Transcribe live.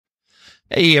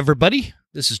Hey, everybody.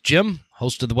 This is Jim,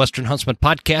 host of the Western Huntsman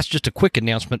Podcast. Just a quick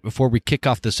announcement before we kick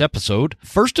off this episode.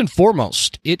 First and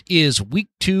foremost, it is week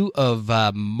 2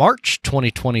 of March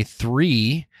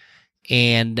 2023,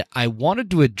 and I wanted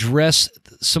to address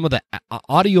some of the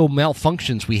audio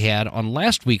malfunctions we had on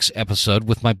last week's episode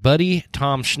with my buddy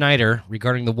Tom Schneider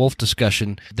regarding the wolf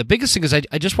discussion. The biggest thing is I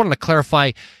just wanted to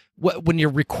clarify, when you're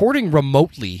recording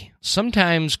remotely,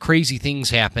 sometimes crazy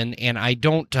things happen, and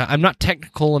I'm not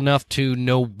technical enough to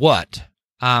know what.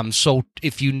 So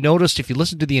if you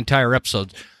listen to the entire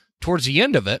episode, towards the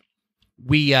end of it,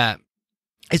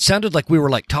 it sounded like we were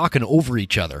like talking over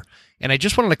each other. And I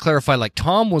just wanted to clarify, like,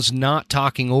 Tom was not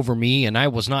talking over me and I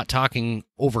was not talking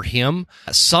over him.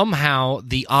 Somehow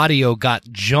the audio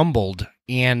got jumbled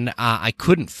and I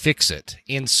couldn't fix it.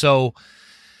 And so,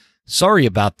 sorry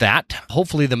about that.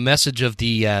 Hopefully the message of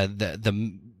the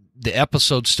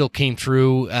episode still came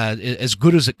through as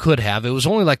good as it could have. It was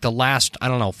only like the last,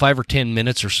 5 or 10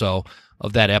 minutes or so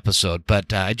of that episode.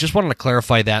 But I just wanted to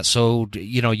clarify that so,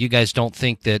 you guys don't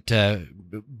think that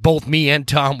both me and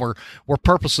Tom were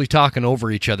purposely talking over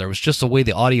each other. It was just the way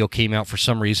the audio came out for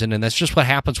some reason, and that's just what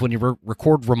happens when you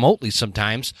record remotely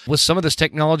sometimes with some of this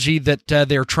technology that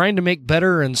they're trying to make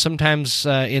better, and sometimes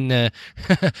in the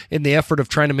in the effort of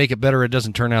trying to make it better, it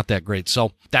doesn't turn out that great.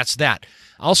 So that's that.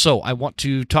 Also, I want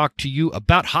to talk to you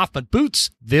about Hoffman Boots.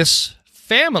 This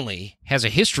family has a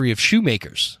history of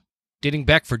shoemakers dating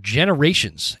back for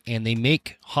generations, and they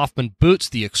make Hoffman Boots,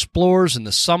 the Explorers and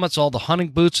the Summits, all the hunting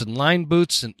boots and lineman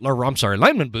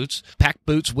boots, pack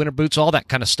boots, winter boots, all that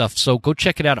kind of stuff. So go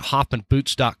check it out at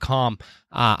hoffmanboots.com.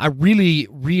 I really,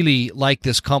 really like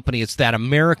this company. It's that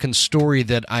American story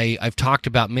that I've talked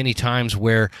about many times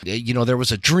where, there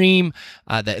was a dream,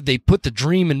 that they put the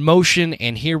dream in motion,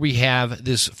 and here we have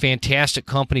this fantastic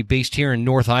company based here in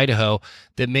North Idaho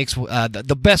that makes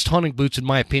the best hunting boots, in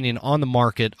my opinion, on the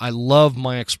market. I love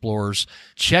my Explorers.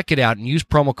 Check it out and use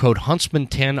promo code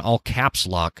Huntsman10, all caps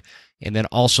lock. And then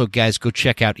also, guys, go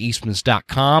check out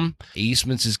Eastmans.com.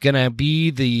 Eastmans is going to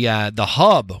be the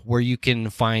hub where you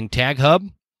can find Tag Hub,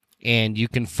 and you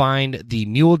can find the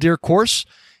Mule Deer course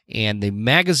and the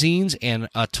magazines and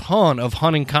a ton of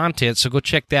hunting content. So go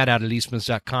check that out at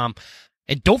Eastmans.com.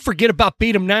 And don't forget about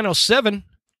Batum 907,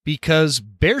 because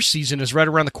bear season is right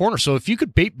around the corner. So if you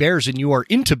could bait bears and you are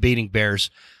into baiting bears,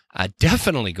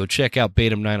 definitely go check out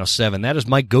Batum 907. That is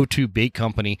my go-to bait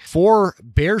company for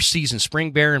bear season,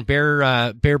 spring bear and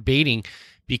bear baiting,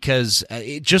 because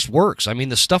it just works. I mean,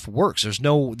 the stuff works.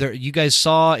 You guys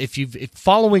saw, if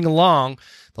following along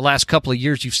the last couple of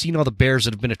years, you've seen all the bears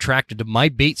that have been attracted to my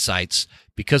bait sites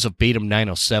because of Batum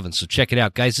 907. So check it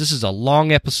out, guys. This is a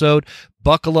long episode.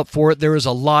 Buckle up for it. There is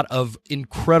a lot of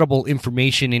incredible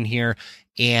information in here,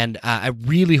 and I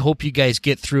really hope you guys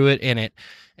get through it,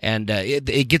 and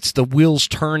it gets the wheels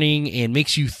turning and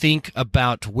makes you think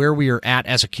about where we are at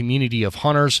as a community of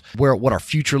hunters, what our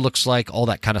future looks like, all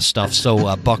that kind of stuff.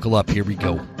 So buckle up. Here we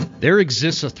go. There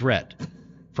exists a threat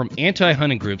from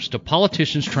anti-hunting groups to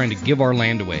politicians trying to give our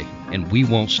land away, and we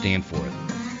won't stand for it.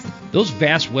 Those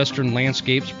vast western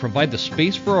landscapes provide the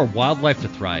space for our wildlife to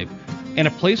thrive and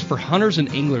a place for hunters and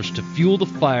anglers to fuel the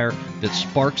fire that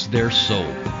sparks their soul.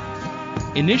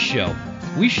 In this show,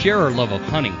 we share our love of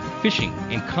hunting, fishing,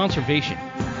 and conservation.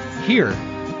 Here,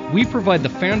 we provide the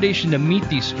foundation to meet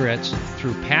these threats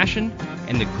through passion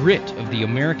and the grit of the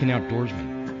American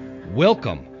outdoorsman.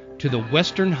 Welcome to the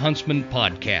Western Huntsman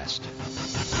Podcast.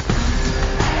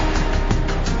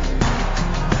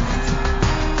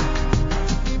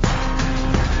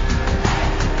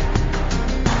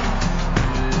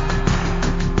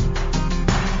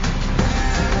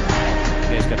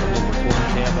 You guys got the little recording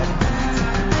tab up?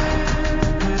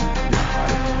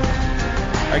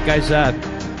 All right, guys,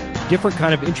 different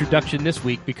kind of introduction this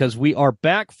week because we are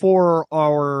back for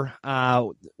our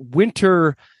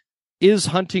winter is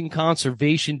hunting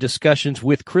conservation discussions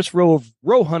with Chris Rowe of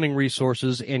Rowe Hunting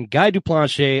Resources and Guy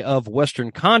Duplantier of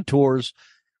Western Contours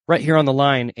right here on the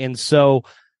line. And so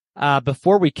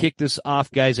before we kick this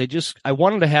off, guys, I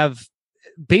wanted to have,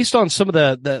 based on some of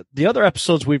the other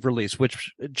episodes we've released,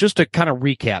 which, just to kind of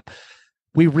recap,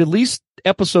 we released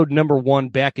episode number 1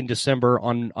 back in December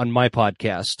on my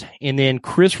podcast. And then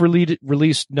Chris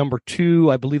released number 2,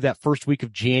 I believe that first week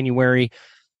of January.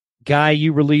 Guy,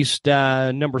 you released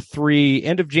number 3,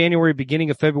 end of January, beginning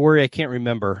of February. I can't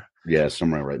remember. Yeah,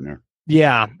 somewhere right in there.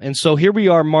 Yeah. And so here we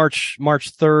are, March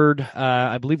 3rd.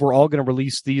 I believe we're all going to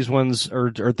release these ones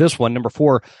or this one, number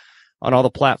 4, on all the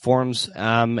platforms,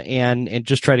 and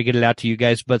just try to get it out to you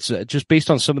guys. But just based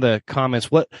on some of the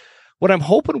comments, what I'm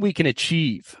hoping we can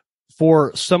achieve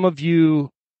for some of you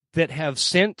that have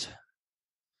sent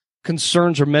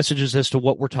concerns or messages as to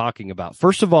what we're talking about.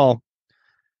 First of all,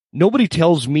 nobody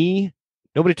tells me,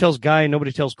 nobody tells Guy,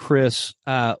 nobody tells Chris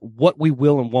what we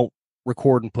will and won't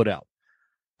record and put out.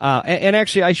 And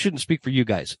actually, I shouldn't speak for you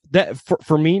guys. That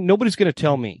for me, nobody's going to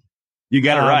tell me. You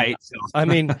got it right. So. I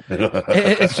mean,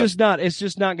 it's just not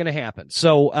going to happen.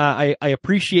 So I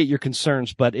appreciate your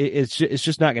concerns, but it's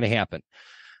just not going to happen.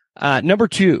 Number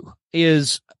two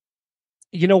is,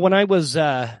 when I was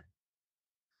a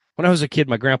kid,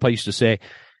 my grandpa used to say,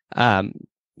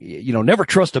 never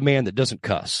trust a man that doesn't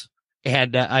cuss.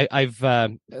 And I've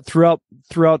throughout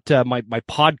my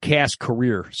podcast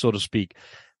career, so to speak,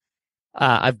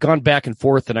 I've gone back and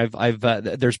forth, and I've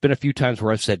there's been a few times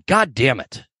where I've said, "God damn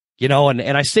it."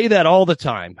 And I say that all the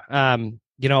time, and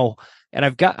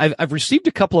I've received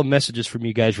a couple of messages from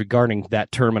you guys regarding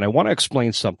that term, and I want to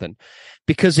explain something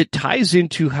because it ties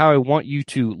into how I want you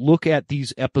to look at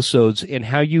these episodes and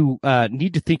how you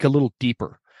need to think a little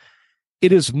deeper.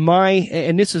 It is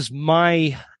this is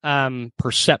my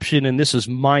perception, and this is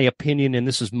my opinion, and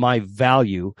this is my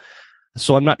value.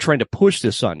 So I'm not trying to push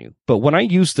this on you, but when I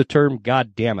use the term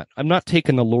 "God damn it," I'm not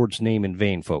taking the Lord's name in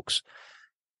vain, folks.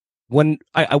 When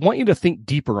I want you to think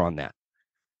deeper on that.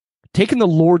 Taking the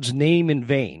Lord's name in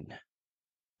vain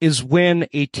is when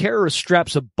a terrorist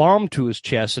straps a bomb to his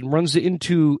chest and runs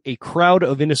into a crowd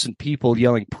of innocent people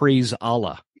yelling, "Praise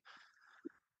Allah."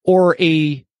 Or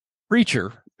a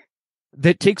preacher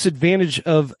that takes advantage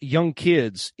of young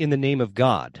kids in the name of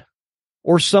God.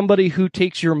 Or somebody who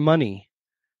takes your money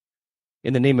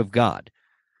in the name of God.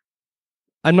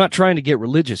 I'm not trying to get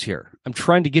religious here. I'm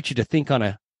trying to get you to think on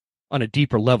a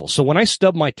deeper level. So when I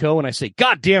stub my toe and I say,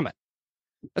 "God damn it,"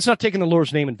 that's not taking the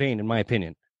Lord's name in vain, in my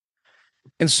opinion.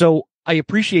 And so I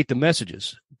appreciate the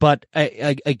messages, but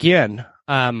again,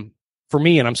 for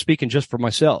me, and I'm speaking just for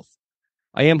myself,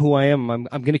 I am who I am. I'm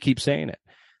going to keep saying it.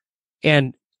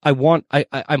 And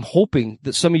I'm hoping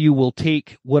that some of you will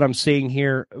take what I'm saying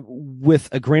here with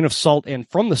a grain of salt and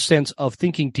from the sense of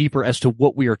thinking deeper as to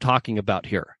what we are talking about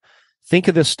here. Think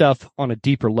of this stuff on a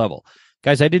deeper level.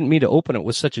 Guys, I didn't mean to open it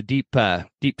with such a deep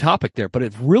topic there, but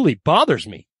it really bothers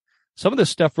me. Some of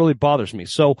this stuff really bothers me.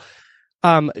 So,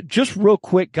 just real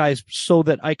quick, guys, so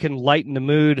that I can lighten the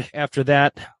mood after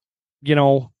that,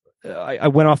 I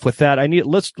went off with that.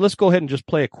 Let's go ahead and just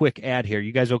play a quick ad here.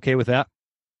 You guys okay with that?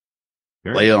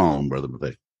 Sure. Play on, brother.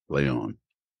 Play on.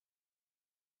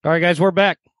 All right, guys, we're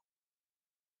back.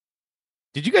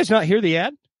 Did you guys not hear the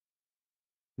ad?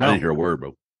 No. I didn't hear a word,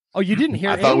 bro. Oh, you didn't hear?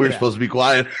 I thought we were supposed to be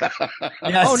quiet.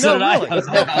 Yeah, oh so no, really? I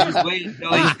was waiting.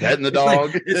 Petting the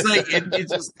dog. It's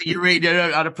just you're reading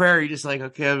on a prayer. You're just like,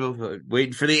 okay, I'm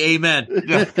waiting for the amen.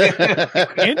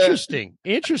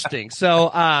 Interesting. So,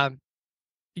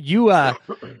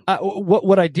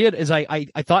 what I did is I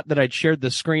thought that I'd shared the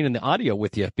screen and the audio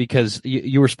with you because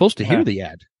you were supposed to hear the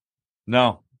ad.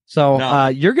 No. So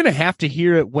you're going to have to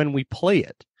hear it when we play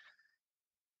it,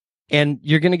 and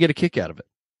you're going to get a kick out of it.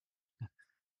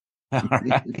 All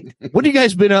right. What have you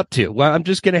guys been up to? Well, I'm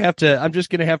just gonna have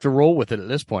to roll with it at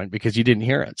this point because you didn't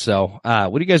hear it. So,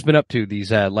 what have you guys been up to these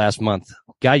last month?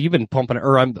 Guy, you've been pumping,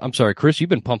 or I'm sorry, Chris, you've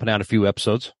been pumping out a few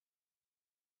episodes.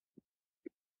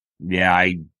 Yeah,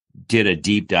 I did a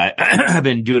deep dive. I've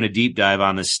been doing a deep dive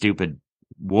on this stupid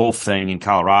wolf thing in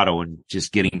Colorado and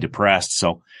just getting depressed.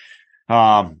 So,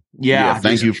 thank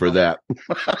you for that.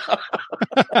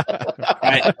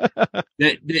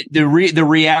 The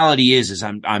reality is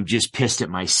I'm just pissed at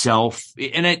myself,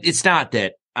 and it's not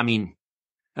that. I mean,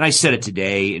 and I said it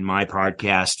today in my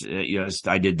podcast.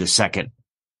 I did the second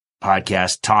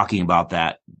podcast talking about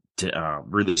that to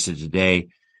release it today.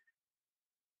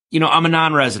 I'm a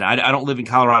non-resident. I don't live in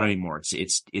Colorado anymore.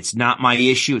 It's not my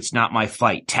issue. It's not my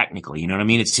fight. Technically, you know what I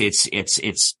mean.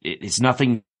 It's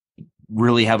nothing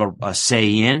really have a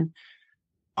say in,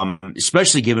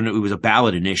 especially given it was a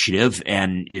ballot initiative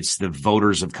and it's the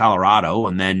voters of Colorado,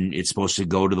 and then it's supposed to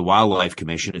go to the Wildlife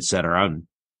Commission, et cetera. And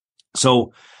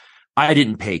so I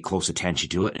didn't pay close attention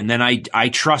to it. And then I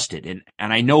trusted,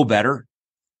 and I know better.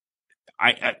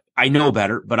 I know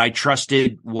better, but I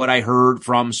trusted what I heard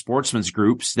from sportsmen's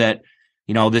groups that,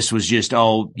 this was just,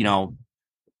 the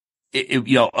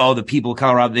people of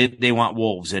Colorado, they want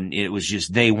wolves, and it was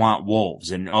just, they want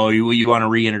wolves, and, you want to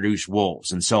reintroduce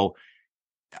wolves. And so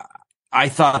I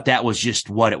thought that was just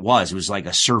what it was. It was like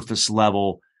a surface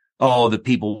level. The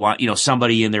people want,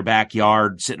 somebody in their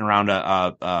backyard sitting around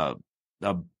a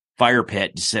fire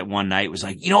pit to sit one night was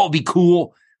like, it'd be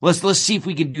cool. Let's see if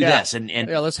we can do this. And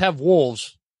let's have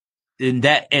wolves. And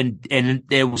that, and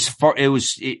it was far,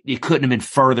 it couldn't have been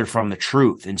further from the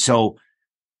truth. And so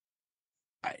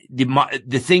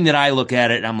the thing that I look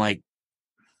at it, I'm like,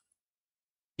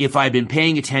 if I'd been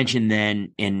paying attention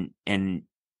then and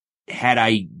had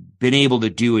I been able to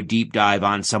do a deep dive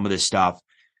on some of this stuff,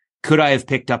 could I have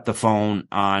picked up the phone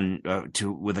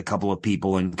with a couple of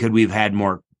people, and could we have had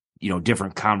more,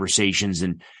 different conversations,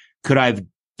 and could I have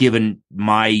given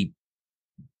my,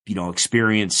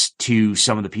 experience to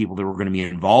some of the people that were going to be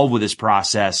involved with this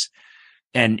process,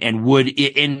 and would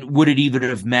it even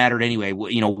have mattered anyway?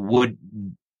 Would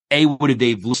they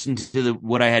have listened to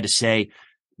what I had to say?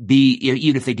 B,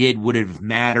 even if they did, would it have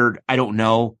mattered? I don't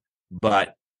know,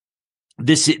 but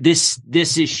this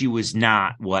issue was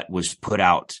not what was put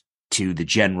out to the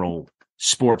general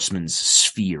sportsman's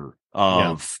sphere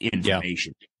of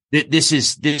information. Yeah.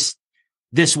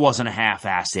 This wasn't a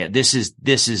half-assed.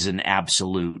 This is an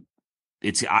absolute.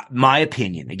 It's my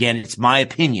opinion. Again, it's my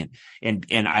opinion, and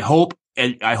I hope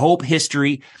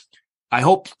history. I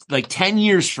hope like 10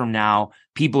 years from now,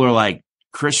 people are like,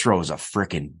 Chris Rowe is a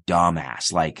freaking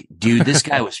dumbass. Like, dude, this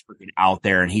guy was freaking out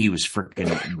there and he was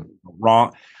freaking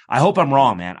wrong. I hope I'm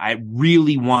wrong, man. I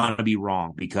really want to be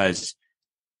wrong, because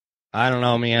I don't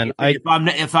know, man.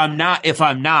 If I'm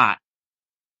not,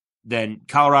 then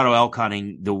Colorado elk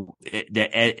hunting,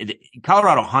 the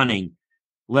Colorado hunting,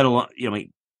 let alone,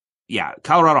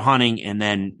 Colorado hunting, and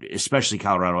then especially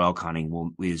Colorado elk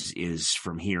hunting is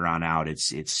from here on out.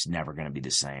 It's never going to be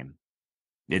the same.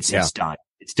 It's done.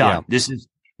 It's done. Yeah.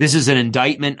 This is an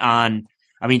indictment on,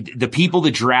 the people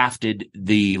that drafted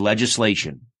the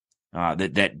legislation,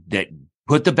 that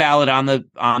put the ballot on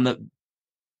the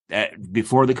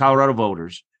before the Colorado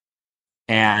voters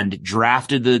and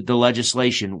drafted the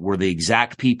legislation were the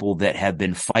exact people that have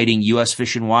been fighting U.S.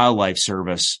 Fish and Wildlife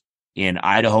Service in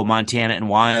Idaho, Montana, and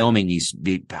Wyoming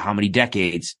how many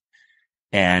decades.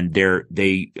 And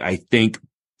I think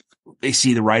they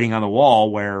see the writing on the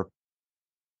wall where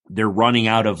they're running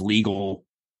out of legal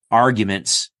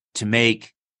arguments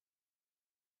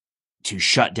to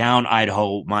shut down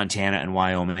Idaho, Montana, and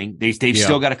Wyoming. They've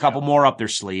still got a couple more up their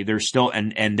sleeve. They're still,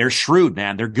 and they're shrewd,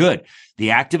 man. They're good. The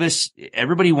activists,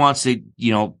 everybody wants to,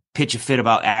 pitch a fit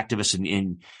about activists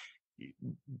and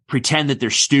pretend that they're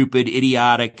stupid,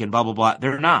 idiotic, and blah, blah, blah.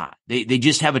 They're not. They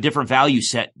just have a different value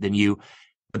set than you.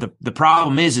 But the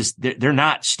problem is they're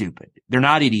not stupid. They're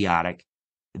not idiotic.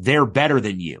 They're better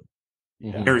than you.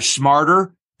 Mm-hmm. They're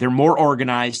smarter. They're more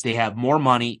organized. They have more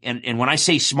money. And when I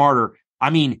say smarter, I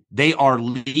mean, they are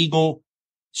legal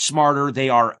smarter. They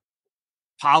are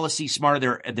policy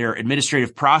smarter. They're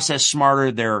administrative process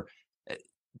smarter.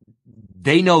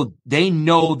 They know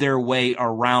their way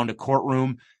around a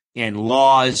courtroom and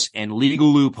laws and legal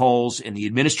loopholes and the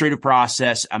administrative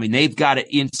process. They've got it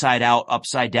inside out,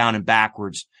 upside down, and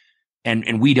backwards.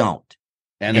 And we don't.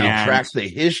 And they'll track the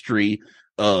history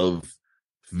of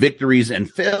victories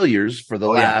and failures for the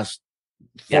last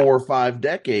 4 or 5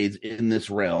 decades in this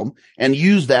realm and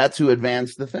use that to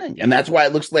advance the thing. And that's why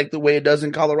it looks like the way it does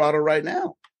in Colorado right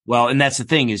now. Well, and that's the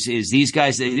thing is these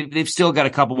guys, they've still got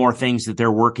a couple more things that they're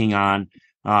working on,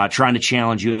 trying to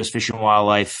challenge U.S. Fish and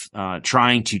Wildlife,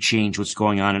 trying to change what's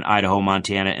going on in Idaho,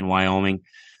 Montana, and Wyoming.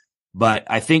 But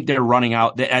I think they're running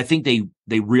out. I think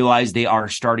they realize they are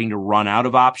starting to run out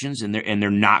of options, and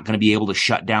they're not going to be able to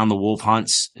shut down the wolf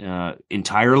hunts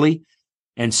entirely.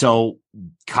 And so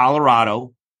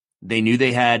Colorado, they knew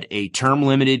they had a term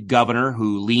limited governor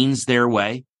who leans their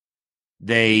way.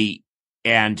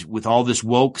 And with all this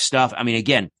woke stuff,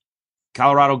 again,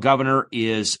 Colorado governor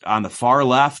is on the far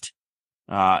left.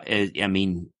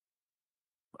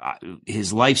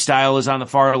 His lifestyle is on the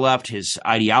far left. His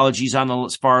ideology is on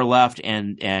the far left.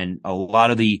 And a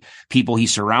lot of the people he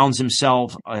surrounds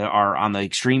himself are on the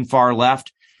extreme far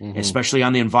left. Mm-hmm. Especially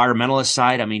on the environmentalist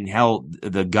side. Hell,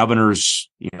 the governor's,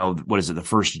 what is it? The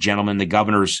first gentleman, the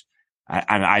governor's,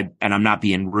 and I'm not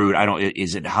being rude.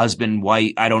 Is it husband,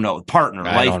 wife? I don't know. Partner,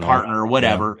 life partner, or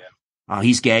whatever. Yeah.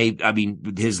 He's gay.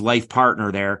 His life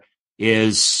partner there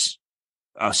is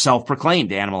a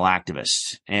self-proclaimed animal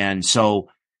activist. And so,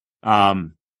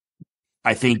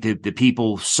 I think that the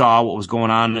people saw what was going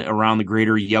on around the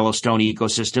greater Yellowstone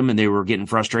ecosystem, and they were getting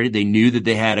frustrated. They knew that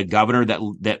they had a governor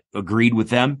that agreed with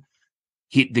them.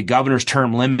 The governor's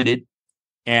term limited,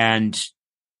 and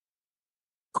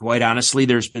quite honestly,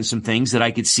 there's been some things that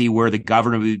I could see where the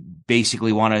governor would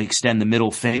basically want to extend the middle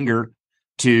finger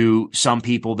to some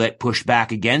people that pushed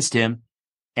back against him.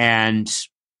 And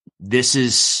this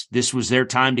was their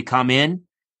time to come in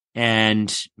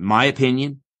and, my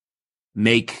opinion,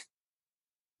 make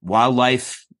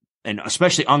wildlife and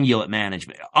especially ungulate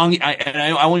management.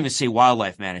 I won't even say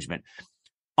wildlife management,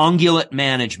 ungulate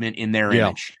management in their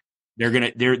image.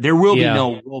 There will be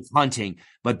no wolf hunting,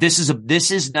 but this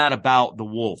is not about the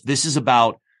wolf. This is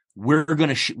about we are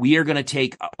going to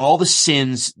take all the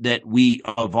sins that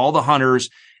of all the hunters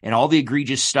and all the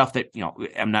egregious stuff that,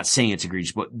 I'm not saying it's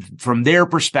egregious, but from their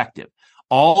perspective,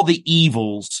 all the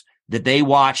evils that they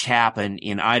watched happen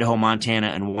in Idaho, Montana,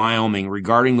 and Wyoming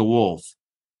regarding the wolf,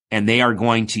 and they are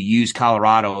going to use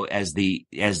Colorado as the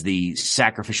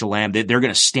sacrificial lamb. They're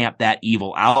going to stamp that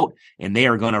evil out, and they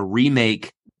are going to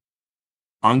remake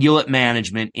ungulate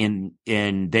management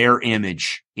in their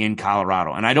image in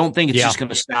Colorado. And I don't think it's just going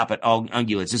to stop at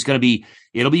ungulates.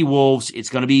 It'll be wolves. It's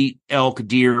going to be elk,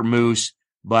 deer, moose,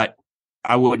 but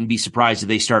I wouldn't be surprised if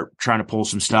they start trying to pull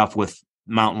some stuff with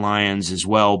mountain lions as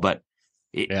well. But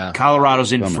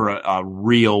Colorado's in for a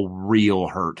real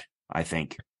hurt, I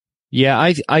think. Yeah.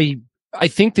 I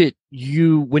think that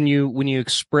when you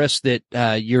express that,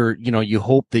 you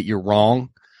hope that you're wrong.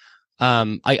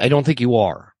 I don't think you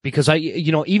are, because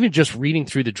even just reading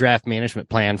through the draft management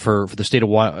plan for the state of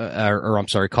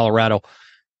Colorado,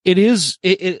 it's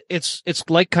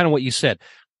like kind of what you said.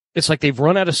 It's like they've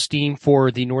run out of steam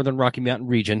for the Northern Rocky Mountain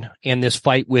region and this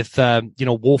fight with,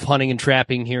 wolf hunting and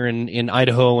trapping here in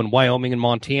Idaho and Wyoming and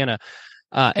Montana.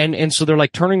 And so they're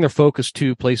like turning their focus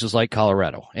to places like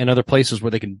Colorado and other places where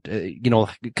they can,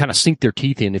 kind of sink their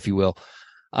teeth in, if you will.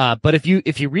 But if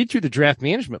you read through the draft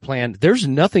management plan, there's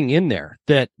nothing in there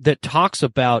that talks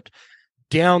about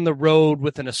down the road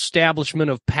with an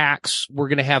establishment of packs. We're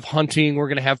going to have hunting. We're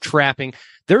going to have trapping.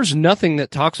 There's nothing that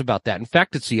talks about that. In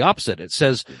fact, it's the opposite. It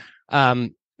says,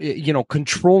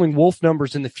 controlling wolf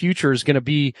numbers in the future is going to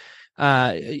be,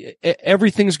 they're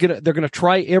going to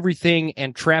try everything,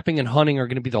 and trapping and hunting are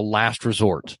going to be the last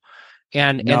resort.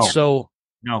 And so,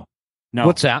 no,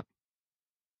 what's that?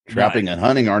 Trapping and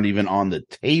hunting aren't even on the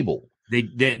table.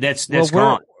 That's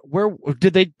gone. Where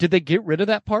did they get rid of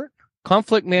that part?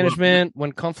 Conflict management,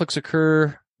 when conflicts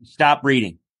occur. Stop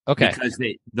reading. Okay. Because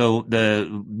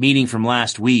the meeting from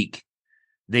last week,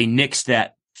 they nixed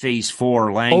that phase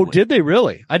 4 language. Oh, did they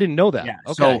really? I didn't know that. Yeah.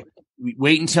 Okay. So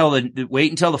wait until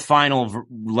the final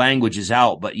language is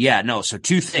out. But so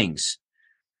 2 things.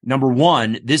 Number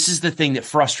 1, this is the thing that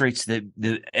frustrates and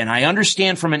I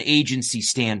understand from an agency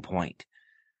standpoint.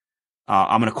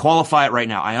 I'm going to qualify it right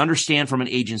now. I understand from an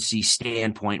agency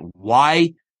standpoint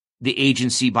why the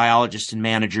agency biologists and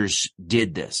managers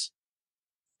did this.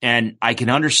 And I can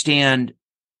understand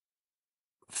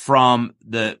from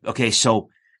so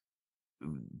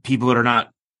people that are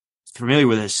not familiar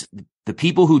with this, the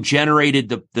people who generated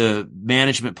the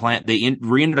management plan, the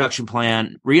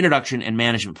reintroduction and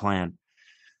management plan,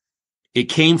 it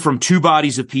came from 2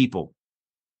 bodies of people.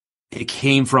 It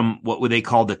came from what they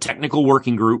call the technical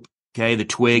working group. Okay, the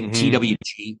TWIG,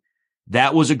 TWG.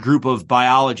 That was a group of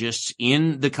biologists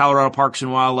in the Colorado Parks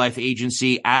and Wildlife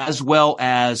Agency, as well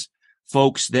as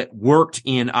folks that worked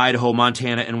in Idaho,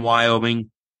 Montana, and Wyoming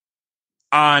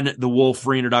on the wolf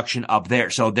reintroduction up there.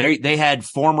 So they had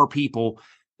former people.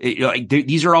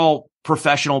 These are all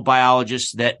professional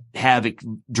biologists that have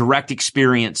direct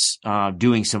experience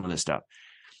doing some of this stuff.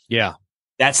 Yeah.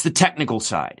 That's the technical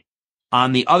side.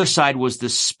 On the other side was the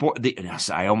sport.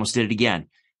 I almost did it again.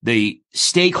 The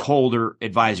stakeholder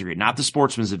advisory group, not the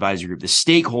sportsman's advisory group, the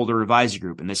stakeholder advisory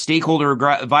group. And the stakeholder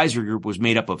advisory group was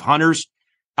made up of hunters,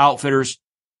 outfitters,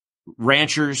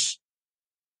 ranchers,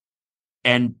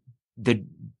 and the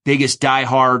biggest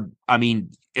diehard,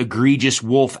 egregious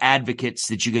wolf advocates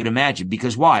that you could imagine.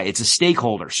 Because why? It's a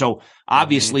stakeholder. So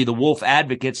obviously the wolf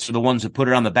advocates are the ones that put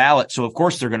it on the ballot. So of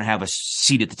course they're going to have a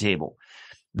seat at the table.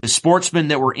 The sportsmen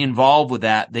that were involved with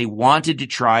that, they wanted to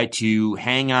try to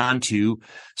hang on to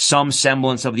some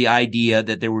semblance of the idea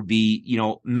that there would be,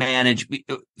 managed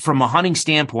from a hunting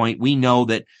standpoint. We know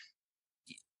that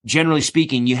generally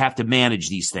speaking, you have to manage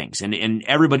these things, and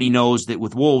everybody knows that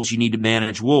with wolves, you need to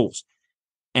manage wolves.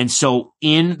 And so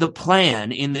in the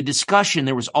plan, in the discussion,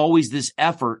 there was always this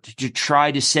effort to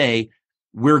try to say,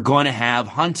 we're going to have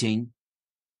hunting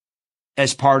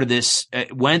as part of this.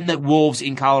 When the wolves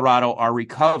in Colorado are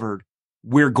recovered,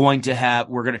 we're going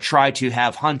to try to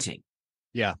have hunting.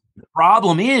 Yeah. The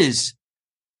problem is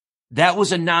that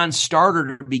was a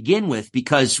non-starter to begin with,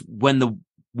 because when the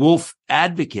wolf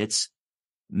advocates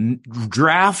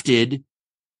drafted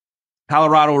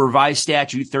Colorado Revised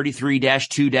Statute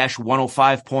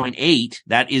 33-2-105.8,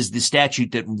 that is the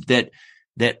statute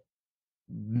that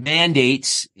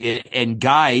mandates and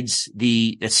guides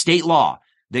the state law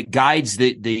that guides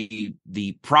the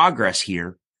progress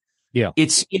here. Yeah.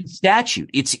 It's in statute.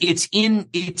 It's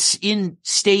in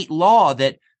state law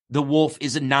that the wolf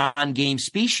is a non-game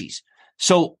species.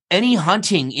 So any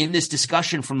hunting in this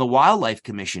discussion from the Wildlife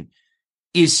Commission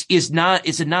is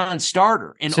a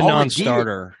non-starter. And it's a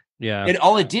non-starter. Yeah. And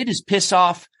all it did is piss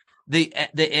off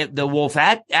the wolf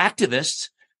activists,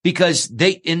 because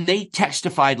they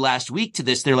testified last week to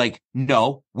this. They're like,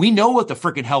 no, we know what the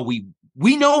freaking hell we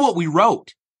know what we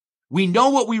wrote. We know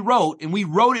what we wrote, and we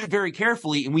wrote it very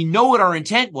carefully, and we know what our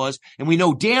intent was, and we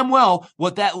know damn well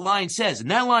what that line says.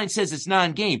 And that line says it's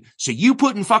non-game. So you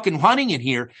putting fucking hunting in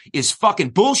here is fucking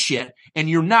bullshit, and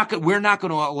we're not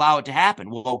going to allow it to happen.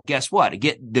 Well, guess what?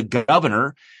 The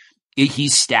governor,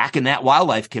 he's stacking that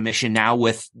wildlife commission now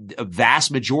with a vast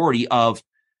majority of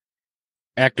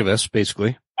activists,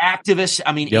 basically. Activists,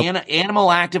 I mean, animal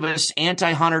activists,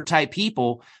 anti-hunter type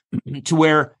people, to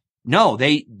where, no,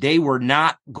 they were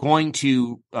not going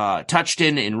to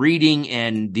Touchton and Reading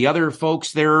and the other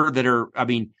folks there that are, I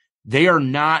mean,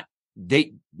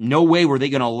 no way were they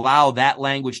going to allow that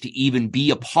language to even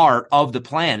be a part of the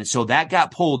plan. And so that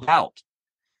got pulled out.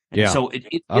 And so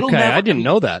I didn't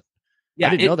know that. Yeah,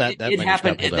 I didn't know that. It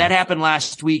happened. That happened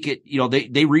last week.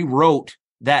 They rewrote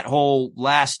that whole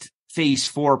last phase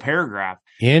 4 paragraph.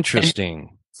 Interesting. And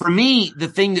for me, the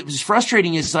thing that was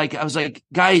frustrating is I was like,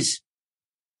 guys,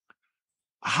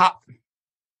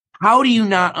 how do you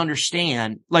not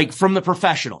understand, like, from the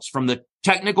professionals, from the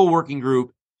technical working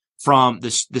group, from the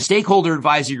stakeholder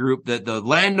advisory group, the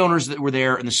landowners that were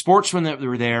there and the sportsmen that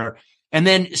were there, and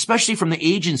then especially from the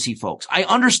agency folks. I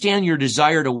understand your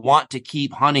desire to want to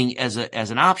keep hunting as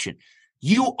an option.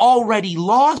 You already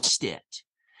lost it.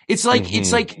 It's like,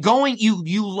 it's like going,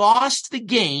 you lost the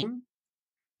game,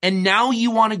 and now you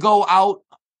want to go out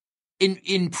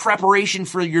in preparation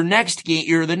for your next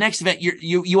game or the next event.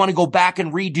 You want to go back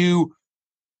and redo,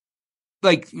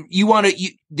 like,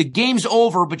 the game's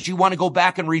over, but you want to go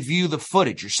back and review the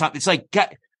footage or something. It's like,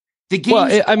 the game.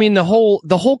 Well, I mean, the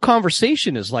whole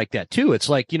conversation is like that too. It's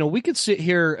like, we could sit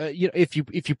here, if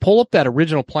you pull up that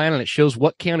original plan and it shows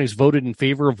what counties voted in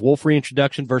favor of wolf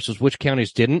reintroduction versus which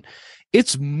counties didn't,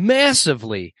 it's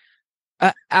massively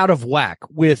out of whack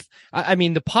with, I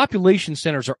mean, the population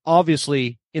centers are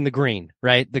obviously in the green,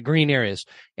 right? The green areas.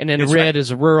 And then red right.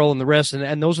 is a rural and the rest.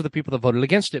 And those are the people that voted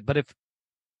against it. But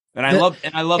I love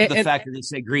the fact that they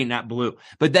say green, not blue,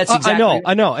 but that's exactly.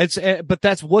 I know. But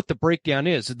that's what the breakdown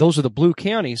is. Those are the blue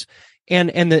counties.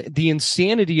 And the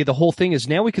insanity of the whole thing is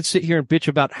now we could sit here and bitch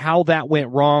about how that went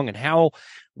wrong and how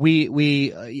we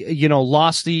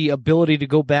lost the ability to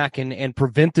go back and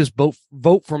prevent this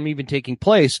vote from even taking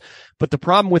place. But the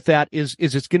problem with that is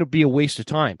it's going to be a waste of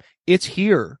time. It's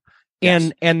here.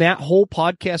 Yes. And that whole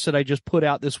podcast that I just put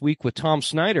out this week with Tom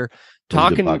Snyder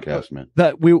talking podcast, man.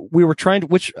 That we were trying to,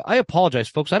 which I apologize,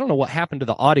 folks. I don't know what happened to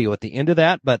the audio at the end of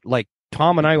that, but like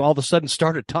Tom and I all of a sudden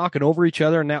started talking over each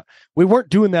other, and now we weren't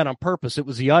doing that on purpose. It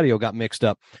was the audio got mixed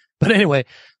up. But anyway,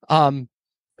 the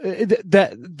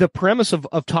premise of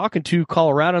talking to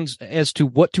Coloradans as to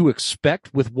what to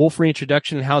expect with wolf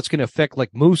reintroduction and how it's going to affect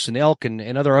like moose and elk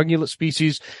and other ungulate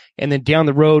species, and then down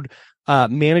the road,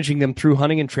 managing them through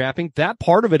hunting and trapping, that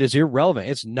part of it is irrelevant.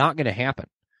 It's not going to happen.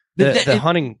 The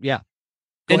hunting, yeah.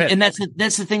 And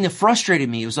that's the thing that frustrated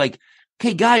me. It was like,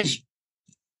 okay, guys,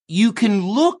 you can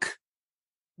look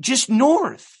just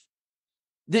north.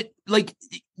 That, like,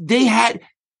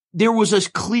 there was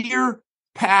a clear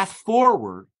path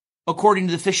forward according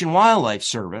to the Fish and Wildlife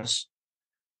Service.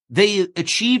 They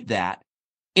achieved that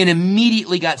and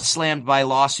immediately got slammed by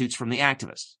lawsuits from the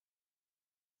activists.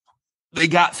 They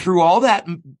got through all that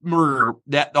murder,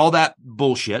 all that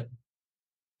bullshit.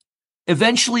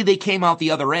 Eventually, they came out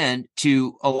the other end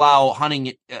to allow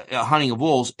hunting of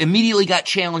wolves. Immediately got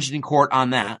challenged in court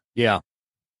on that. Yeah,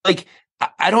 like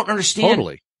I don't understand.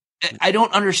 Totally, I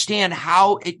don't understand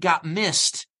how it got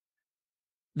missed.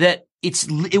 That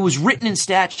it was written in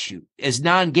statute as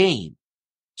non-game,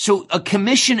 so a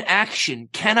commission action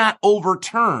cannot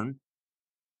overturn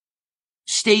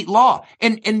state law.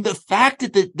 And the fact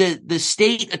that the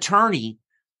state attorney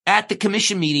at the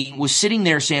commission meeting was sitting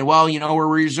there saying, well, we're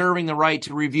reserving the right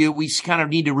to review. We kind of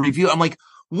need to review. I'm like,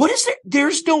 what is there?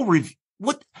 There's no review.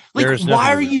 What? Like,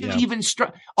 why are you even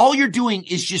all you're doing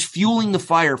is just fueling the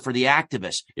fire for the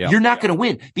activists. Yeah. You're not going to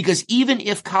win, because even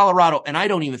if Colorado, and I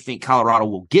don't even think Colorado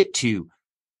will get to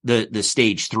the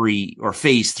stage 3 or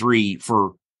phase 3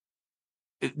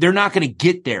 they're not going to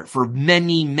get there for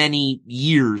many, many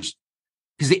years.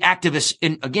 Because the activists,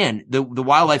 and again, the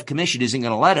Wildlife Commission isn't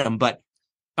going to let them. But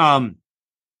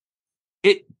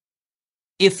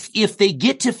if they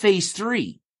get to phase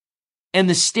 3 and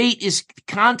the state is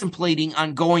contemplating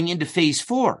on going into phase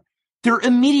 4, they're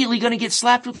immediately going to get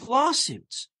slapped with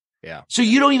lawsuits. Yeah. So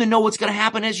you don't even know what's going to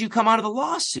happen as you come out of the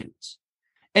lawsuits.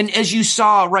 And as you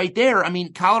saw right there, I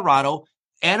mean, Colorado,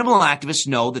 animal activists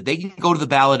know that they can go to the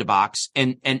ballot box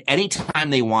and anytime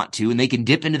they want to, and they can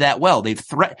dip into that well. They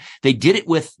did it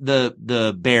with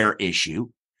the bear issue.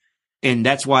 And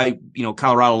that's why,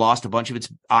 Colorado lost a bunch of its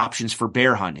options for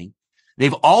bear hunting.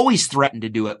 They've always threatened to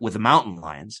do it with the mountain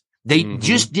lions. They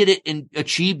just did it and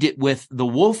achieved it with the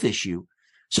wolf issue.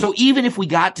 So even if we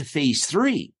got to phase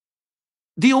 3,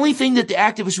 the only thing that the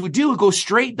activists would do would go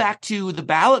straight back to the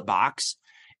ballot box,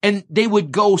 and they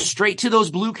would go straight to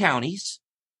those blue counties,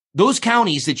 those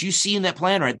counties that you see in that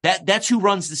plan, right? That's who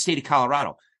runs the state of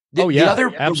Colorado.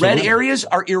 The red areas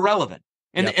are irrelevant.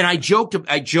 And I joked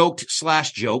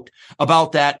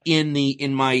about that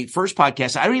in my first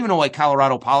podcast. I don't even know why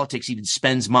Colorado politics even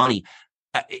spends money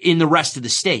in the rest of the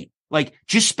state. Like,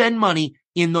 just spend money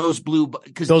in those blue,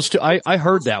 because those two, I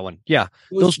heard that one. Yeah.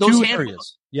 Those two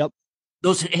areas. Yep.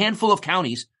 Those handful of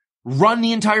counties run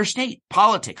the entire state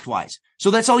politics wise. So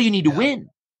that's all you need to win.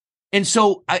 And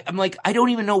so I'm like, I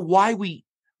don't even know why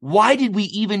did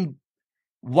we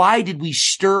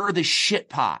stir the shit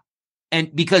pot?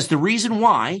 And because the reason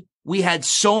why we had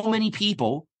so many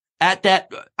people at that,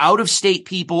 out of state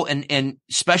people and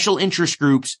special interest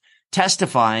groups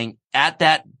testifying at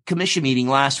that commission meeting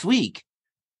last week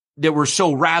that were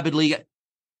so rabidly,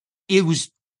 it was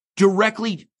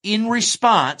directly in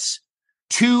response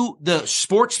to the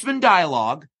sportsman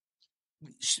dialogue,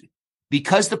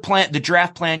 because the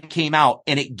draft plan came out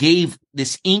and it gave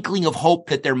this inkling of hope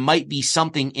that there might be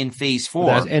something in phase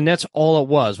 4. And that's all it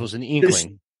was an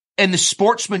inkling. And the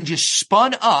sportsmen just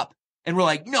spun up and were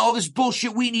like, no, this is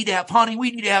bullshit. We need to have hunting.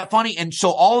 We need to have hunting. And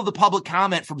so all of the public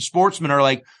comment from sportsmen are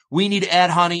like, we need to add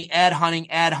hunting, add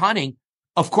hunting, add hunting.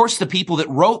 Of course, the people that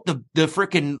wrote the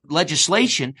frickin'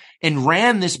 legislation and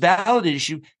ran this ballot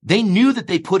issue, they knew that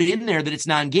they put it in there that it's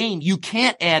non-game. You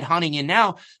can't add hunting in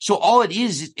now. So all it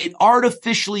is, it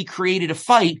artificially created a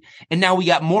fight. And now we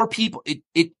got more people.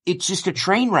 It's just a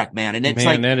train wreck, man. And it's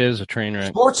that is a train wreck.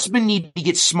 Sportsmen need to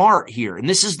get smart here. And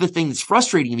this is the thing that's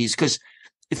frustrating me, is because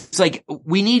it's like,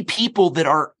 we need people that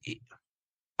are,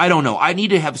 I don't know. I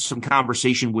need to have some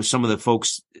conversation with some of the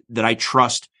folks that I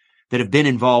trust that have been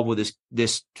involved with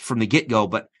this from the get-go.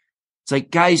 But it's like,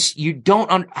 guys,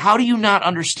 how do you not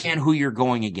understand who you're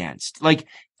going against? Like,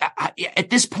 at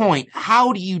this point,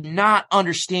 how do you not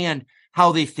understand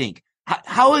how they think?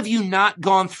 How have you not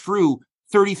gone through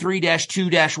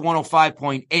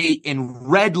 33-2-105.8 and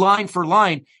read line for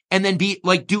line and then be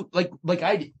like, like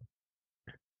I did,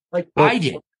 I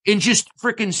did, and just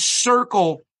freaking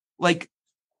circle, like,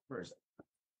 where is it?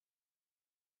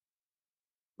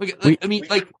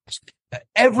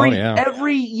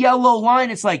 Every yellow line,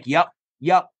 it's like, yep,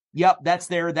 that's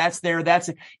there.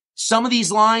 Some of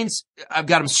these lines, I've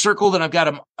got them circled and I've got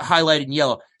them highlighted in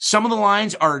yellow. Some of the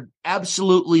lines are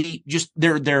absolutely just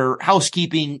they're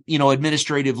housekeeping,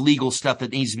 administrative, legal stuff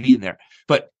that needs to be in there.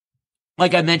 But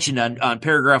like I mentioned on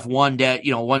paragraph 1,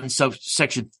 one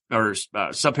subsection or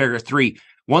subparagraph 3,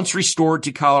 once restored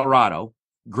to Colorado,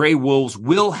 gray wolves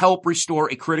will help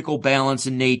restore a critical balance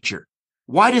in nature.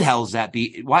 Why the hell is that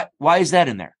why is that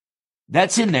in there?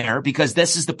 That's in there because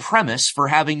this is the premise for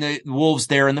having the wolves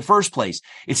there in the first place.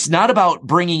 It's not about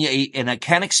bringing an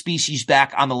iconic species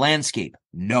back on the landscape.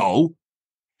 No.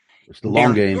 It's the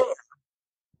long game.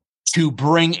 To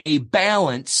bring a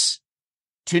balance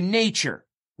to nature.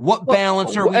 What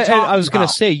balance are we talking about? I was going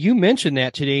to say, you mentioned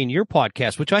that today in your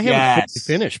podcast, which I haven't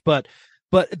finished, but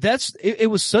it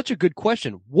was such a good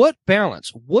question. What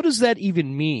balance? What does that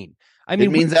even mean? I mean,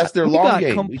 it means that's their long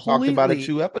game. We talked about it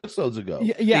 2 episodes ago.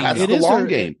 Yeah, that's the long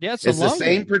game. It's the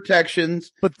same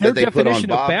protections, but their that they definition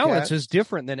put on of balance is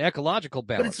different than ecological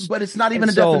balance. But it's not even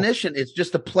a definition. It's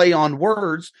just a play on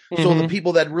words. So the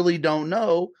people that really don't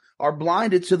know are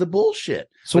blinded to the bullshit.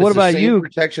 So what about you?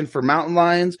 Protection for mountain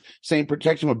lions, same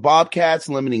protection with bobcats,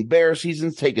 limiting bear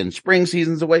seasons, taking spring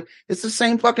seasons away. It's the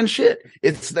same fucking shit.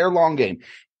 It's their long game.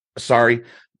 Sorry.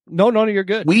 No, you're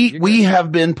good. We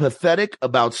have been pathetic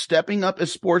about stepping up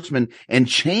as sportsmen and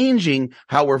changing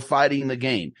how we're fighting the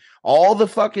game. All the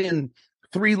fucking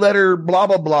 3-letter blah,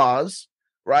 blah, blahs,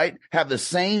 right, have the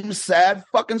same sad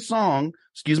fucking song.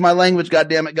 Excuse my language. God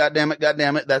damn it.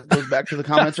 That goes back to the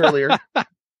comments earlier.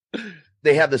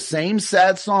 They have the same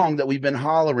sad song that we've been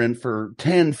hollering for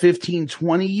 10, 15,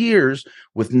 20 years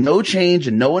with no change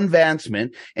and no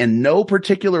advancement and no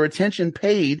particular attention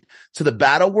paid to the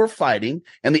battle we're fighting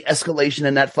and the escalation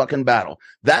in that fucking battle.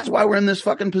 That's why we're in this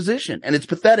fucking position. And it's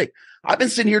pathetic. I've been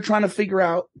sitting here trying to figure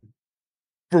out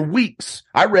for weeks.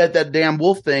 I read that damn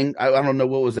wolf thing. I don't know,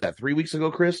 what was that, 3 weeks ago,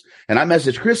 Chris? And I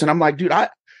messaged Chris and I'm like, dude,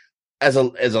 as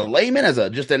a layman,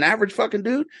 just an average fucking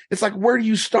dude, it's like, where do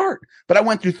you start? But I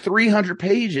went through 300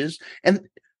 pages and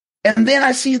And then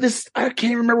I see this, I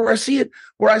can't remember where I see it,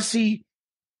 where I see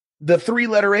the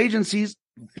 3-letter agencies,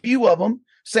 few of them,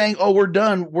 saying, "Oh, we're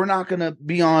done. We're not going to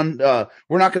be on.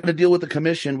 We're not going to deal with the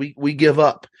commission. We give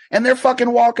up." And they're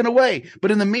fucking walking away.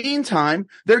 But in the meantime,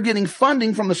 they're getting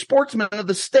funding from the sportsmen of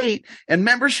the state and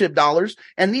membership dollars.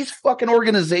 And these fucking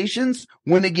organizations,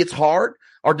 when it gets hard,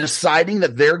 are deciding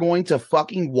that they're going to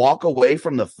fucking walk away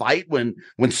from the fight when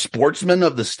sportsmen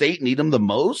of the state need them the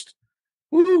most.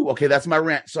 Woo, okay, that's my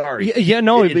rant. Sorry. Yeah,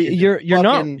 no, you're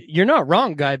not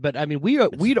wrong, guy. But I mean, we'd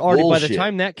already, by the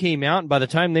time that came out and by the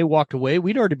time they walked away,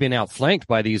 we'd already been outflanked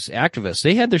by these activists.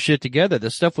 They had their shit together.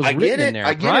 The stuff was written in there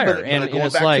prior. But going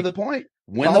back to the point,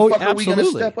 when the fuck are we going to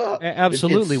step up?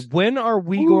 Absolutely. When are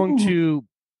we going to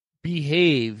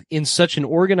behave in such an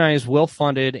organized,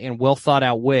 well-funded, and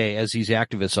well-thought-out way as these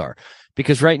activists are?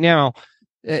 Because right now,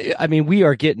 I mean, we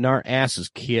are getting our asses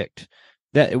kicked.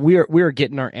 That we are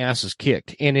getting our asses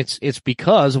kicked, and it's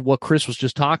because of what Chris was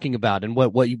just talking about and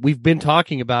what we've been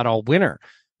talking about all winter.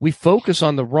 We focus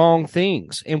on the wrong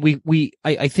things, and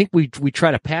I think we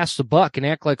try to pass the buck and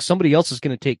act like somebody else is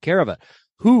going to take care of it.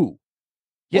 Who?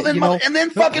 Well, then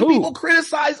fucking people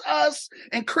criticize us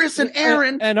and Chris and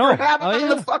Aaron for having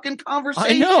the fucking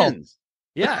conversations. I know.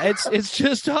 Yeah, it's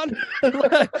just on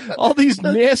all these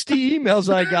nasty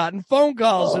emails I got and phone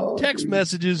calls and text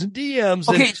messages and DMs.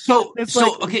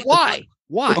 Okay, why?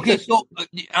 Okay, so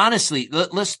honestly,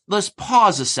 let's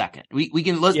pause a second. We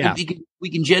can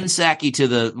Jen Psaki to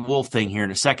the wolf thing here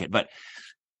in a second, but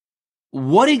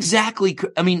what exactly?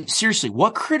 I mean, seriously,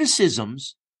 what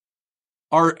criticisms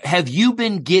have you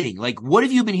been getting? Like, what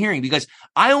have you been hearing? Because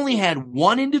I only had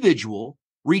one individual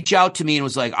reach out to me and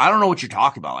was like, "I don't know what you're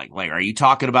talking about. Like, are you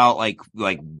talking about like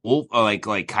wolf,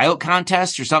 like coyote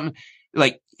contests or something?"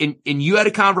 Like, and you had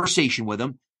a conversation with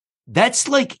him. That's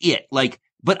like it. Like,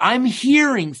 but I'm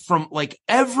hearing from like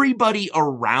everybody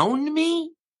around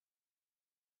me.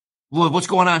 Well, what's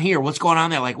going on here? What's going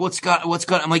on there? Like, what's going?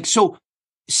 I'm like, so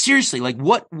seriously, like,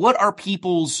 what are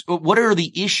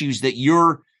the issues that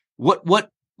you're,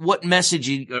 what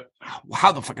message,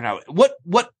 how the fucking,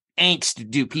 what angst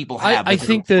do people have? I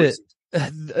think that,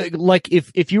 like,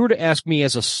 if you were to ask me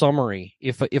as a summary,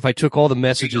 if I took all the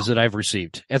messages that I've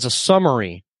received as a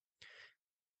summary,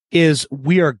 is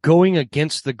we are going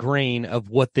against the grain of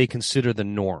what they consider the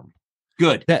norm.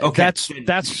 Good. Okay.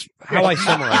 That's how I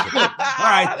summarize it. All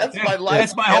right. That's my life.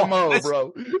 That's my whole MO,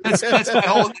 bro. That's my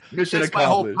whole mission. That's my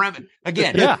whole premise.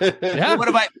 Again. Yeah.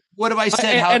 What have I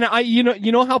said? And I, you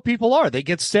know how people are. They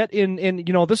get set in,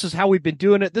 this is how we've been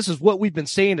doing it. This is what we've been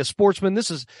saying as sportsmen. This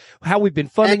is how we've been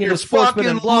funding it as sportsmen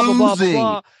and blah, blah, blah, blah,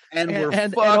 blah.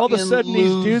 And all of a sudden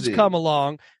these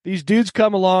dudes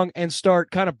come along and start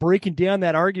kind of breaking down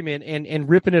that argument and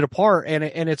ripping it apart. And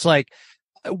it's like,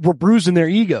 we're bruising their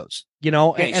egos,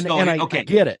 Okay, I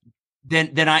get it.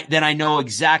 Then I know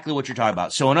exactly what you're talking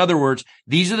about. So in other words,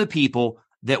 these are the people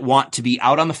that want to be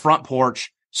out on the front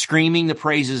porch screaming the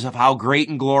praises of how great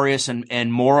and glorious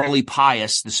and morally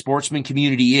pious the sportsman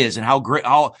community is, and how great,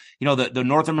 the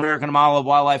North American model of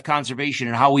wildlife conservation,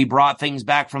 and how we brought things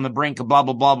back from the brink of blah,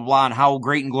 blah, blah, blah, blah, and how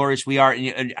great and glorious we are,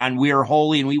 and we are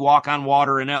holy and we walk on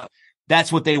water, and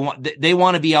that's what they want. They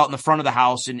want to be out in the front of the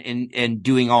house and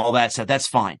doing all that stuff. That's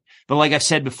fine. But like I've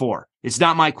said before, it's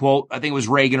not my quote. I think it was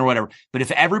Reagan or whatever. But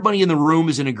if everybody in the room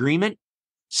is in agreement,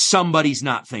 somebody's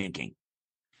not thinking.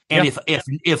 And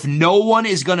if no one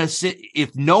is going to sit,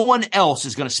 if no one else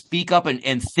is going to speak up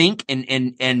and think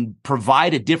and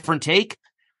provide a different take,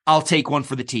 I'll take one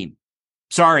for the team.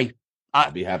 Sorry.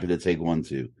 I'd be happy to take one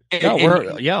too.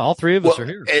 All three of us are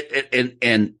here.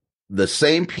 And the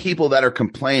same people that are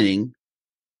complaining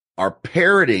are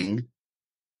parroting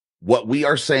what we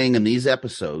are saying in these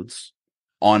episodes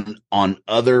on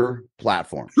other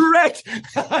platforms. Correct.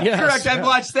 Correct. I've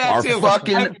watched that too.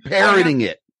 Fucking parroting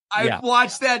it. I've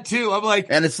watched that too. I'm like,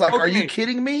 and it's like, Are you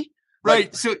kidding me? Right.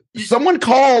 Like, so someone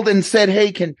called and said,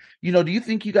 "Hey, do you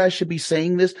think you guys should be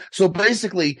saying this?" So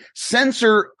basically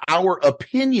censor our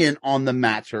opinion on the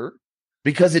matter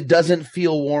because it doesn't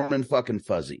feel warm and fucking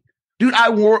fuzzy. Dude,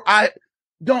 I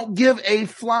don't give a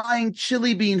flying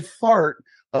chili bean fart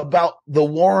about the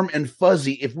warm and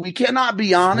fuzzy. If we cannot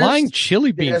be honest, flying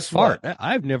chili bean fart.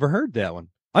 I've never heard that one.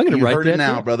 I'm going to write that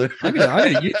now, brother. I'm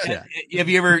going to use that. Have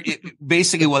you ever,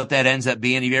 basically what that ends up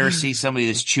being, have you ever see somebody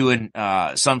that's chewing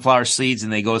sunflower seeds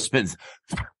and they go spin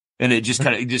and it just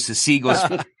the seed goes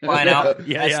flying out?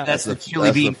 That's the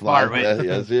chili bean fart, right?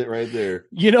 That's it right there.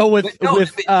 With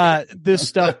this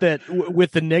stuff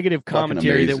with the negative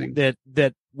commentary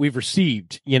that we've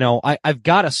received, I've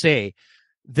got to say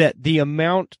that the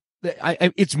amount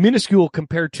it's minuscule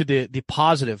compared to the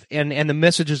positive and the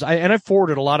messages. I've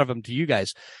forwarded a lot of them to you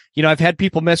guys. I've had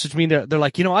people message me. They're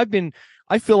like,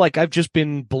 I feel like I've just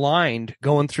been blind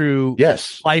going through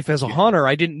life as a hunter.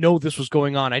 I didn't know this was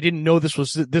going on. I didn't know this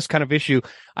was this kind of issue.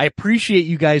 I appreciate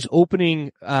you guys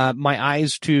opening my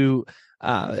eyes to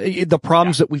the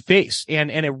problems that we face. And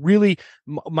it really,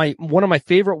 one of my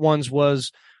favorite ones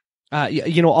was,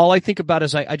 all I think about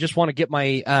is I just want to get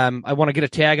I want to get a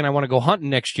tag and I want to go hunting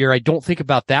next year. I don't think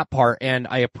about that part. And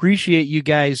I appreciate you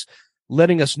guys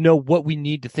letting us know what we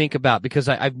need to think about, because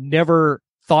I've never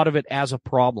thought of it as a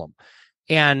problem.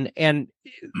 And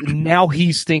now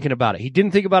he's thinking about it. He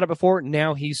didn't think about it before.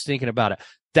 Now he's thinking about it.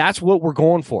 That's what we're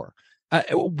going for.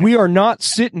 We are not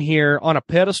sitting here on a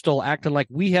pedestal acting like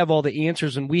we have all the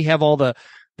answers and we have all the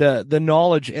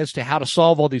knowledge as to how to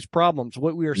solve all these problems.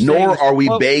 What we are saying, nor are we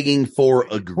begging for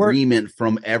agreement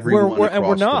from everyone across and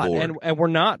we're not, the board. and we're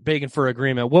not begging for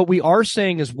agreement. What we are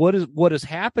saying is what is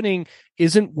happening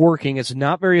isn't working. It's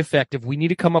not very effective. We need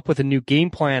to come up with a new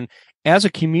game plan as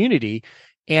a community.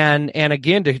 And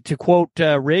again, to quote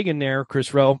Reagan there,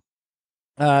 Chris Rowe,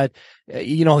 I'm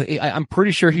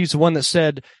pretty sure he's the one that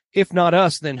said, "If not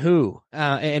us, then who?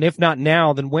 And if not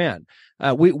now, then when?"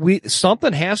 We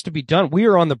something has to be done. We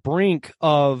are on the brink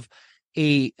of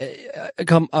a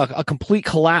complete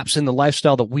collapse in the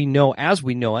lifestyle that we know as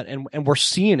we know it, and we're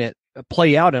seeing it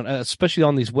play out, especially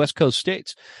on these West Coast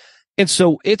states. And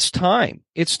so it's time.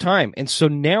 And so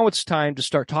now it's time to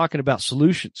start talking about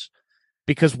solutions,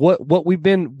 because what we've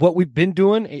been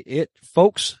doing,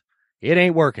 folks, it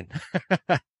ain't working.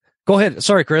 Go ahead.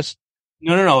 Sorry, Chris.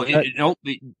 No,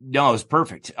 it's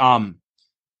perfect.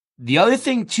 The other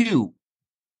thing too,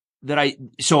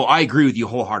 so I agree with you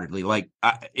wholeheartedly. Like,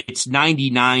 it's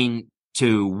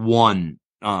 99-1.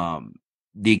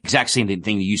 The exact same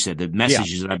thing that you said. The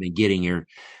messages that I've been getting are,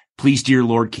 please, dear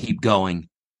Lord, keep going.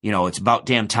 It's about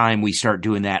damn time we start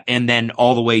doing that. And then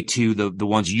all the way to the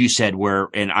ones you said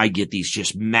and I get these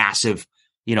just massive,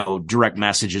 direct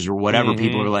messages or whatever. Mm-hmm.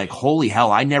 People are like, holy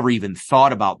hell, I never even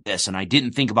thought about this. And I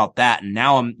didn't think about that. And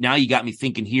now you got me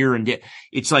thinking here. And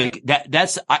it's like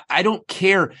I don't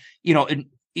care,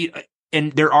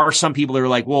 and there are some people that are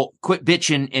like, well, quit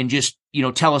bitching and just,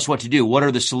 tell us what to do. What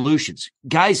are the solutions?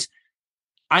 Guys,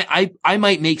 I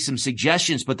might make some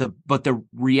suggestions, but the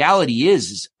reality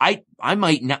is I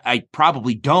might not, I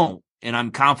probably don't. And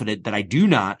I'm confident that I do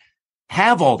not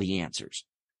have all the answers,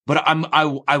 but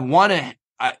I want to,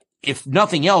 if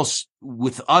nothing else,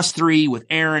 with us three, with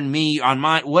Aaron, me on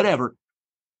my, whatever,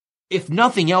 if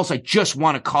nothing else, I just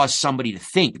want to cause somebody to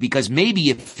think, because maybe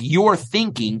if you're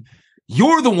thinking,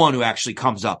 you're the one who actually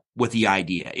comes up with the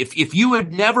idea. If you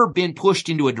had never been pushed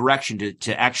into a direction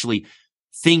to actually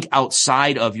think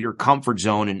outside of your comfort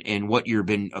zone and what you've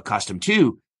been accustomed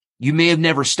to, you may have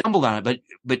never stumbled on it.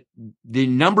 But the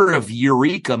number of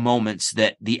eureka moments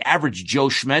that the average Joe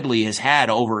Schmedley has had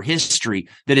over history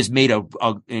that has made a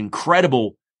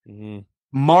incredible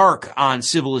mark on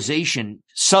civilization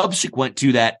subsequent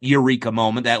to that eureka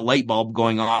moment, that light bulb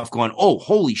going off, going, oh,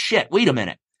 holy shit, wait a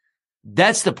minute.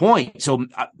 That's the point. So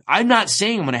I'm not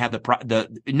saying I'm going to have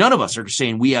none of us are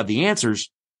saying we have the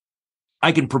answers.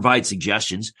 I can provide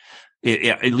suggestions,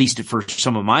 at least for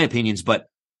some of my opinions, but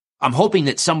I'm hoping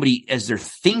that somebody, as they're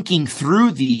thinking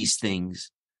through these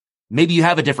things, maybe you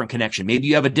have a different connection. Maybe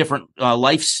you have a different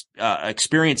life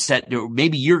experience that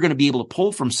maybe you're going to be able to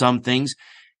pull from some things.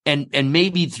 And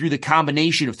maybe through the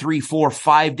combination of 3, 4,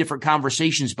 5 different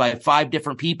conversations by 5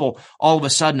 different people, all of a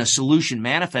sudden a solution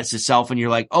manifests itself and you're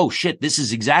like, oh shit, this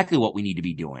is exactly what we need to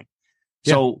be doing.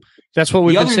 Yeah, so that's what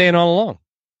we've been saying all along.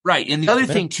 Right. And the other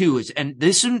thing too is, and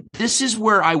this is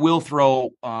where I will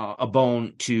throw a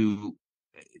bone to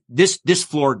this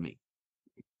floored me.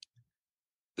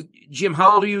 Jim,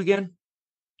 how old are you again?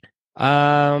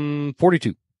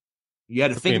 42. You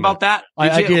had to think about that?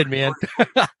 I did, man.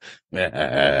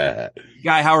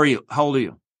 Guy, how are you? How old are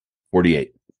you?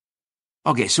 48.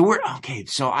 Okay. So all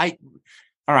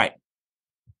right.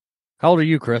 How old are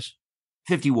you, Chris?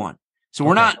 51. So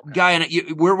we're not, Guy,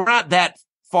 we're not that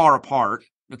far apart.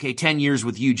 Okay. 10 years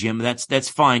with you, Jim. That's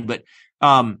fine. But,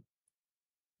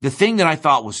 the thing that I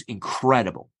thought was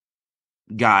incredible,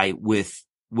 Guy,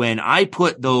 when I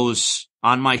put those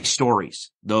on my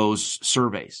stories, those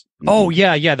surveys. Oh,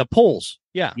 yeah. The polls.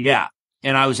 Yeah. Yeah.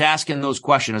 And I was asking those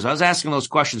questions. I was asking those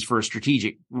questions for a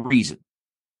strategic reason.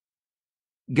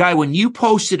 Guy, when you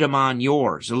posted them on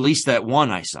yours, at least that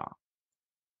one I saw,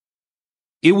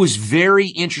 it was very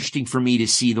interesting for me to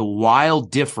see the wild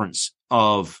difference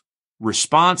of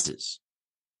responses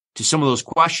to some of those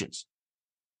questions.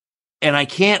 And I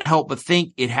can't help but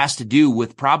think it has to do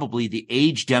with probably the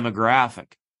age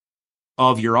demographic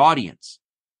of your audience,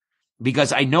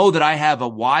 because I know that I have a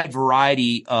wide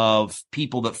variety of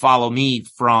people that follow me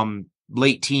from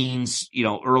late teens,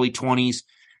 early 20s,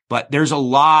 but there's a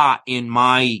lot in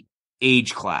my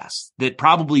age class that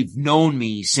probably have known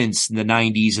me since the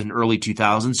 90s and early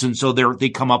 2000s. And so they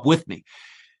come up with me.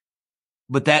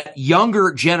 But that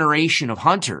younger generation of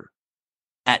hunter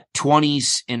at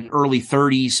 20s and early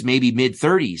 30s, maybe mid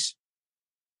 30s,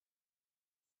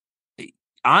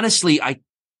 honestly,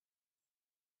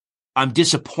 I'm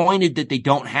disappointed that they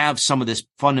don't have some of this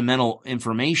fundamental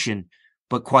information.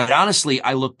 But quite honestly,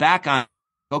 I look back on,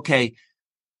 okay,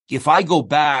 if I go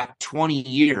back 20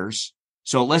 years,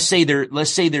 so let's say they're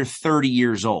 30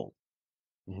 years old,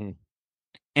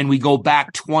 and we go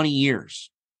back 20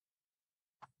 years,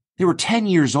 they were 10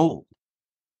 years old.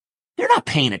 They're not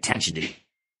paying attention to it,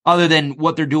 other than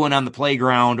what they're doing on the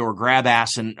playground or grab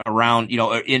ass and around,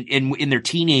 in their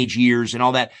teenage years and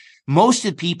all that. Most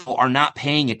of the people are not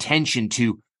paying attention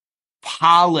to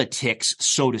politics,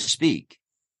 so to speak,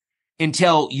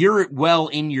 until you're well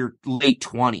in your late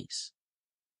 20s,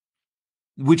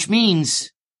 which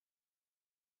means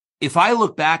if I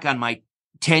look back on my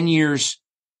 10 years,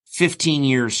 15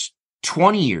 years,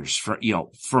 20 years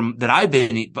from that I've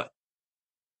been, but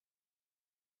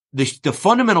the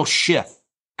fundamental shift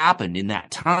happened in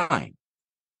that time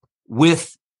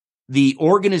with the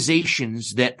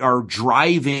organizations that are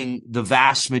driving the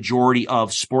vast majority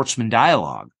of sportsman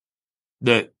dialogue.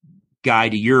 The guy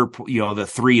to your, the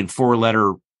 3 and 4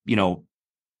 letter,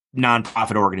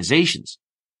 nonprofit organizations.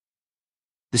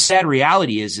 The sad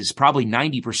reality is probably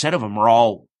 90% of them are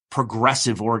all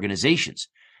progressive organizations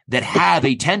that have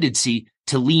a tendency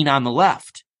to lean on the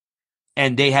left.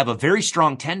 And they have a very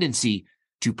strong tendency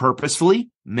to purposefully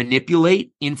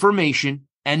manipulate information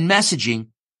and messaging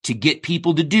to get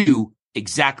people to do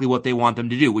exactly what they want them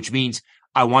to do, which means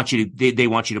they want you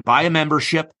to buy a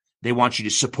membership. They want you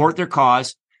to support their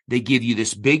cause. They give you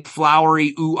this big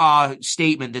flowery ooh-ah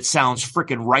statement that sounds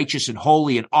freaking righteous and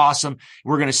holy and awesome.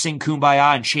 We're going to sing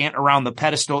Kumbaya and chant around the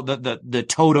pedestal, the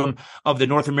totem of the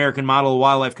North American model of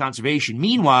wildlife conservation.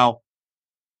 Meanwhile,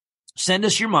 send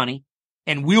us your money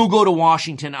and we'll go to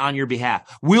Washington on your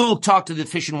behalf. We'll talk to the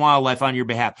Fish and Wildlife on your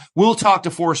behalf. We'll talk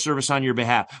to Forest Service on your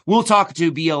behalf. We'll talk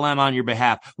to BLM on your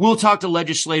behalf. We'll talk to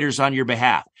legislators on your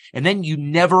behalf. And then you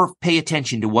never pay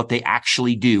attention to what they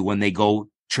actually do when they go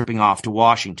tripping off to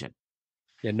Washington.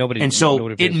 Yeah, nobody. And so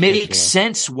it makes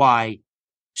sense why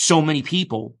so many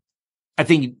people, I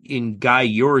think in Guy,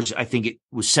 yours, I think it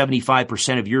was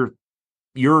 75% of your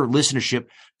listenership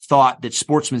thought that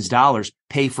sportsman's dollars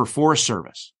pay for Forest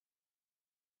Service.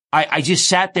 I just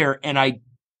sat there and I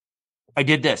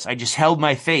did this. I just held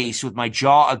my face with my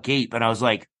jaw agape and I was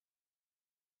like,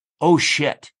 oh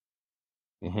shit.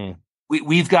 Mm-hmm.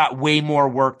 We've got way more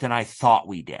work than I thought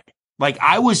we did. Like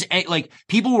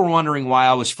people were wondering why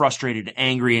I was frustrated and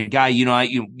angry. And Guy,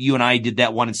 you and I did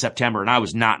that one in September and I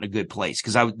was not in a good place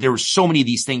because there were so many of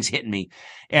these things hitting me.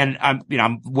 And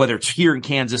I'm whether it's here in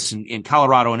Kansas and in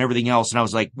Colorado and everything else. And I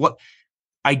was like, what?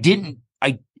 I didn't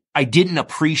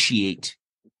appreciate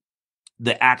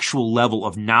the actual level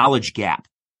of knowledge gap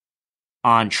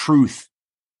on truth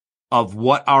of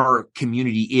what our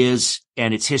community is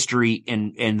and its history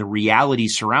and the reality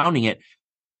surrounding it.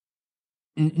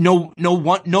 No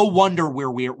wonder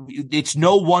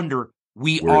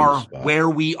we are where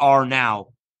we are now,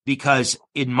 because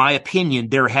in my opinion,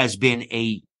 there has been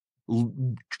a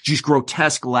just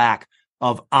grotesque lack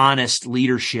of honest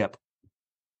leadership.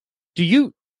 Do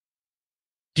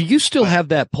you still have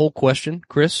that poll question,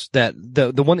 Chris? That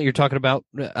the one that you're talking about,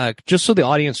 just so the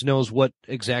audience knows what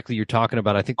exactly you're talking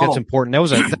about. I think that's important. That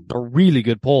was a really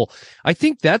good poll. I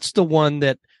think that's the one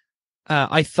that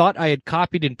I thought I had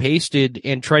copied and pasted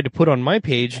and tried to put on my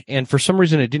page, and for some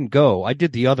reason it didn't go. I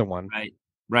did the other one.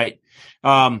 Right.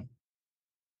 Yes,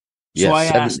 so I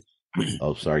asked.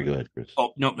 Oh, sorry. Go ahead, Chris.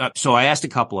 Oh no. So I asked a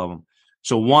couple of them.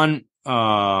 So one,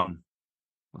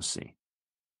 let's see.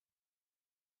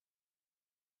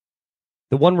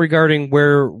 The one regarding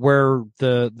where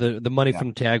the money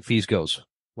from tag fees goes.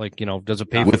 Like, does it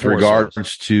pay for with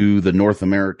regards to the North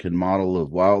American model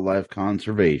of wildlife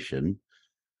conservation?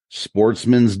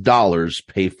 Sportsman's dollars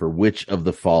pay for which of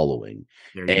the following?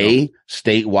 A,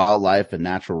 state wildlife and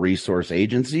natural resource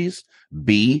agencies.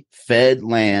 B, fed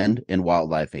land and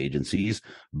wildlife agencies.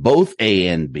 Both A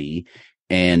and B.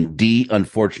 And D,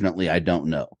 unfortunately, I don't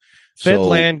know. Fed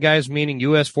land, guys, meaning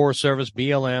U.S. Forest Service,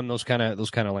 BLM, those kind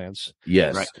of lands.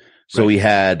 Yes. Right. So we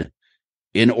had,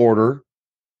 in order,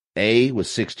 A was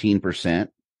 16%,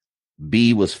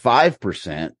 B was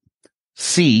 5%,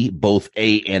 C, both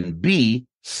A and B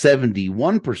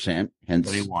 71%, hence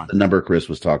 71. the number Chris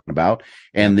was talking about,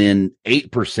 and then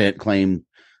 8% claim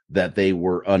that they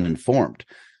were uninformed.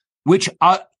 Which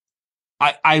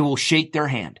I will shake their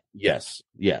hand. Yes.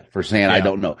 Yeah. For saying, I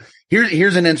don't know.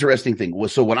 Here's an interesting thing.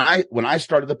 So when I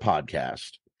started the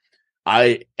podcast,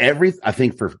 I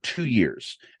think for 2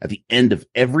 years, at the end of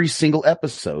every single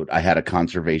episode, I had a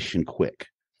conservation quick,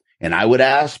 and I would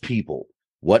ask people,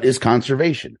 what is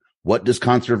conservation? What does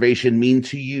conservation mean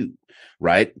to you?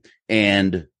 Right.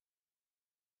 And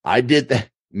I did that,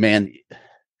 man.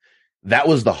 That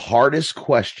was the hardest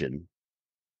question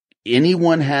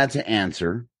anyone had to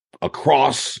answer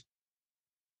across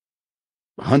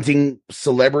hunting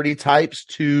celebrity types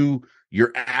to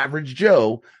your average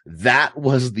Joe. That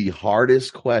was the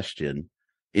hardest question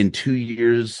in 2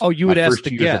 years. Oh, you would ask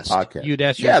the guest. You'd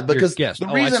ask your because guest. The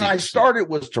reason I started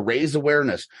was to raise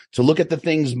awareness, to look at the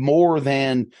things more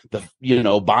than the,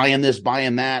 buying this,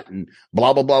 buying that, and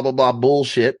blah, blah, blah, blah, blah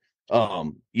bullshit.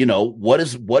 What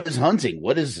is hunting?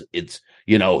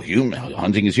 Human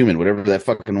hunting is human, whatever that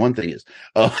fucking one thing is.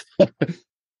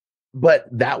 But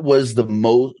that was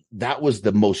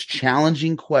the most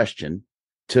challenging question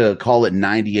to call it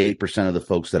 98% of the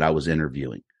folks that I was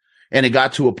interviewing. And it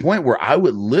got to a point where I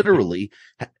would literally,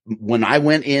 when I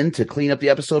went in to clean up the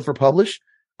episode for publish,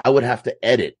 I would have to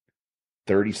edit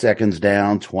 30 seconds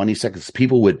down, 20 seconds.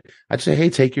 I'd say, hey,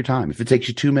 take your time. If it takes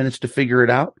you 2 minutes to figure it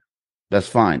out, that's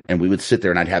fine. And we would sit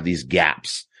there and I'd have these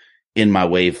gaps in my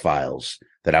wave files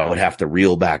that I would have to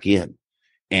reel back in.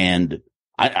 And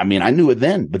I knew it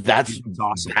then, but that's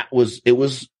awesome. It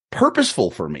was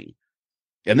purposeful for me.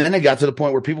 And then it got to the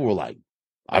point where people were like,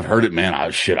 I've heard it, man. I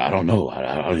don't know.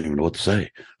 I don't even know what to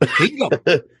say.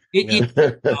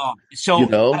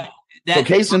 So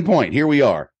case in point, here we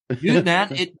are. Dude,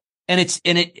 man,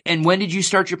 and when did you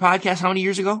start your podcast? How many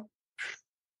years ago?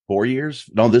 4 years?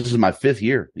 No, this is my 5th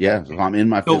year. Yeah. So I'm in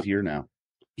my 5th year now.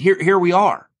 Here we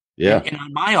are. Yeah. And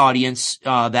on my audience,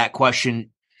 that question,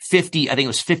 I think it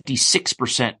was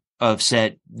 56% of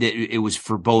said that it was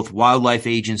for both wildlife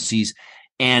agencies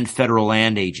and federal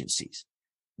land agencies.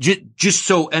 Just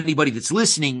so anybody that's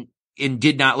listening and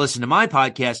did not listen to my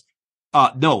podcast,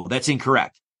 no, that's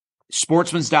incorrect.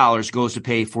 Sportsman's Dollars goes to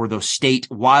pay for those state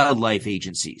wildlife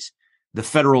agencies. The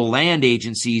federal land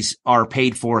agencies are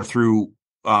paid for through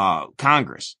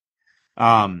Congress.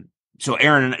 So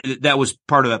Aaron, that was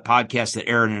part of that podcast that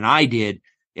Aaron and I did.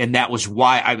 And that was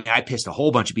why I pissed a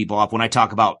whole bunch of people off when I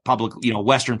talk about public,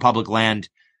 Western public land,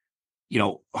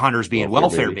 hunters being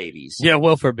welfare babies. Yeah,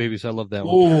 welfare babies. I love that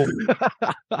one.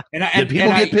 Did people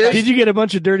get pissed? Did you get a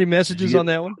bunch of dirty messages on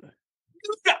that one?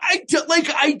 I don't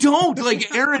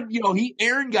like Aaron,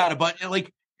 Aaron got a bunch, like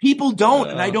people don't.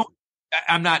 And I don't,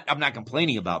 I'm not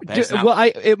complaining about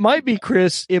that. It might be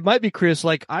Chris.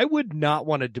 Like I would not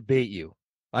want to debate you.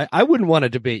 I wouldn't want to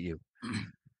debate you.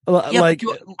 I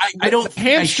don't.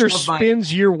 Hamster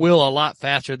spins your wheel a lot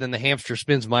faster than the hamster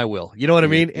spins my wheel. You know what I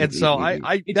mean? And so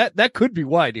that could be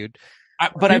why, dude.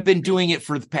 But I've been doing it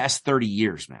for the past 30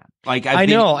 years, man. I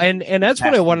know. And that's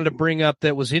what I wanted to bring up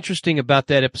that was interesting about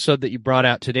that episode that you brought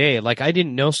out today. Like, I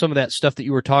didn't know some of that stuff that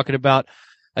you were talking about.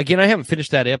 Again, I haven't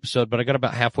finished that episode, but I got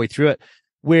about halfway through it,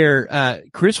 where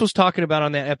Chris was talking about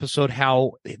on that episode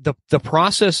how the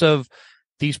process of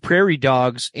these prairie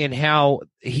dogs and how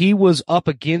he was up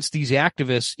against these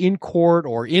activists in court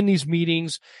or in these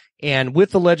meetings and with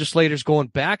the legislators going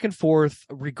back and forth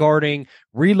regarding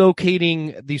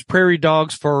relocating these prairie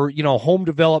dogs for, home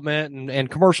development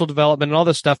and commercial development and all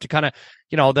this stuff to kind of,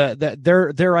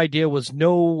 their idea was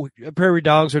no prairie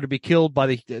dogs are to be killed by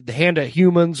the hand of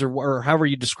humans or however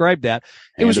you describe that.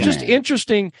 It was just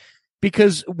interesting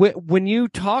because when you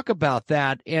talk about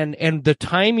that and the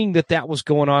timing that was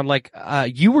going on, like,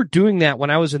 you were doing that when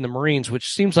I was in the Marines,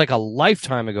 which seems like a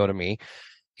lifetime ago to me.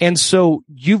 And so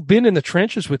you've been in the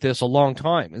trenches with this a long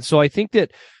time. And so I think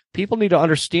that people need to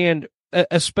understand,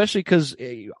 especially because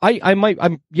I am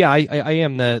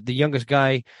the youngest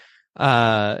guy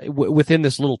within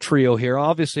this little trio here.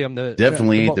 Obviously, I'm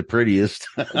definitely ain't the prettiest.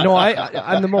 No,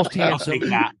 I'm the most handsome.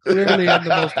 Clearly, I'm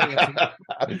the most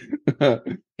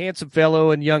handsome. Handsome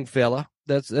fellow and young fella.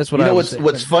 That's what I was saying.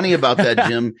 What's funny about that,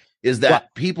 Jim, is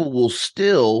that people will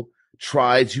still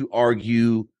try to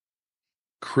argue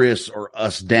Chris or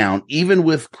us down, even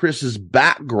with Chris's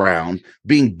background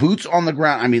being boots on the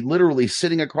ground. I mean, literally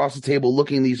sitting across the table,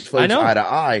 looking these folks eye to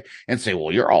eye and say,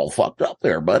 well, you're all fucked up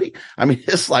there, buddy. I mean,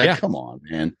 it's like, come on,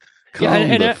 man.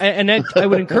 I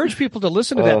would encourage people to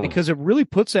listen to that because it really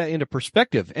puts that into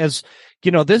perspective as,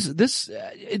 this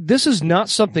is not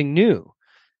something new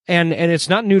and it's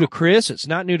not new to Chris. It's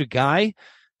not new to Guy.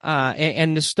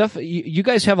 and the stuff, you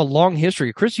guys have a long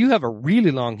history. Chris, you have a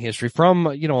really long history from,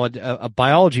 a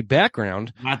biology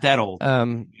background. Not that old.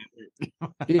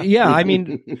 Yeah, I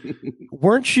mean,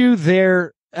 weren't you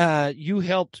there? You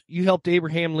helped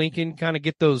Abraham Lincoln kind of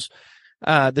get those,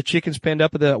 the chickens penned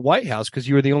up at the White House because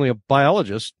you were the only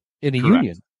biologist in the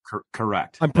Union.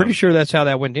 Correct. I'm pretty sure that's how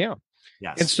that went down.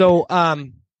 Yes. And so,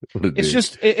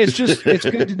 it's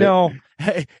good to know.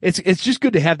 It's just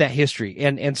good to have that history.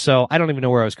 And so I don't even know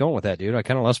where I was going with that, dude. I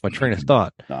kind of lost my train of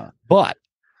thought, but,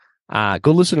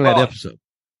 go listen to that episode.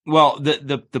 Well,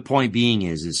 the point being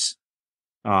is,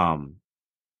 well,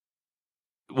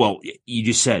 you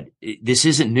just said this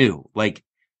isn't new. Like,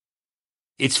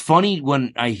 it's funny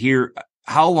when I hear,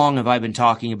 how long have I been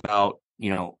talking about,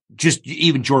 just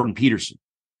even Jordan Peterson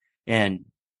and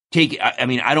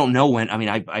I don't know when.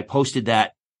 I posted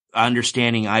that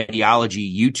Understanding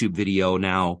Ideology YouTube video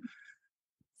now.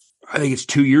 I think it's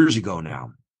 2 years ago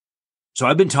now. So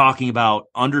I've been talking about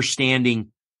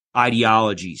understanding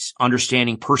ideologies,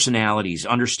 understanding personalities,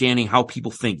 understanding how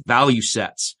people think, value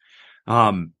sets,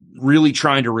 really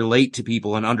trying to relate to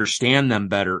people and understand them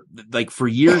better, like for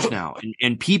years now.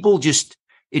 And people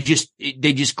they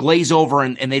just glaze over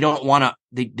and they don't want to,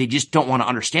 they just don't want to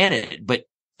understand it.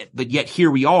 But yet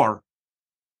here we are.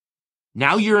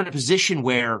 Now you're in a position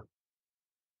where,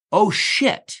 oh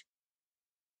shit.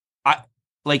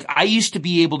 I used to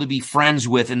be able to be friends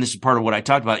with, and this is part of what I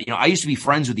talked about, I used to be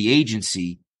friends with the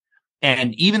agency.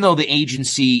 And even though the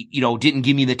agency, didn't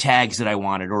give me the tags that I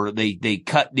wanted, or they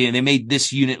made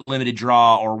this unit limited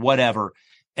draw or whatever,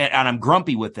 and I'm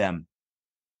grumpy with them.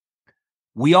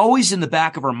 We always, in the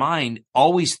back of our mind,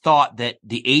 always thought that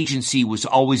the agency was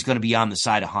always going to be on the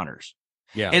side of hunters.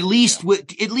 Yeah. At least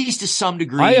to some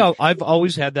degree. I've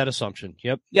always had that assumption.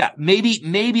 Yep. Yeah.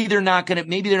 Maybe they're not going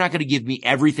to give me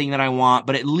everything that I want,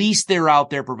 but at least they're out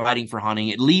there providing for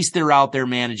hunting. At least they're out there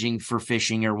managing for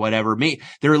fishing or whatever.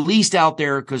 They're at least out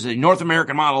there because the North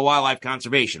American model of wildlife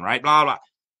conservation, right? Blah, blah.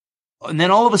 And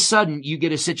then all of a sudden you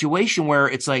get a situation where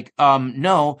it's like,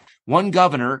 no, one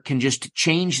governor can just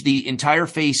change the entire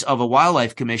face of a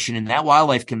wildlife commission, and that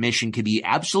wildlife commission could be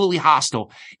absolutely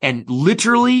hostile and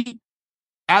literally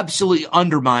absolutely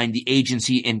undermine the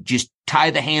agency and just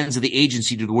tie the hands of the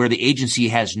agency to where the agency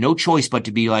has no choice but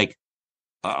to be like,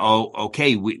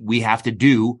 okay, we have to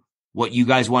do what you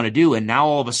guys want to do. And now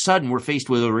all of a sudden we're faced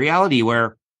with a reality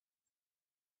where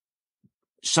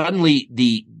suddenly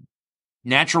the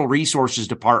Natural Resources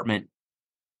Department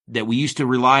that we used to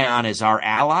rely on as our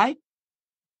ally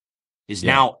is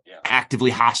now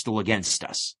actively hostile against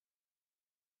us.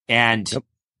 And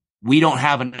we don't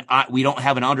have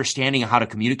an understanding of how to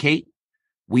communicate.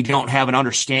 We don't have an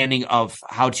understanding of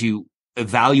how to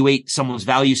evaluate someone's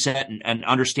value set and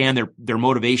understand their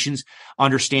motivations,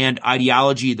 understand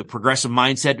ideology, the progressive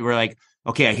mindset. We're like,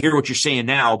 okay, I hear what you're saying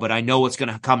now, but I know what's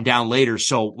going to come down later.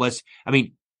 So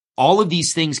all of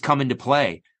these things come into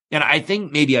play. And I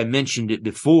think maybe I mentioned it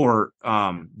before,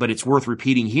 but it's worth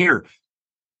repeating here.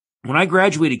 When I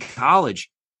graduated college,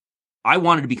 I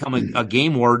wanted to become a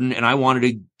game warden, and I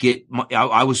wanted to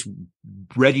I was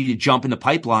ready to jump in the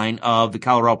pipeline of the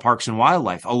Colorado Parks and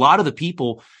Wildlife. A lot of the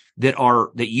people that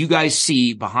you guys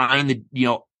see behind the,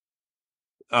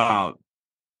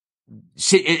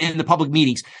 sit in the public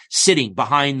meetings, sitting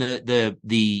behind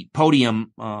the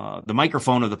podium, the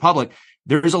microphone of the public,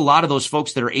 there's a lot of those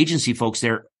folks that are agency folks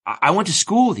there. I went to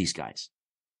school with these guys.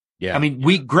 Yeah.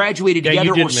 We graduated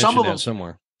together, or some of them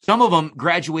somewhere. Some of them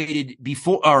graduated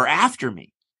before or after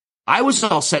me. I was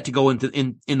all set to go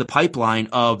in the pipeline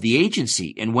of the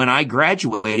agency. And when I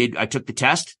graduated, I took the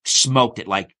test, smoked it,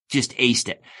 like just aced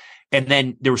it. And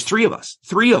then there was three of us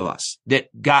that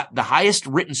got the highest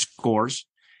written scores.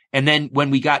 And then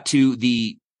when we got to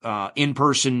the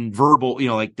in-person verbal,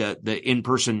 like the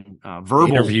in-person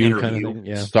verbal interview. Kind of thing,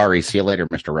 yeah. Sorry, see you later,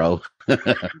 Mr. Rowe.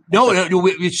 No.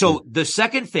 So the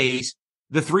second phase,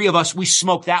 the three of us, we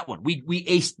smoked that one. We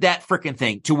aced that freaking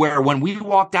thing to where when we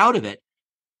walked out of it,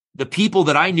 the people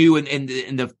that I knew and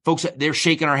the folks that they're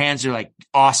shaking our hands, they're like,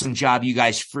 awesome job. You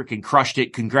guys freaking crushed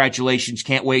it. Congratulations.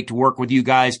 Can't wait to work with you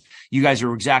guys. You guys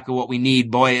are exactly what we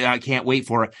need. Boy, I can't wait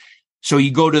for it. So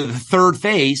you go to the third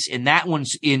phase, and that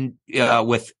one's and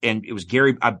it was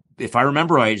Gary, if I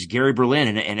remember right, it's Gary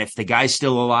Berlin. And if the guy's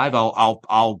still alive,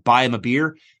 I'll buy him a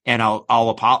beer and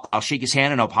I'll shake his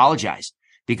hand and I'll apologize.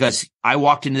 Because I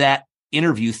walked into that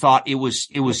interview, thought it was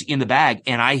in the bag,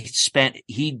 and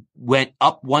he went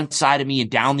up one side of me and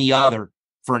down the other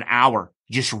for an hour,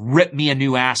 just ripped me a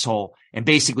new asshole and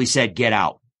basically said, get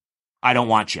out. I don't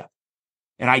want you.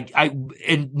 And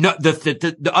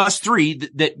the us three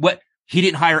he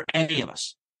didn't hire any of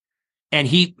us. And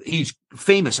he's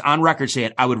famous on record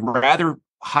saying, I would rather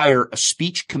hire a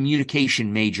speech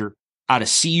communication major out of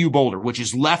CU Boulder, which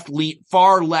is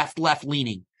far left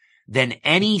leaning, than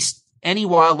any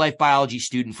wildlife biology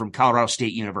student from Colorado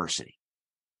State University.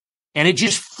 And it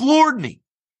just floored me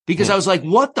because I was like,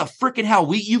 what the freaking hell?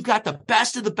 You've got the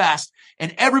best of the best,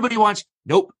 and everybody wants,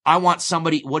 nope, I want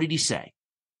somebody. What did he say?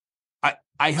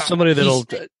 Somebody that'll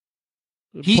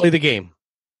play the game.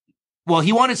 Well,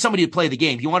 he wanted somebody to play the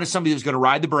game. He wanted somebody who's going to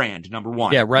ride the brand. Number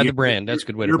one, yeah, ride the brand. That's a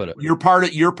good way to put it.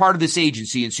 You're part of this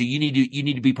agency, and so you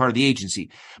need to be part of the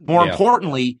agency. More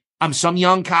importantly, I'm some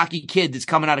young cocky kid that's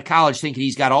coming out of college thinking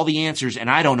he's got all the answers, and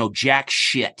I don't know jack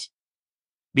shit,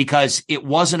 because it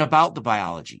wasn't about the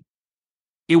biology.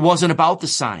 It wasn't about the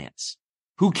science.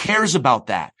 Who cares about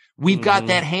that? We've got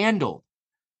that handled.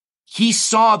 He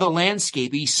saw the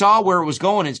landscape. He saw where it was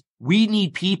going. Is we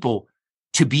need people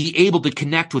to be able to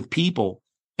connect with people,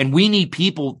 and we need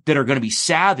people that are going to be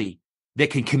savvy, that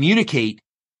can communicate,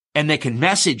 and that can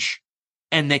message,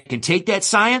 and that can take that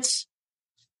science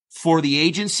for the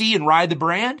agency and ride the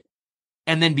brand,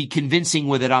 and then be convincing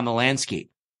with it on the landscape.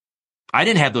 I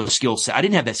didn't have those skill set. I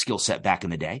didn't have that skill set back in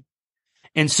the day.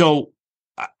 And so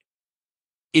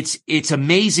it's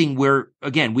amazing where,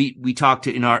 again, we talked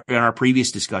in our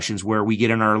previous discussions where we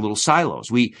get in our little silos.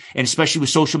 And especially with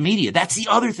social media. That's the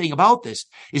other thing about this,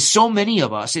 is so many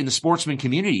of us in the sportsman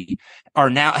community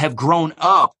have grown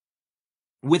up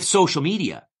with social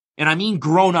media. And I mean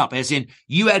grown up as in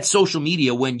you had social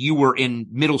media when you were in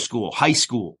middle school, high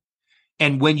school.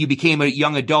 And when you became a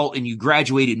young adult and you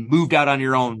graduated and moved out on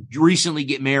your own, you recently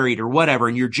get married or whatever,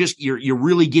 and you're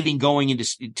really getting going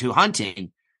into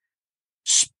hunting.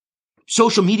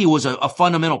 Social media was a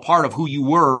fundamental part of who you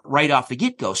were right off the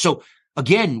get-go. So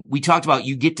again, we talked about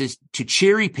you get to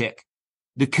cherry pick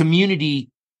the community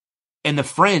and the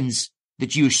friends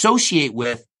that you associate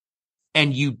with,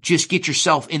 and you just get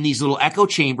yourself in these little echo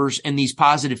chambers and these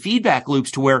positive feedback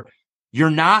loops to where you're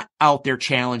not out there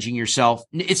challenging yourself.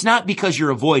 It's not because you're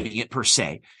avoiding it per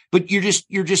se, but you're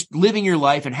just living your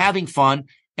life and having fun.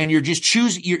 And you're just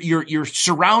you're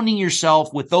surrounding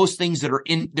yourself with those things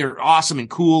that they're awesome and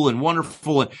cool and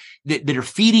wonderful, and that are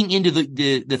feeding into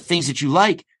the things that you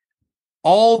like,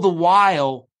 all the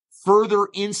while further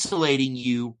insulating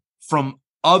you from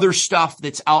other stuff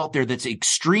that's out there that's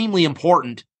extremely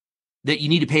important that you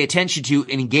need to pay attention to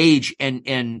and engage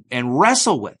and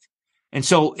wrestle with. And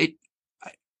so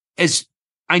as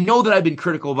I know that I've been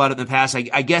critical about it in the past,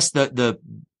 I guess the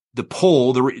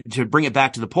poll, to bring it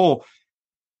back to the poll,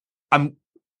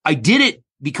 I did it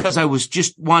because I was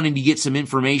just wanting to get some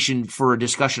information for a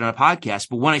discussion on a podcast.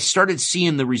 But when I started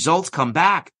seeing the results come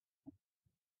back,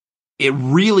 it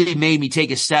really made me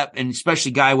take a step. And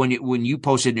especially, Guy, when you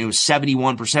posted and it was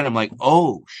 71%, I'm like,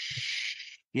 oh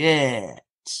shit.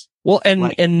 Well,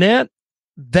 and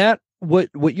that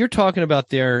what you're talking about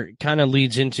there kind of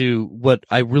leads into what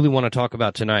I really want to talk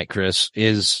about tonight, Chris,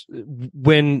 is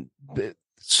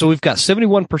so we've got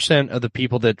 71% of the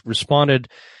people that responded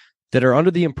that are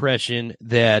under the impression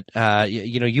that,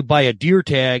 you buy a deer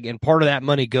tag and part of that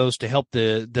money goes to help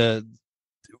the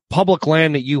public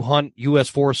land that you hunt, U.S.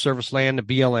 Forest Service land, the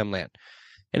BLM land.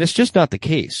 And it's just not the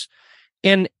case.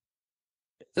 And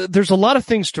there's a lot of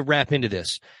things to wrap into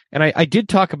this. And I did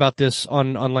talk about this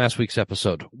on last week's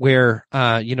episode where,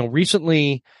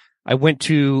 recently I went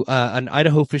to an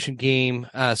Idaho Fish and Game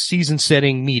season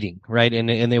setting meeting, right? And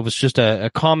it was just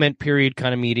a comment period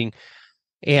kind of meeting.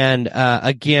 And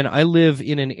again, I live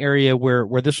in an area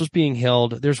where this was being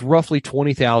held. There's roughly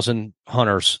 20,000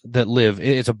 hunters that live.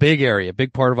 It's a big area, a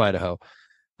big part of Idaho.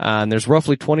 And there's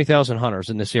roughly 20,000 hunters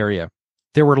in this area.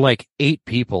 There were like 8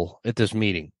 people at this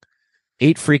meeting.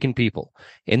 8 freaking people.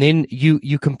 And then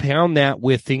you compound that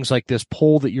with things like this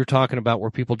poll that you're talking about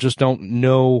where people just don't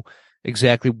know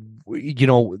exactly,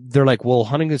 they're like, well,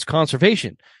 hunting is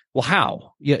conservation. Well,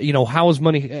 how? How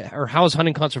is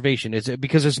hunting conservation? Is it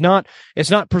because it's not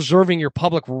preserving your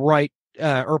public right,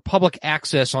 or public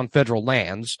access on federal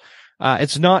lands.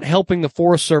 It's not helping the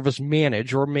Forest Service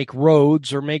manage or make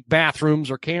roads or make bathrooms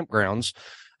or campgrounds.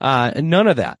 None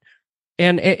of that.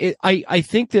 And I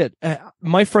think that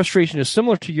my frustration is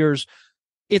similar to yours.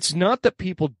 It's not that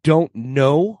people don't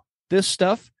know this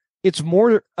stuff. It's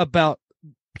more about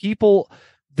people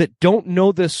that don't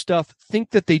know this stuff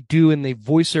think that they do, and they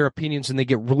voice their opinions and they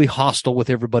get really hostile with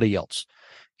everybody else.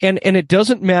 And it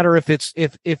doesn't matter if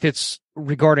it's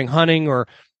regarding hunting or,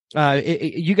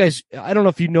 you guys, I don't know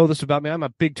if you know this about me. I'm a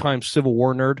big time Civil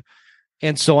War nerd.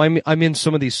 And so I'm in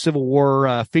some of these Civil War,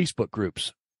 Facebook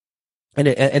groups.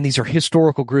 and these are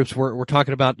historical groups. We're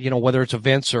talking about, whether it's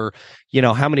events or,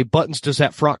 how many buttons does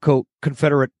that frock coat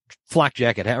Confederate flak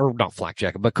jacket have, or not flak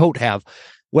jacket, but coat have,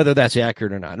 whether that's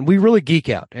accurate or not. And we really geek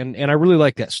out, and I really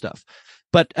like that stuff.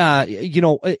 But,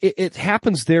 it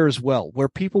happens there as well, where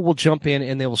people will jump in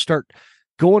and they will start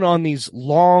going on these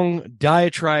long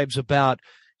diatribes about,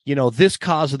 this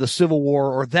cause of the Civil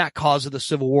War or that cause of the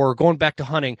Civil War, going back to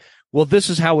hunting. Well, this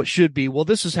is how it should be. Well,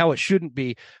 this is how it shouldn't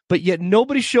be. But yet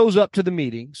nobody shows up to the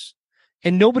meetings,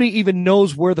 and nobody even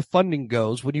knows where the funding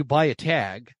goes when you buy a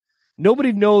tag.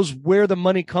 Nobody knows where the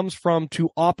money comes from to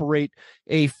operate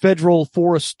a federal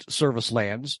Forest Service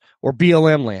lands or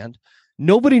BLM land.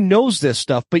 Nobody knows this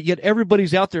stuff, but yet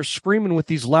everybody's out there screaming with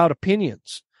these loud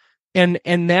opinions. And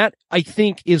that, I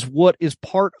think, is what is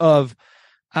part of,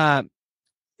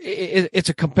 it's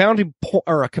a compounding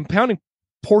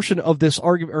portion of this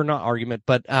argument, or not argument,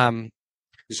 but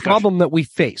problem that we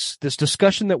face, this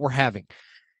discussion that we're having.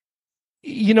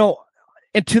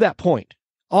 And to that point,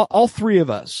 all three of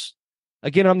us,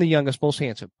 again, I'm the youngest, most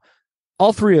handsome.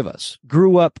 All three of us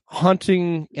grew up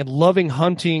hunting and loving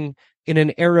hunting in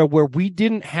an era where we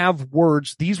didn't have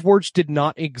words. These words did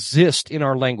not exist in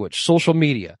our language. Social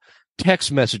media,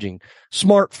 text messaging,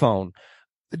 smartphone,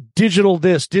 digital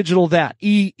this, digital that,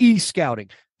 e-scouting.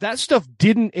 That stuff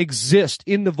didn't exist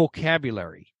in the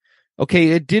vocabulary. Okay.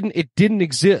 It didn't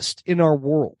exist in our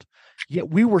world. Yet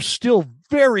we were still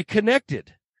very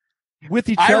connected with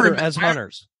each other as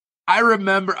hunters. I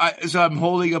remember, so I'm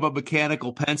holding up a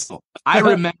mechanical pencil. I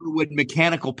remember when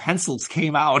mechanical pencils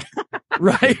came out.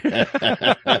 Right.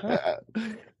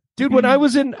 Dude, when I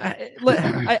was in,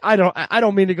 I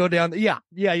don't mean to go down. Yeah.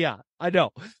 I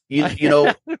know.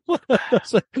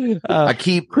 I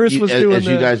keep Chris was doing as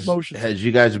you guys motions. As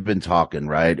you guys have been talking,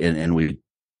 right, and we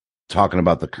talking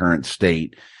about the current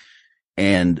state,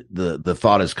 and the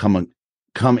thought has come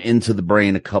into the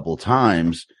brain a couple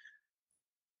times,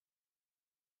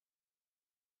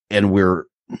 and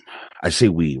I say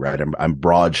we, right? I'm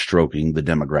broad stroking the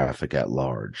demographic at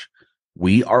large.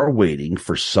 We are waiting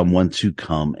for someone to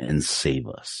come and save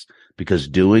us, because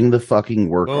doing the fucking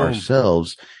work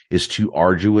ourselves is too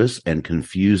arduous and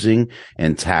confusing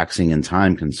and taxing and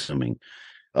time consuming.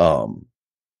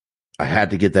 I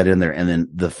had to get that in there. And then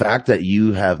the fact that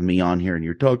you have me on here and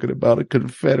you're talking about a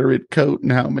Confederate coat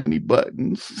and how many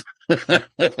buttons. Yeah,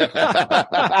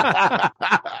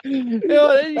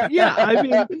 I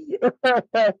mean,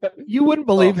 you wouldn't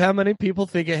believe how many people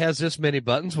think it has this many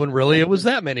buttons when really it was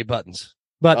that many buttons.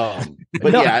 But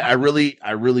no. Yeah, I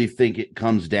really think it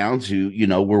comes down to,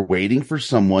 we're waiting for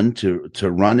someone to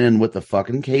run in with a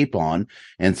fucking cape on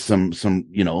and some,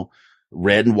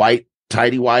 red and white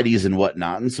tidy whities and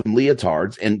whatnot and some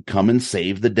leotards and come and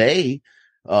save the day.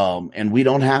 And we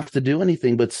don't have to do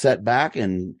anything but sit back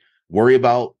and worry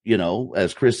about,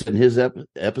 as Chris in his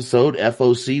episode,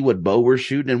 FOC, what bow we're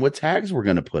shooting and what tags we're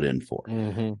going to put in for.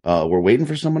 Mm-hmm. We're waiting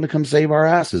for someone to come save our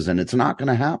asses, and it's not going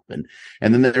to happen.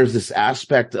 And then there's this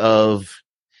aspect of,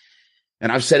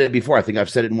 and I've said it before, I think I've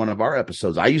said it in one of our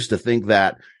episodes. I used to think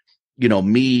that,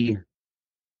 me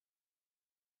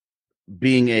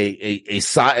being a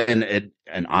side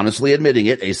and honestly admitting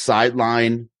it, a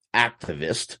sideline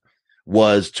activist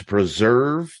was to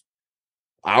preserve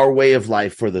our way of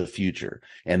life for the future.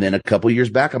 And then a couple years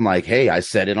back, I'm like, hey, I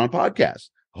said it on podcast.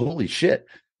 Holy shit.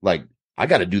 Like, I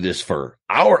got to do this for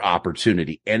our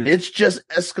opportunity. And it's just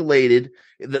escalated.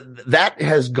 That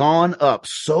has gone up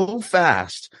so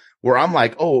fast where I'm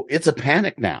like, oh, it's a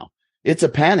panic now. It's a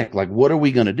panic. Like, what are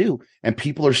we going to do? And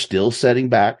people are still sitting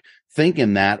back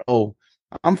thinking that, oh,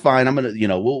 I'm fine. I'm going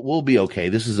to, we'll be okay.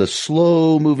 This is a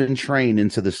slow moving train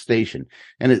into the station.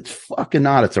 And it's fucking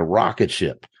not. It's a rocket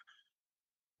ship.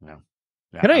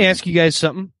 Can I ask you guys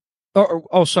something?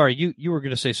 Oh, sorry. You were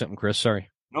going to say something, Chris. Sorry.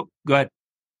 Nope. Go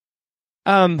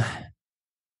ahead.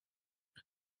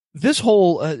 This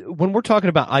whole, when we're talking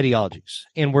about ideologies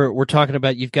and we're talking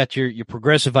about, you've got your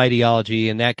progressive ideology,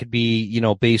 and that could be,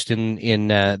 based in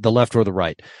the left or the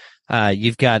right.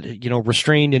 You've got,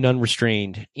 restrained and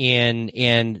unrestrained,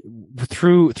 and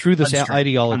through this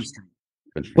ideology.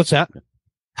 Constrained. What's that?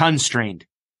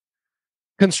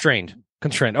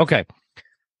 Constrained. Okay.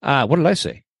 What did I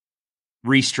say?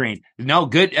 Restrained. No,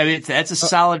 good. I mean, that's a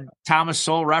solid Thomas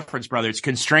Sowell reference, brother. It's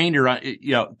constrained or,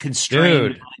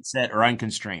 constrained mindset or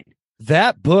unconstrained.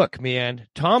 That book, man,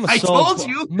 Thomas Sowell. I told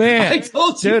you, man,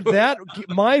 dude, that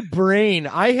my brain,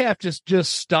 I have to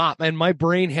just stop, and my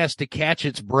brain has to catch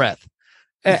its breath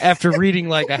after reading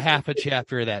like a half a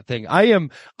chapter of that thing. I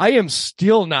am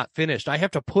still not finished. I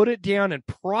have to put it down and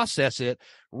process it,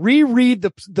 reread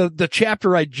the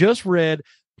chapter I just read,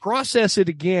 process it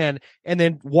again, and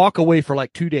then walk away for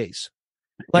like 2 days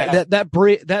Like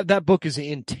that book is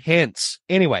intense.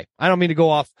 Anyway, I don't mean to go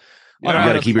off. You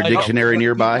got to keep your dictionary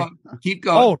nearby. Keep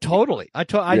going. Oh, totally. I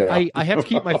have to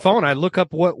keep my phone. I look up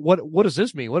what does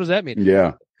this mean? What does that mean?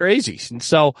 Yeah, crazy. And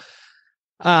so,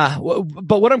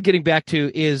 but what I'm getting back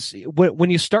to is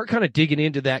when you start kind of digging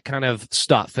into that kind of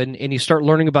stuff, and you start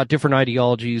learning about different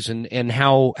ideologies and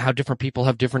how different people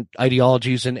have different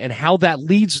ideologies and how that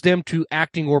leads them to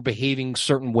acting or behaving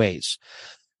certain ways.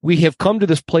 We have come to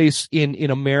this place in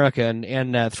America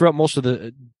and throughout most of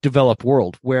the developed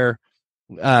world where,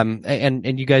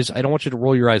 and you guys, I don't want you to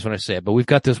roll your eyes when I say it, but we've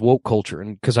got this woke culture,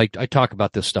 and because I talk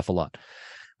about this stuff a lot.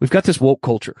 We've got this woke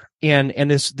culture, and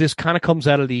this kind of comes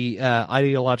out of the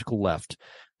ideological left,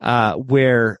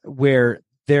 where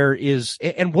there is,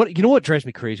 and what drives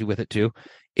me crazy with it too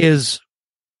is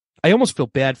I almost feel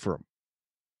bad for them.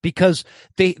 Because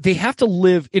they have to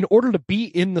live, in order to be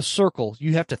in the circle,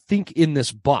 you have to think in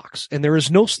this box, and there is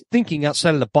no thinking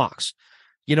outside of the box.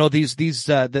 You know,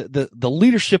 the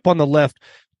leadership on the left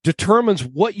determines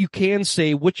what you can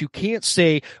say, what you can't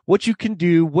say, what you can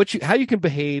do, how you can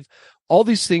behave, all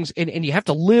these things, and you have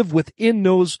to live within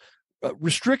those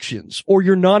restrictions, or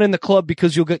you're not in the club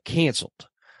because you'll get canceled.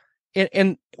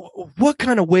 And what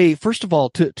kind of way, first of all,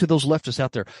 to those leftists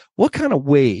out there, what kind of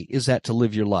way is that to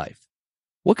live your life?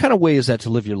 What kind of way is that to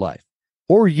live your life?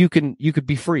 Or you could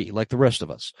be free like the rest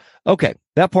of us. Okay,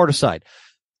 that part aside.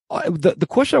 The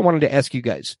question I wanted to ask you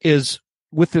guys is,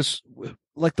 with this,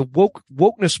 like the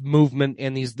wokeness movement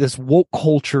and this woke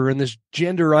culture and this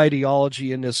gender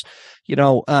ideology and this,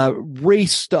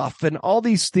 race stuff and all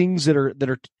these things that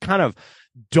are kind of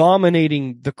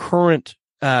dominating the current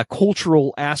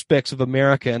cultural aspects of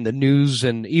America and the news,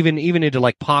 and even into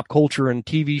like pop culture and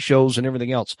TV shows and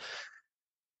everything else.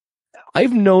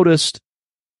 I've noticed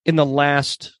in the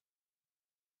last,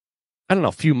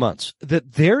 few months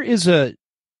that there is a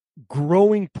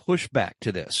growing pushback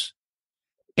to this,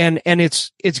 and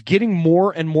it's getting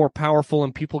more and more powerful,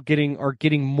 and people are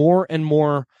getting more and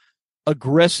more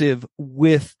aggressive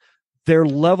with their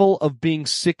level of being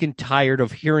sick and tired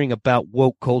of hearing about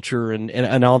woke culture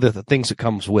and all the things that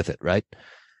comes with it, right?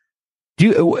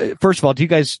 First of all, do you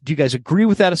guys agree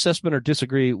with that assessment or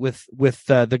disagree with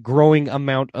the growing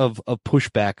amount of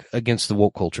pushback against the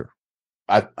woke culture?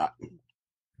 I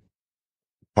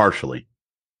partially.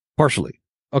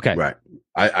 Okay. Right.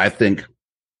 I think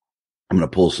I'm going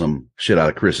to pull some shit out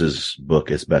of Chris's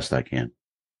book as best I can,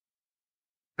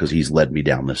 because he's led me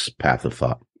down this path of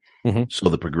thought. Mm-hmm. So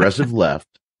the progressive left.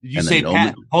 Did you say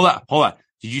path? Hold on.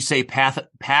 Did you say path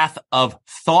of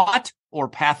thought or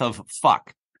path of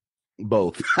fuck?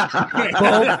 Both.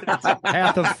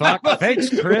 Path of fuck. Thanks,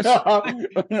 Chris.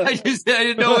 I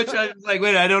didn't know which. I was like,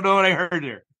 wait, I don't know what I heard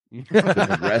here. The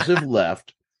progressive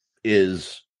left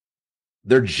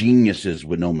they're geniuses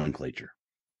with nomenclature.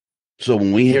 So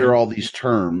when we hear all these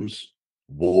terms,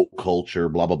 woke culture,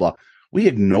 blah, blah, blah, we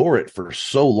ignore it for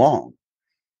so long.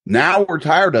 Now we're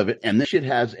tired of it, and this shit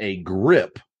has a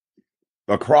grip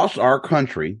across our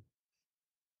country.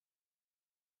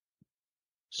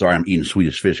 Sorry, I'm eating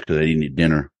Swedish fish because I didn't eat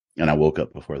dinner, and I woke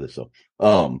up before this. So,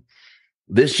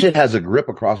 this shit has a grip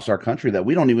across our country that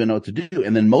we don't even know what to do.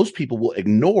 And then most people will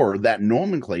ignore that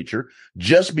nomenclature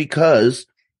just because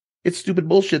it's stupid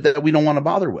bullshit that we don't want to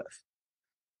bother with.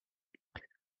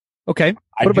 Okay.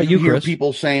 What about you, Chris?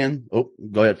 People saying, "Oh,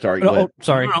 go ahead." Sorry. Go ahead.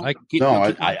 Sorry.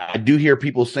 I do hear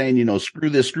people saying, screw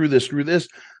this.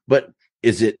 But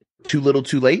is it too little,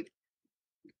 too late?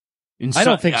 I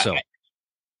don't think so.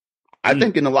 I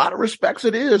think in a lot of respects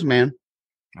it is, man.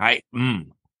 I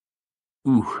kind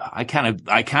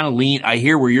of lean. I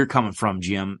hear where you're coming from,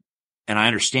 Jim, and I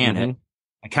understand it.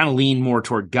 I kind of lean more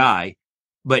toward Guy,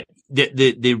 but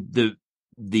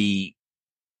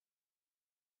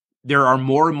there are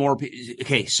more and more.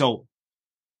 Okay, so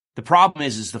the problem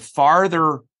is the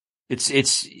farther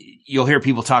it's you'll hear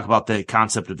people talk about the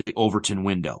concept of the Overton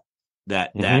window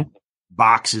that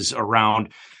boxes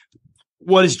around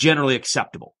what is generally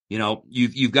acceptable.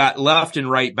 You've got left and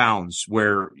right bounds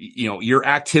where, your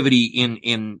activity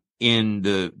in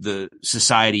the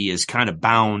society is kind of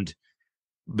bound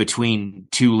between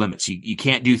two limits. You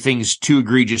can't do things too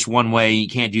egregious one way. You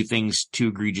can't do things too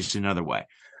egregious another way.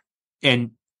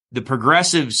 And the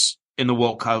progressives in the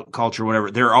woke culture, whatever,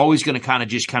 they're always going to kind of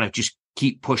just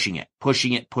keep pushing it.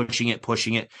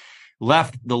 The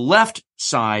left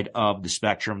side of the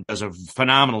spectrum does a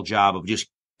phenomenal job of just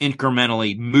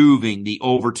incrementally moving the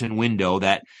Overton window,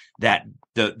 that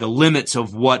the limits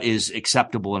of what is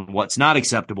acceptable and what's not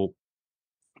acceptable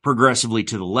progressively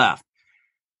to the left.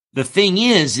 The thing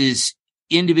is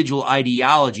individual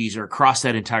ideologies are across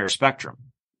that entire spectrum.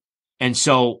 And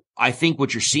so I think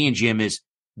what you're seeing, Jim, is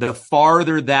the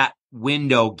farther that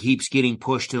window keeps getting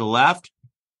pushed to the left,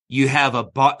 you have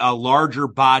a larger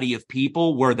body of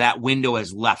people where that window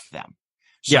has left them.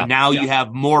 So now you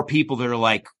have more people that are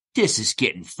like, this is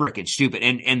getting freaking stupid.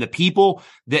 And the people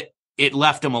that it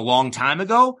left them a long time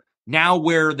ago, now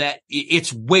where that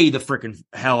it's way the freaking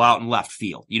hell out in left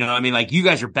field. You know what I mean? Like, you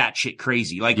guys are batshit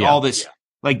crazy. Like all this,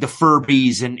 like the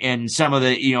Furbies and some of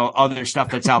the, other stuff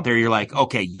that's out there. You're like,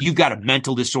 okay, you've got a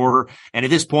mental disorder. And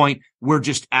at this point, we're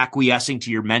just acquiescing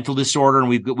to your mental disorder. And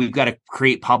we've got to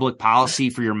create public policy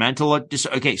for your mental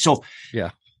disorder. Okay. So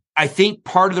I think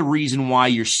part of the reason why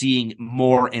you're seeing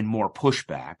more and more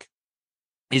pushback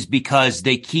is because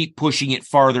they keep pushing it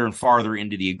farther and farther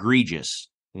into the egregious,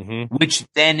 which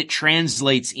then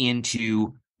translates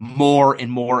into more and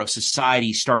more of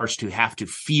society starts to have to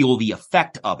feel the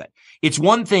effect of it. It's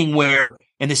one thing where,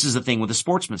 and this is the thing with the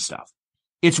sportsman stuff.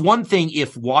 It's one thing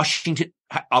if Washington,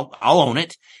 I'll own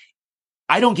it.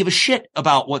 I don't give a shit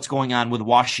about what's going on with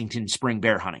Washington spring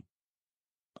bear hunting.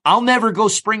 I'll never go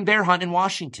spring bear hunt in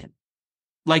Washington.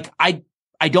 Like, I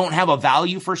don't have a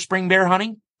value for spring bear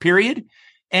hunting, period.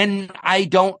 And I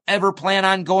don't ever plan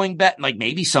on going back. Like,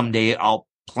 maybe someday I'll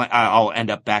end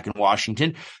up back in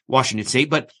Washington State,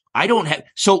 but I don't have,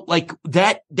 so like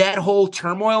that whole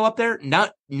turmoil up there,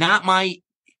 not my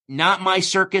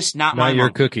circus, not my your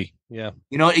monkey. cookie. Yeah.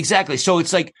 Exactly. So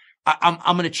it's like,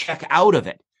 I'm going to check out of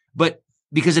it, but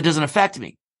because it doesn't affect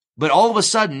me. But all of a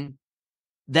sudden,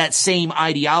 that same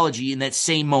ideology and that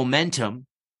same momentum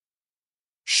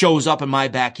shows up in my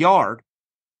backyard.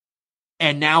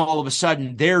 And now all of a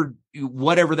sudden they're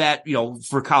whatever that,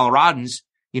 for Coloradans,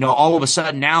 all of a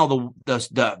sudden now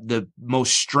the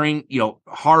most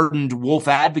hardened wolf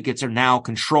advocates are now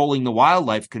controlling the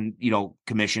wildlife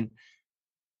commission.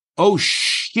 Oh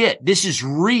shit, this is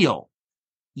real.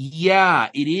 Yeah,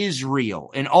 it is real.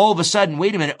 And all of a sudden,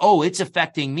 wait a minute. Oh, it's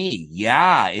affecting me.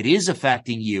 Yeah, it is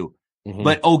affecting you.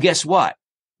 But guess what?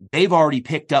 They've already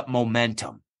picked up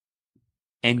momentum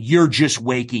and you're just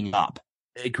waking up.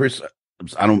 Hey, Chris,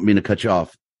 I don't mean to cut you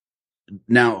off.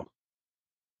 Now,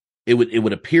 it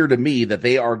would appear to me that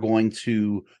they are going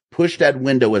to push that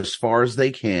window as far as they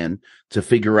can to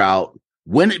figure out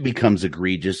when it becomes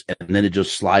egregious, and then it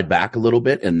just slide back a little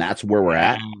bit, and that's where we're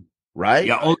at, right?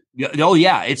 Yeah. Oh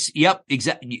yeah.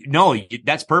 Exactly. No,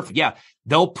 that's perfect. Yeah,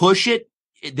 they'll push it.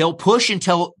 They'll push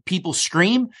until people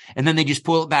scream, and then they just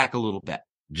pull it back a little bit,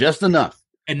 just enough.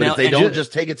 And but if they don't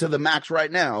just take it to the max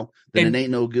right now, then it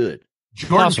ain't no good.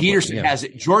 Jordan Peterson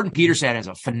has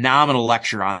a phenomenal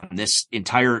lecture on this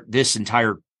entire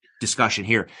discussion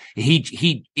here.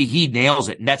 He nails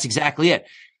it, and that's exactly it.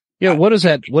 Yeah. What is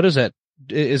that?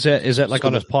 Is that like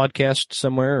on his podcast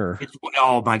somewhere? Or?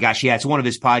 Oh my gosh. Yeah. It's one of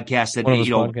his podcasts that,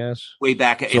 podcasts? Way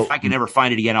back. So, if I can ever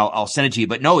find it again, I'll send it to you.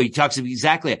 But no, he talks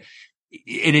exactly it.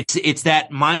 And it's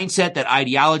that mindset, that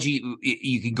ideology.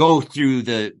 You can go through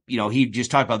he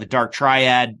just talked about the dark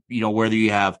triad, whether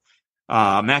you have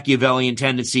Machiavellian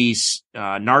tendencies,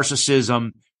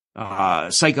 narcissism,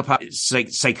 psychopathy,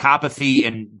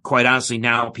 and quite honestly,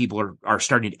 now people are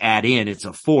starting to add in, it's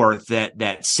a fourth,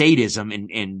 that sadism,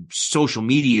 and social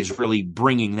media is really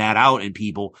bringing that out in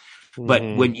people. But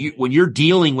when you're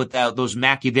dealing with those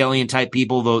Machiavellian type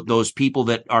people, those people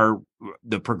that are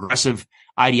the progressive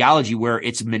ideology where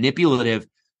it's manipulative,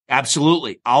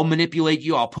 absolutely. I'll manipulate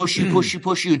you. I'll push you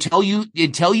until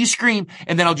you scream,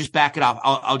 and then I'll just back it off.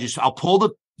 I'll pull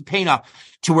the paint off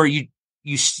to where you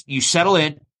settle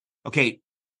in. Okay.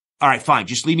 All right, fine.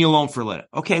 Just leave me alone for a little.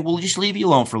 Okay. We'll just leave you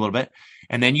alone for a little bit.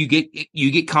 And then you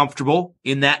get comfortable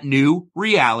in that new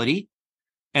reality.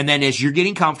 And then as you're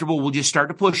getting comfortable, we'll just start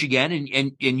to push again,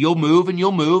 and you'll move and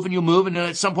you'll move and you'll move. And then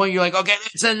at some point you're like, okay,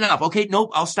 that's enough. Okay.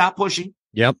 Nope. I'll stop pushing.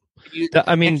 Yep. It's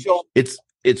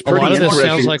a pretty lot of this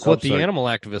sounds like what the animal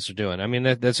activists are doing. I mean,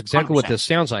 that's exactly 100%. what this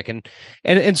sounds like. And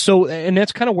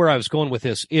that's kind of where I was going with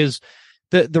this is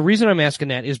the reason I'm asking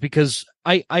that is because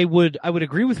I would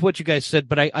agree with what you guys said,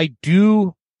 but I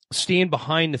do stand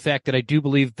behind the fact that I do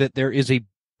believe that there is a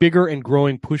bigger and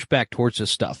growing pushback towards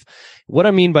this stuff. What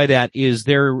I mean by that is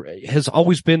there has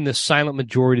always been this silent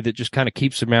majority that just kind of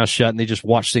keeps their mouth shut and they just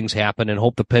watch things happen and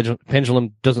hope the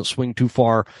pendulum doesn't swing too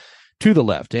far to the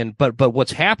left. But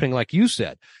what's happening, like you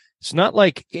said, it's not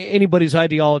like anybody's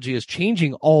ideology is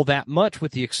changing all that much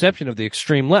with the exception of the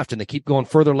extreme left. And they keep going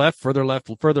further left,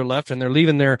 and they're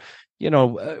leaving their,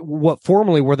 what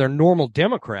formerly were their normal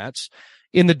Democrats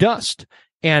in the dust.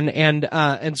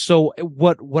 And so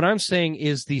what I'm saying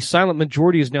is the silent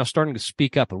majority is now starting to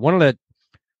speak up. And one of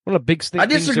the big things. I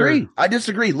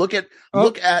disagree. Look at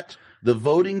the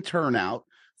voting turnout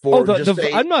Oh,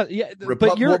 I'm not. Yeah,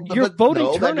 but your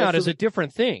voting turnout is a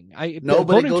different thing. But it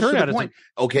goes to the point.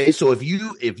 Okay, so if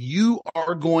you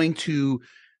are going to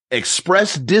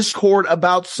express discord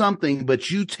about something, but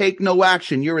you take no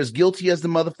action, you're as guilty as the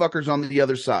motherfuckers on the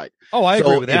other side. Oh, I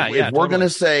agree with that. If we're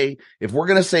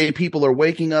gonna say people are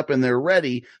waking up and they're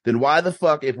ready, then why the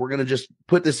fuck, if we're gonna just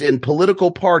put this in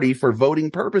political party for voting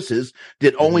purposes,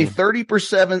 did only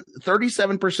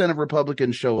 37% of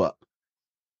Republicans show up?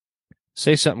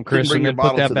 Say something, Chris, and then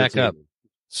put that back up.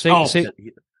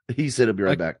 He said he'll be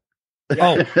right back.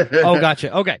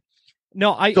 Gotcha. Okay.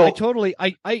 No, I totally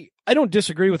don't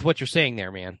disagree with what you're saying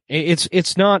there, man.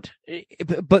 It's not,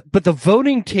 but the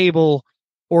voting table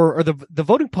or the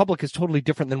voting public is totally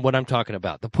different than what I'm talking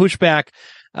about. The pushback,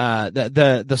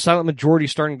 the silent majority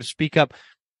starting to speak up.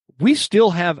 We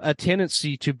still have a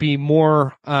tendency to be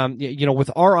more,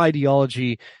 with our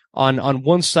ideology on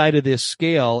one side of this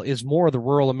scale is more of the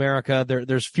rural America.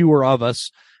 There's fewer of us.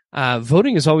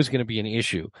 Voting is always going to be an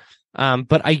issue.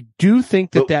 But I do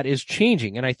think that is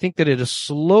changing, and I think that it is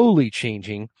slowly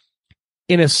changing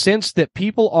in a sense that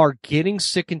people are getting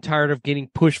sick and tired of getting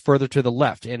pushed further to the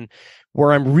left. And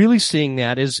where I'm really seeing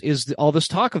that is all this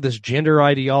talk of this gender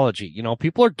ideology.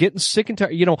 People are getting sick and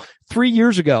tired. 3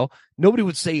 years ago, nobody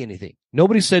would say anything.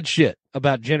 Nobody said shit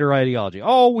about gender ideology.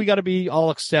 Oh, we got to be all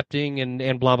accepting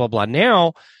and blah, blah, blah.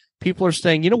 Now people are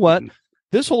saying, you know what?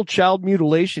 This whole child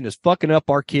mutilation is fucking up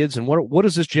our kids. And what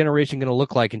is this generation going to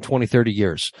look like in 20, 30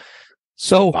 years?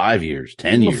 So 5 years,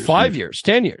 10 years, 5 years,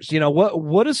 10 years.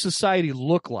 What does society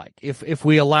look like if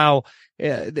we allow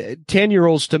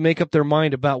 10-year-olds to make up their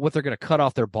mind about what they're going to cut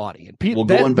off their body? And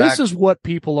this is what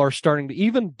people are starting to,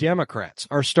 even Democrats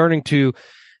are starting to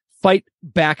fight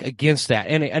back against that.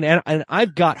 And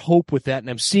I've got hope with that. And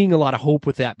I'm seeing a lot of hope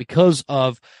with that because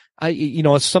of,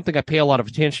 it's something I pay a lot of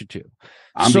attention to.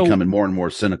 I'm becoming more and more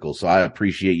cynical. So I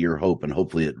appreciate your hope and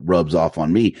hopefully it rubs off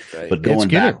on me. Right. But going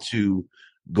back to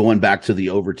the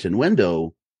Overton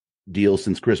window deal,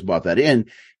 since Chris brought that in,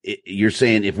 you're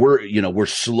saying if we're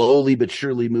slowly but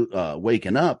surely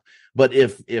waking up, but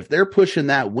if they're pushing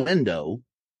that window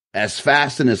as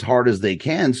fast and as hard as they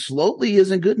can, slowly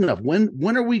isn't good enough.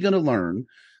 When are we going to learn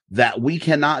that we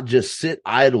cannot just sit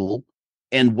idle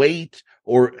and wait,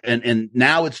 and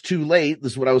now it's too late?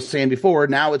 This is what I was saying before.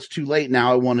 Now it's too late.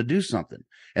 Now I want to do something.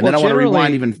 And then I want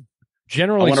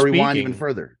to rewind even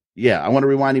further. Yeah, I want to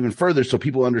rewind even further so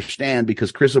people understand,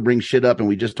 because Chris will bring shit up and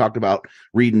we just talked about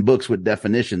reading books with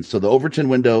definitions. So the Overton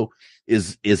window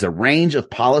is a range of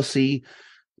policies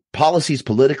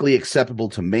politically acceptable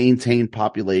to maintain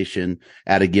population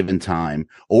at a given time,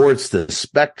 or it's the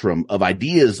spectrum of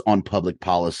ideas on public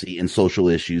policy and social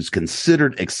issues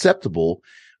considered acceptable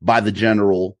by the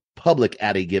general public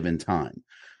at a given time.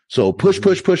 So push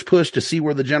to see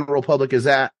where the general public is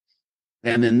at.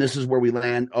 And then this is where we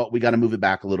land. Oh, we got to move it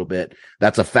back a little bit.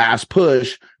 That's a fast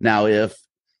push. Now, if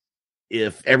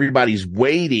everybody's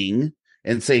waiting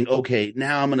and saying, okay,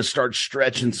 now I'm going to start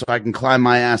stretching so I can climb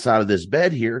my ass out of this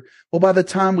bed here. Well, by the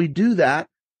time we do that,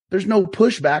 there's no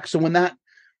pushback. So when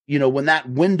that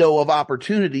window of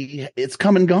opportunity, it's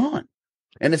come and gone.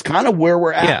 And it's kind of where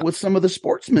we're at with some of the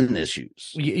sportsman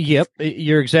issues. Yep,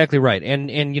 you're exactly right.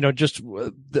 And just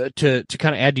to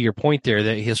kind of add to your point there,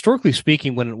 that historically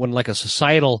speaking, when like a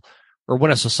societal, or when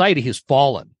a society has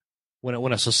fallen,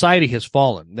 when a society has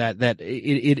fallen, that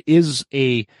it is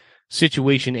a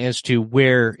situation as to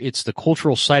where it's the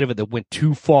cultural side of it that went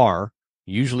too far,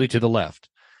 usually to the left,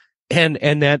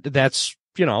 and that's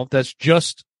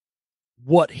just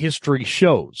what history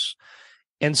shows.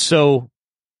 And so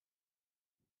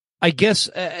I guess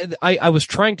I was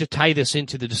trying to tie this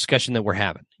into the discussion that we're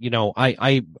having.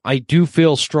 I do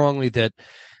feel strongly that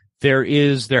there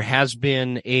has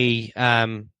been a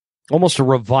almost a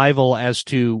revival as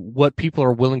to what people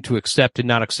are willing to accept and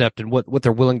not accept, and what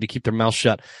they're willing to keep their mouth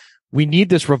shut. We need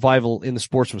this revival in the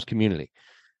sportsman's community,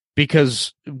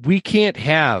 because we can't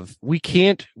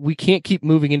keep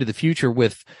moving into the future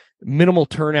with minimal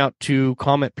turnout to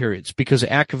comment periods, because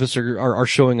activists are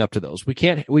showing up to those. We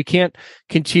can't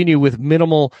continue with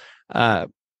minimal,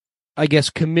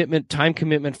 commitment, time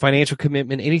commitment, financial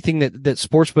commitment, anything that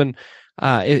sportsmen,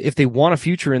 if they want a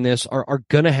future in this, are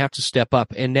going to have to step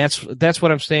up. And that's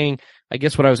what I'm saying. I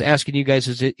guess what I was asking you guys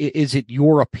is it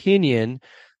your opinion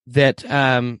that,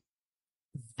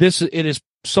 it is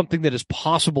something that is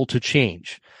possible to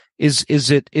change? Is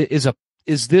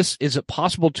it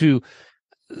possible to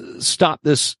stop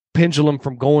this pendulum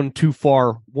from going too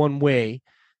far one way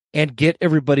and get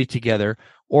everybody together?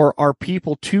 Or are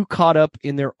people too caught up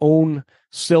in their own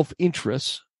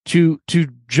self-interests to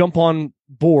jump on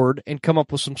board and come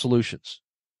up with some solutions?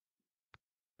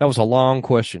 That was a long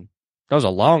question. That was a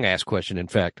long-ass question, in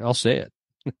fact. I'll say it.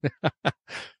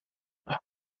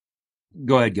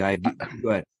 Go ahead, Guy. Go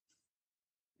ahead.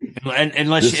 And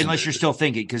unless you're still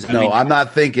thinking, because I'm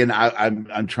not thinking.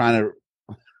 I'm trying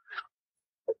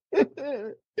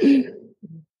to.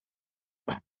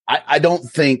 I don't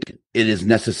think it is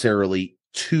necessarily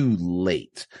too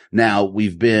late. Now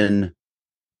we've been.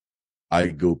 I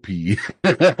go pee.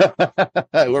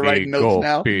 We're writing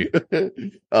notes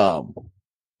now.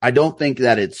 I don't think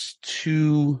that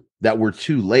we're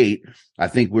too late. I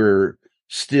think we're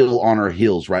still on our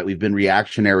heels, right? We've been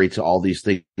reactionary to all these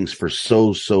things for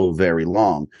so very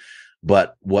long.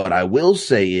 But what I will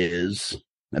say is,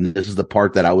 and this is the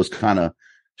part that I was kind of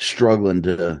struggling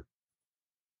to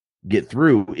get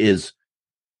through, is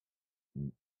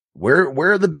where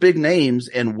are the big names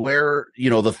and where,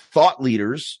 the thought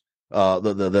leaders,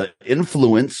 the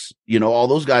influence, all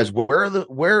those guys,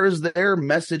 where is their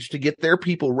message to get their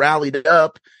people rallied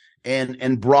up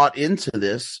and brought into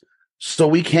this so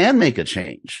we can make a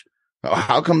change?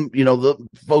 How come, the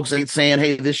folks ain't saying,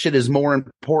 hey, this shit is more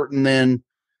important than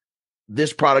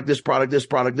this product,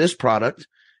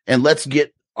 and let's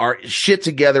get our shit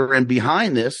together and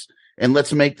behind this and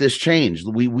let's make this change.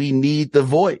 We need the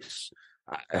voice.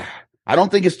 I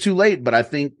don't think it's too late, but I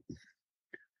think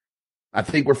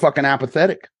we're fucking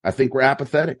apathetic. I think we're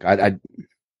apathetic. I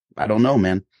don't know,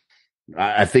 man.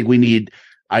 I think we need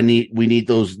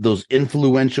those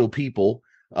influential people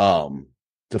to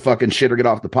fucking shit or get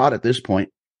off the pot at this point.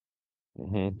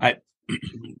 Mm-hmm.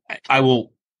 I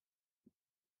will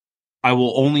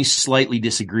only slightly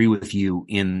disagree with you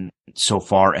in so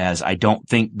far as I don't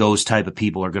think those type of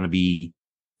people are going to be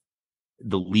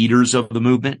the leaders of the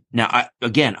movement. Now, I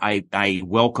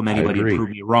welcome anybody to prove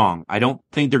me wrong. I don't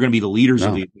think they're going to be the leaders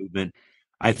of the movement.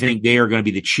 I think they are going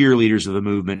to be the cheerleaders of the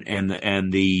movement I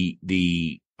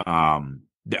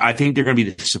think they're going to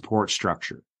be the support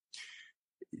structure.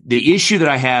 The issue that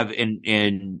I have,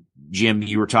 and Jim,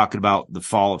 you were talking about the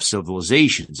fall of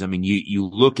civilizations. I mean, you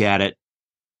look at it,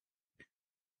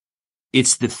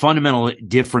 it's the fundamental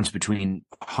difference between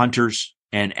hunters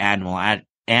and animal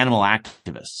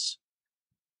activists.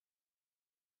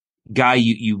 Guy,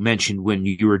 you mentioned when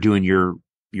you were doing your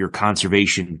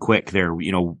conservation quick there,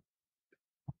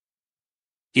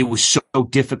 it was so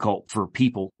difficult for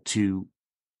people to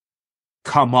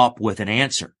come up with an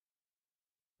answer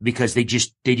because they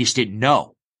just didn't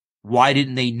know. Why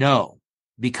didn't they know?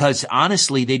 Because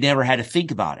honestly, they never had to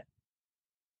think about it.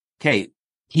 Okay.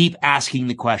 Keep asking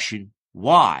the question,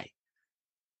 why?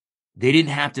 They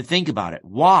didn't have to think about it.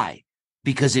 Why?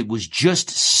 Because it was just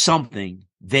something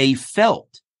they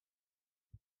felt.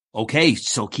 Okay,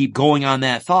 so keep going on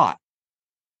that thought.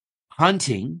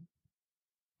 Hunting,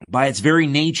 by its very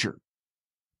nature,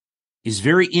 is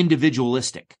very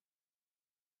individualistic.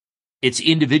 It's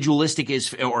individualistic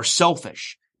or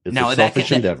selfish. It's a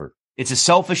selfish endeavor. It's a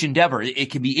selfish endeavor.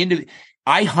 It can be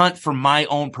I hunt for my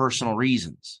own personal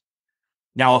reasons.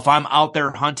 Now, if I'm out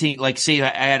there hunting, like say I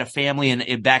had a family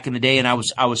and back in the day and I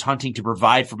was hunting to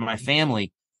provide for my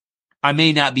family, I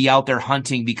may not be out there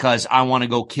hunting because I want to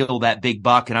go kill that big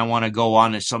buck and I want to go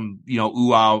on some,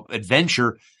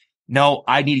 adventure. No,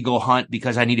 I need to go hunt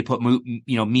because I need to put,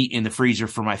 meat in the freezer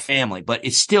for my family. But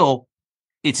it's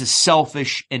a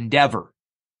selfish endeavor.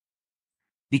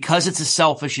 Because it's a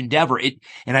selfish endeavor.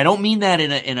 And I don't mean that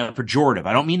in a pejorative.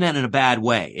 I don't mean that in a bad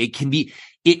way. It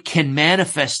can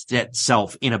manifest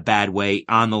itself in a bad way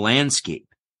on the landscape.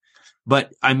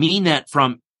 But I mean that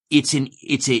from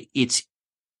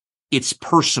it's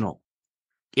personal.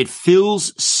 It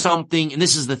fills something. And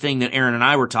this is the thing that Aaron and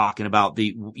I were talking about,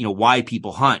 why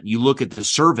people hunt. You look at the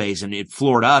surveys and it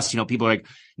floored us. People are like,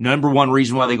 number one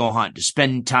reason why they go hunt, to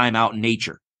spend time out in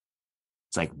nature.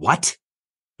 It's like, what?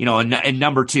 And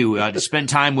number two, to spend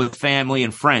time with family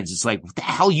and friends. It's like, what the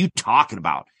hell are you talking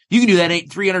about? You can do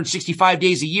that 365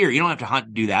 days a year. You don't have to hunt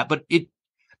to do that. But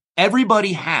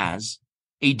everybody has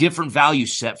a different value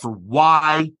set for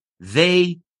why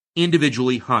they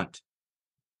individually hunt.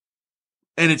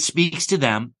 And it speaks to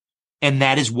them, and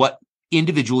that is what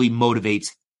individually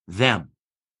motivates them.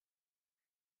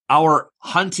 Our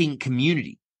hunting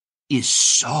community is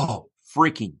so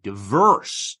freaking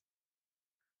diverse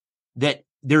that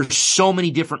there's so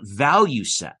many different value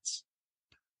sets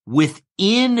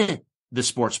within the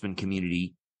sportsman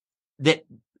community that,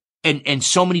 and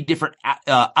so many different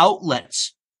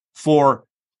outlets for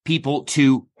people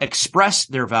to express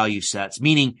their value sets,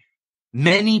 meaning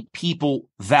many people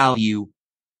value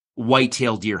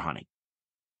whitetail deer hunting.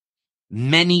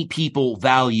 Many people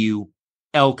value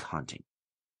elk hunting.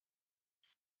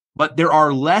 But there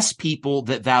are less people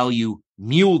that value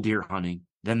mule deer hunting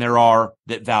than there are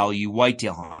that value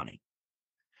whitetail hunting.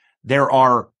 There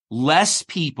are less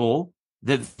people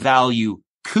that value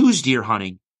Coues deer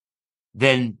hunting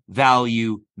than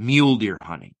value mule deer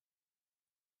hunting.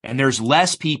 And there's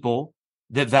less people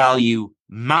that value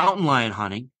mountain lion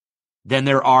hunting than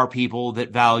there are people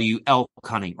that value elk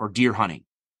hunting or deer hunting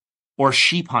or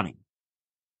sheep hunting.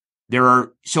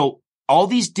 So all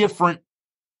these different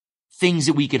things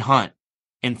that we can hunt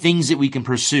and things that we can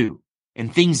pursue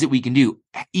and things that we can do,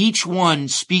 each one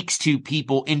speaks to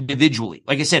people individually.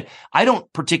 Like I said, I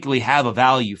don't particularly have a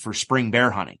value for spring bear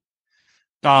hunting.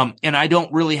 And I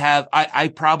don't really have, I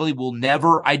probably will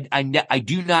never, I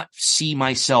do not see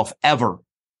myself ever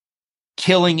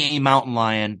killing a mountain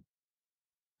lion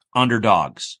under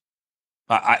dogs.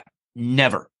 I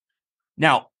never.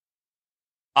 Now,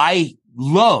 I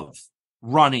love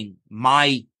running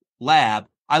my lab.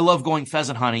 I love going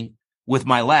pheasant hunting with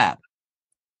my lab.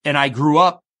 And I grew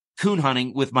up coon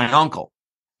hunting with my uncle.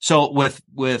 So with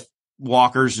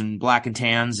walkers and black and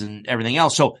tans and everything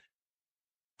else. So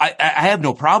I have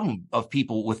no problem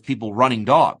with people running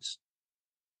dogs.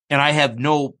 And I have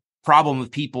no problem with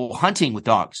people hunting with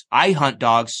dogs. I hunt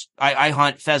dogs. I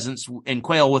hunt pheasants and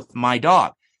quail with my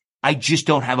dog. I just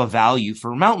don't have a value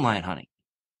for mountain lion hunting.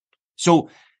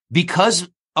 So because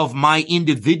of my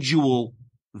individual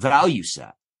value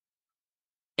set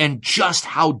and just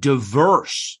how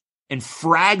diverse and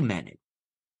fragmented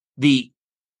the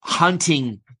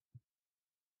hunting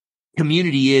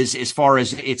community is as far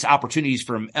as its opportunities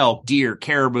from elk, deer,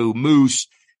 caribou, moose,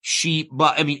 sheep.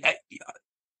 But I mean,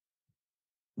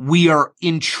 we are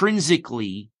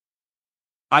intrinsically,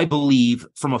 I believe,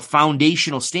 from a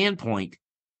foundational standpoint,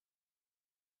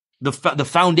 the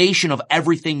foundation of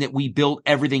everything that we built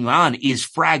everything on is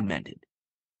fragmented.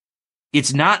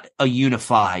 It's not a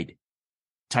unified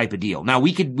type of deal. Now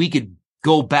we could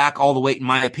go back all the way, in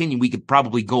my opinion, we could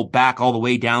probably go back all the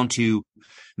way down to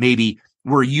maybe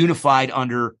we're unified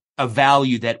under a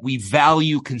value that we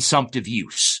value consumptive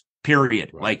use,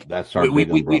 period. Right. Like that's our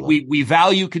we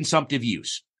value consumptive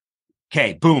use.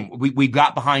 Okay, boom. We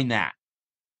got behind that.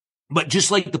 But just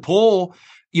like the poll,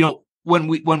 I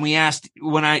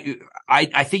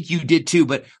think you did too,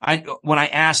 but when I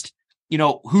asked,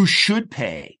 who should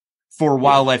pay for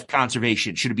wildlife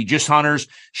conservation, should it be just hunters?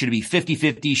 Should it be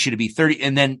 50-50? Should it be 30?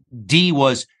 And then D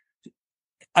was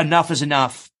enough is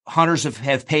enough. Hunters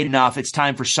have paid enough. It's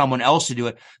time for someone else to do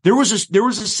it. There was a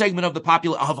segment of the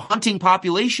hunting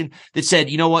population that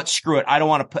said, you know what? Screw it. I don't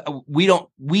want to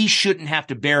we shouldn't have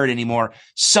to bear it anymore.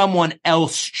 Someone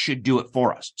else should do it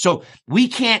for us. So we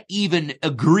can't even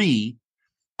agree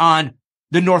on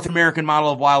the North American model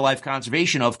of wildlife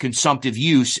conservation of consumptive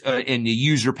use and the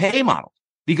user pay model,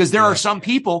 because there are some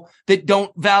people that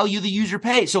don't value the user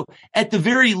pay. So at the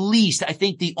very least, I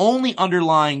think the only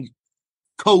underlying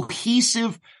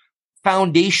cohesive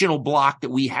foundational block that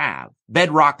we have,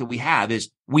 bedrock that we have, is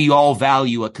we all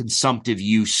value a consumptive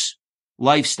use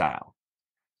lifestyle.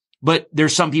 But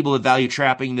there's some people that value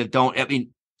trapping that don't. I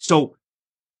mean, so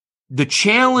the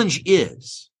challenge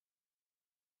is,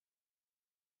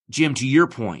 Jim, to your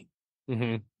point,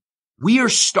 we are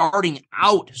starting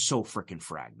out so freaking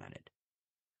fragmented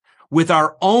with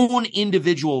our own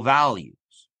individual values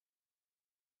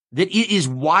that it is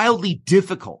wildly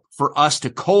difficult for us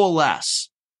to coalesce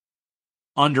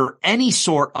under any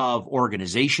sort of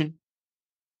organization,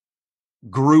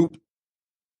 group,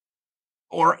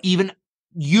 or even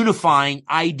unifying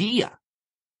idea.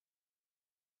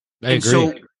 I agree.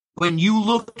 So when you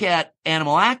look at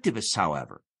animal activists,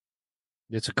 however,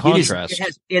 it's a contrast.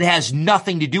 It has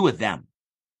nothing to do with them.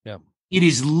 Yeah. It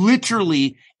is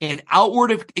literally an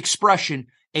outward expression,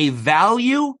 a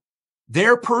value.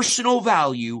 Their personal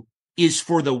value is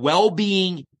for the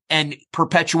well-being and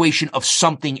perpetuation of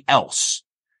something else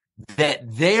that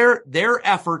their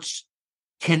efforts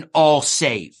can all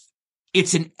save.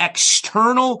 It's an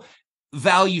external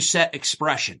value set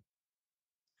expression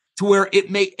to where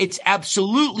it's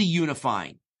absolutely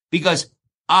unifying, because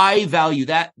I value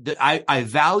that. I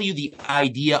value the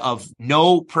idea of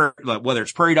whether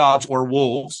it's prairie dogs or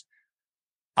wolves.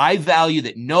 I value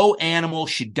that no animal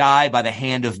should die by the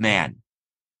hand of man.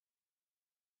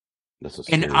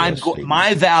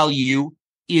 My value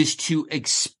is to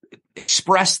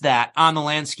express that on the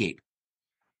landscape.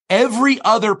 Every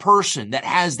other person that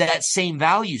has that same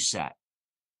value set,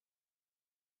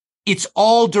 it's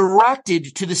all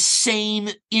directed to the same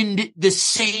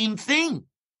thing.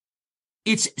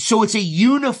 It's a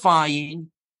unifying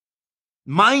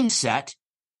mindset,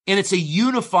 and it's a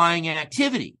unifying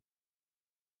activity.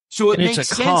 So it makes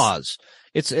sense.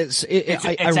 It's a cause. I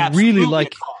really absolutely like. a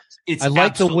cause. It's I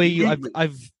like the way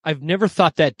absolutely- I've never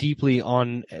thought that deeply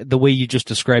on the way you just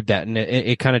described that, and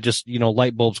it kind of just,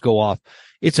 light bulbs go off.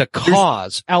 It's a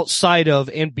cause outside of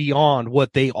and beyond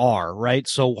what they are, right?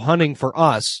 So hunting for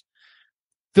us,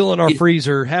 filling our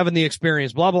freezer, having the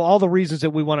experience, blah blah, all the reasons that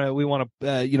we want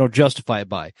to justify it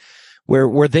by,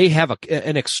 where they have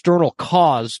an external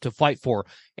cause to fight for,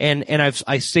 and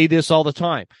I say this all the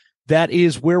time. That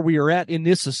is where we are at in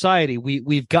this society.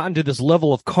 We've gotten to this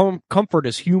level of comfort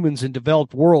as humans in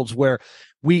developed worlds where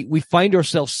we find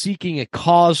ourselves seeking a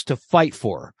cause to fight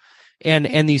for,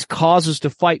 and these causes to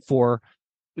fight for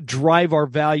drive our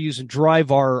values and drive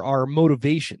our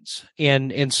motivations.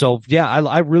 And so, yeah,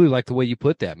 I really like the way you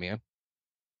put that, man.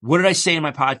 What did I say in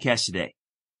my podcast today?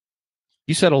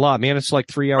 You said a lot, man. It's like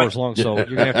 3 hours long, so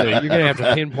you're gonna have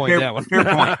to pinpoint that one.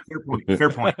 Fair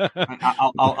point.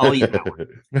 I'll eat that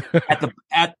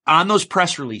one. On those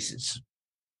press releases.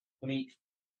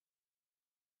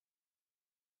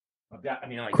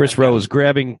 Chris Rowe is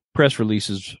grabbing press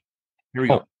releases. Here we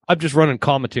go. I'm just running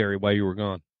commentary while you were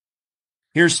gone.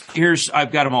 Here's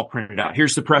I've got them all printed out.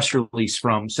 Here's the press release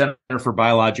from Center for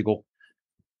Biological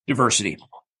Diversity.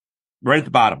 Right at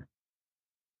the bottom.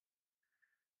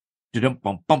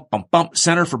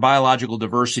 Center for Biological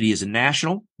Diversity is a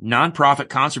national, nonprofit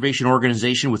conservation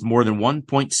organization with more than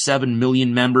 1.7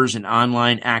 million members and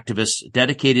online activists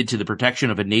dedicated to the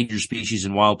protection of endangered species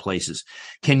in wild places.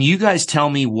 Can you guys tell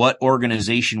me what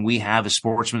organization we have as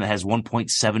sportsmen that has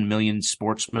 1.7 million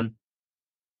sportsmen?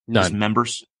 None. As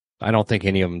members? I don't think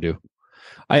any of them do.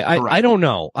 I don't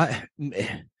know.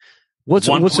 What's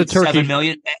the turkey? 7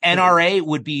 million. NRA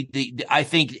would be I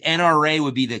think NRA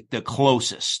would be the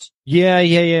closest. Yeah.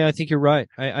 I think you're right.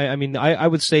 I mean, I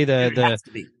would say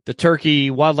the Turkey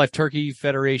Wildlife Turkey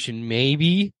Federation,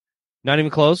 maybe not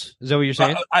even close. Is that what you're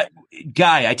saying?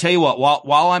 Guy, I tell you what,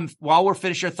 while we're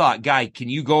finishing your thought, Guy, can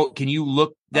you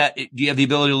look that? Do you have the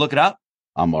ability to look it up?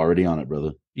 I'm already on it,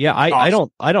 brother. Yeah. I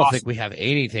don't think we have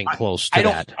anything close to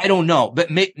that. I don't know,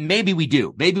 but maybe we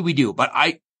do. But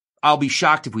I'll be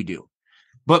shocked if we do.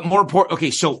 But more important, okay,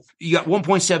 so you got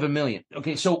 1.7 million.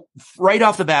 Okay, so right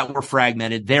off the bat, we're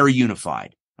fragmented. They're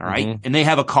unified, all right? Mm-hmm. And they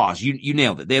have a cause. You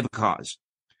nailed it. They have a cause.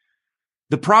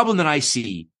 The problem that I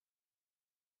see,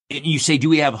 and you say, do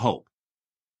we have hope?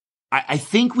 I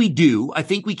think we do. I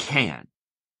think we can.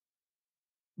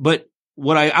 But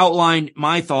what I outlined,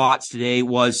 my thoughts today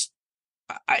was,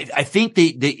 I think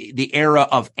the era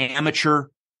of amateur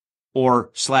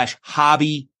or /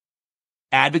 hobby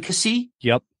advocacy.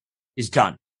 Yep. Is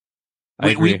done.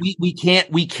 I agree. We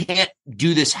can't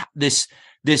do this.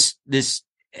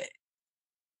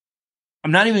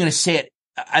 I'm not even going to say it.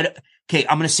 Okay.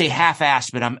 I'm going to say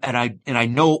half-assed, but I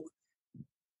know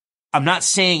I'm not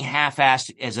saying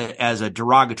half-assed as a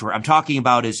derogatory. I'm talking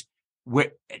about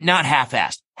we're not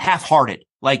half-assed, half-hearted.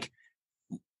 Like,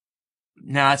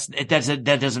 no,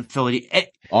 that doesn't fill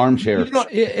it. Armchair.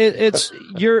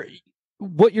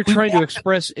 What you're trying to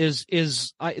express is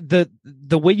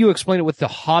the way you explain it with the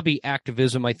hobby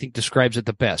activism, I think describes it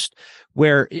the best.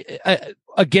 Where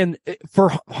again,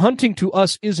 for hunting to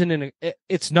us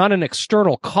it's not an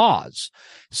external cause.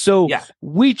 So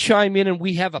we chime in and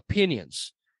we have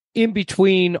opinions in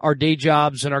between our day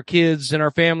jobs and our kids and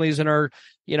our families and our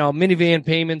minivan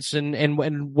payments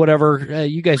and whatever.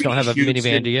 You guys don't have a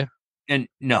minivan, do you? And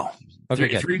no. Okay,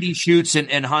 3D shoots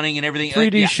and hunting and everything.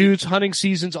 3D shoots, hunting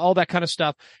seasons, all that kind of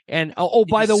stuff. And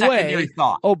by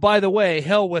the way,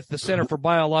 hell with the Center for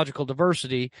Biological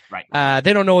Diversity. Right.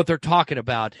 They don't know what they're talking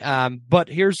about. But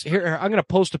here I'm going to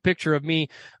post a picture of me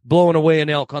blowing away an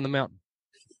elk on the mountain.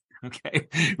 Okay,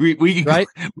 we can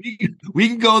we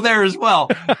can go there as well.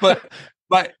 But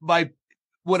what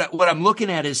I'm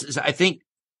looking at is I think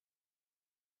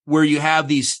where you have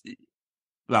these.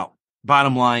 Well,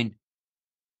 bottom line.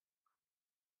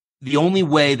 The only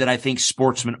way that I think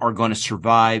sportsmen are going to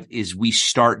survive is we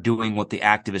start doing what the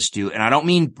activists do. And I don't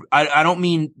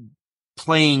mean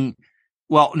playing.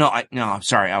 Well, no, I'm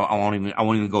sorry. I won't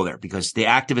even go there because the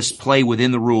activists play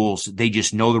within the rules. They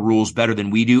just know the rules better than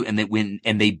we do. And they win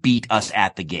and they beat us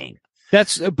at the game.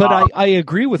 I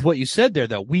agree with what you said there,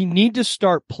 though. We need to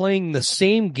start playing the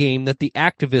same game that the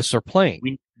activists are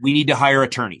playing. We need to hire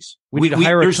attorneys. We need to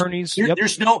hire attorneys. Yep.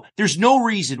 There's no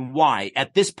reason why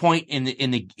at this point in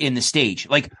the stage,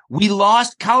 like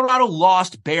Colorado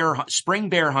lost spring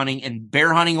bear hunting and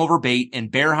bear hunting over bait and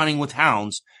bear hunting with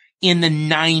hounds in the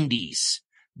 90s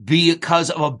because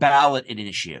of a ballot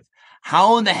initiative.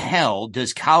 how in the hell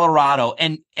does Colorado,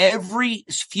 and every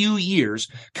few years,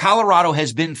 Colorado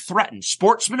has been threatened.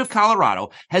 Sportsmen of Colorado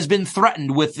has been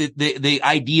threatened with the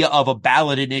idea of a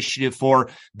ballot initiative for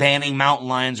banning mountain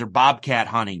lions or bobcat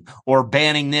hunting or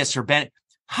banning this or banning.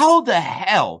 How the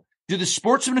hell do the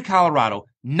sportsmen of Colorado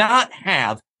not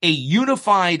have a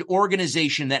unified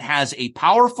organization that has a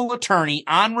powerful attorney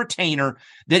on retainer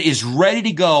that is ready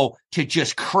to go to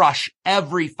just crush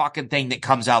every fucking thing that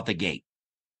comes out the gate?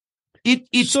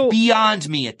 It's beyond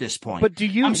me at this point. But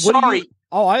I'm sorry.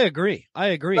 I agree.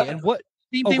 And what?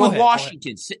 Same thing with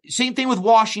Washington. Same thing with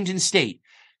Washington State.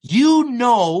 You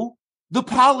know the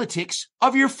politics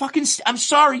of your fucking, I'm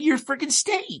sorry, your freaking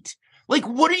state. Like,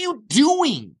 what are you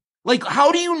doing? Like,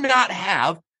 how do you not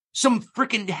have some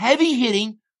freaking heavy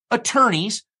hitting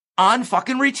attorneys on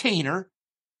fucking retainer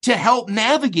to help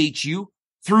navigate you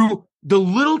through the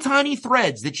little tiny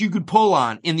threads that you could pull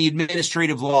on in the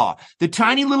administrative law, the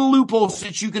tiny little loopholes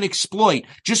that you can exploit,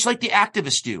 just like the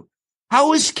activists do?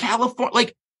 How is California,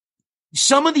 like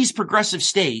some of these progressive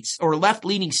states or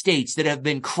left-leaning states that have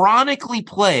been chronically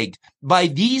plagued by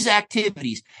these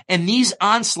activities and these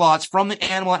onslaughts from the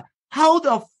animal, how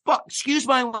the fuck, excuse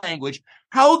my language,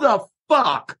 how the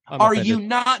fuck are you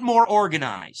not more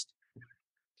organized?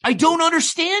 I don't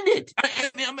understand it.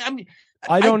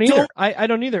 I don't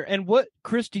either. And what,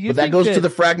 Chris, do you think that goes to the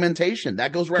fragmentation?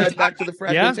 That goes right back to the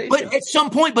fragmentation. Yeah. But at some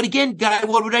point, but again, Guy,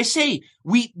 what would I say?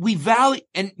 We value,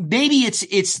 and maybe it's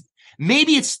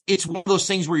one of those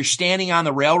things where you're standing on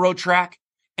the railroad track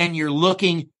and you're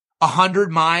looking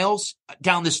 100 miles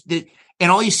down and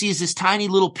all you see is this tiny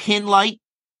little pin light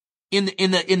in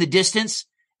the distance,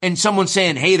 and someone's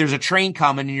saying, "Hey, there's a train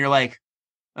coming," and you're like,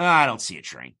 "I don't see a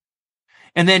train."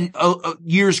 And then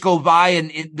years go by,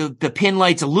 and the pin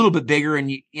light's a little bit bigger,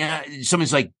 and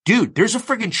someone's like, "Dude, there's a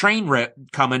freaking train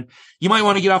coming. You might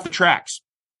want to get off the tracks."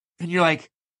 And you're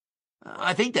like,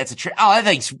 "I think that's a train. Oh,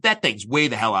 that thing's way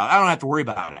the hell out. I don't have to worry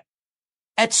about it."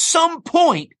 At some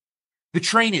point, the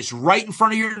train is right in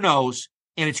front of your nose,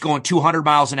 and it's going 200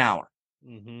 miles an hour.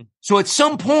 Mm-hmm. So at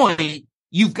some point,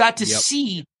 you've got to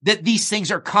see that these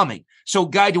things are coming. So,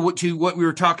 Guy, to what we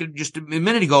were talking just a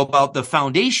minute ago about the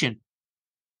foundation,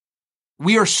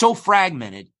 we are so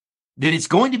fragmented that it's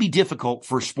going to be difficult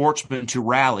for sportsmen to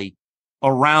rally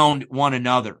around one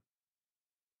another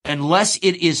unless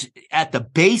it is at the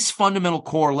base fundamental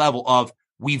core level of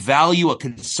we value a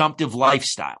consumptive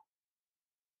lifestyle.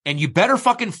 And you better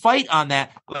fucking fight on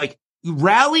that. Like,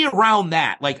 rally around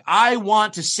that. Like, I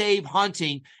want to save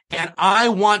hunting and I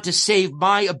want to save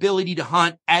my ability to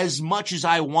hunt as much as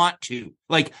I want to.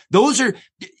 Like, those are,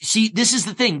 see, this is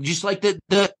the thing, just like the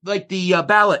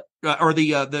ballot or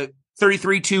the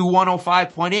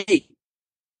 33-105.8.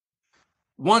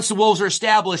 Once the wolves are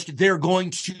established, they're going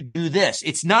to do this.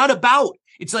 It's not about,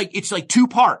 it's like two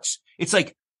parts. It's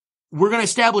like, we're going to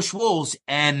establish wolves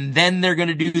and then they're going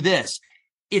to do this.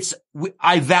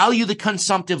 I value the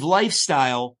consumptive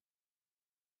lifestyle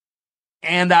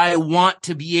and I want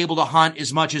to be able to hunt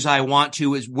as much as I want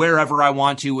to, as wherever I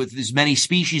want to, with as many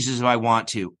species as I want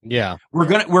to. Yeah.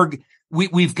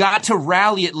 We've got to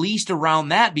rally at least around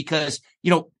that because,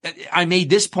 I made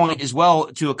this point as well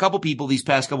to a couple people these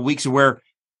past couple weeks or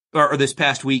this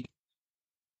past week.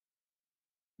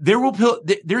 Do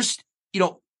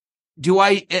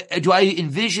I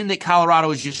envision that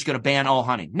Colorado is just going to ban all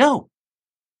hunting? No.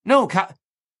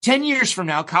 10 years from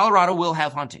now, Colorado will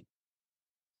have hunting.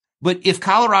 But if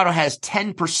Colorado has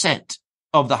 10%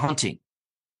 of the hunting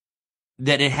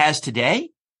that it has today,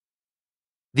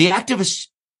 the activists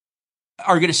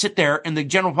are going to sit there and the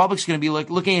general public's going to be like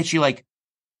looking at you like,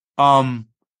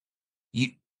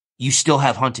 you still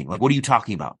have hunting. Like, what are you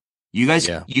talking about? You guys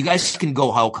can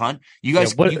go elk hunt.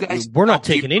 We're not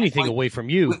taking anything away from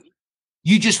you.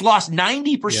 You just lost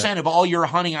 90% of all your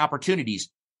hunting opportunities,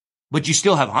 but you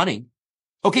still have hunting.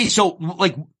 Okay. So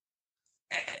like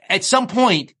at some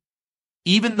point,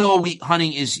 even though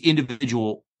hunting is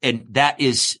individual and that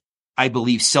is, I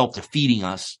believe, self-defeating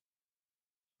us,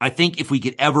 I think if we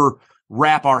could ever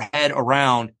wrap our head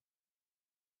around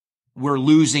we're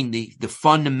losing the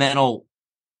fundamental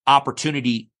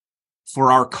opportunity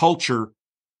for our culture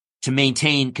to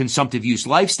maintain consumptive use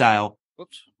lifestyle.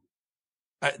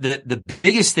 The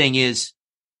biggest thing is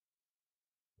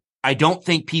I don't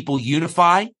think people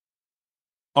unify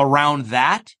around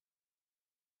that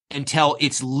until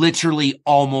it's literally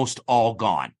almost all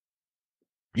gone.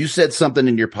 You said something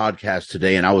in your podcast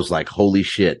today, and I was like, holy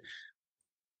shit.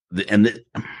 And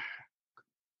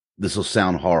this will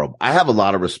sound horrible. I have a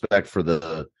lot of respect for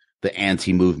the the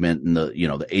anti-movement and the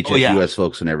HSUS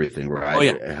folks and everything, right? Oh,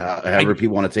 yeah. However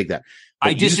people want to take that. But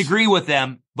I disagree with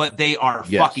them, but they are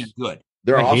fucking good.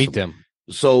 They're I awesome. hate them.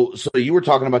 So you were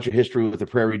talking about your history with the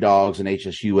Prairie Dogs and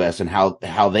HSUS and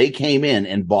how they came in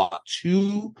and bought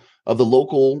 2 of the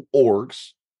local orgs.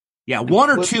 Yeah, 1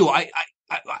 or 2. I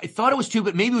thought it was 2,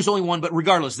 but maybe it was only 1. But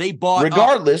regardless, they bought.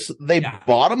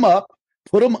 Bought them up,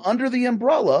 put them under the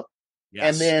umbrella,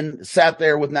 and then sat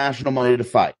there with national money to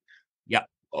fight. Yep.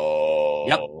 Oh,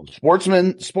 yep.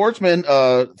 Sportsman.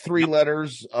 3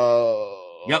 letters.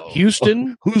 Yep.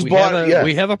 Houston. Who's bought?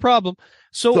 We have a problem.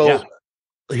 So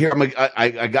here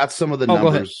I got some of the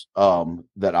numbers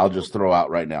that I'll just throw out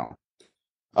right now.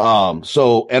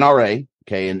 So NRA,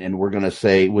 okay, and we're gonna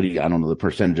say I don't know the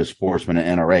percentage of sportsmen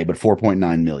in NRA, but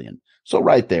 4.9 million. So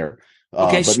right there.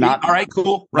 Okay, but not all right,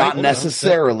 cool. Not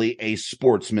necessarily a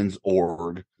sportsman's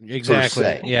org.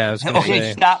 Exactly. Yeah. I was gonna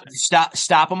say.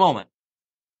 Stop a moment.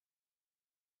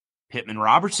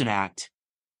 Pittman-Robertson Act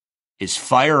is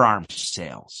firearms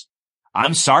sales.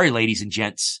 I'm sorry, ladies and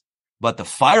gents, but the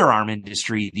firearm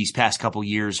industry these past couple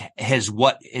years has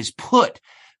put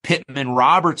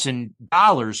Pittman-Robertson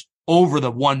dollars over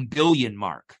the 1 billion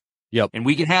mark. Yep. And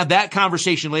we can have that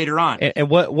conversation later on. And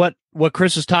what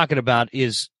Chris is talking about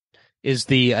is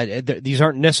these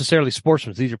aren't necessarily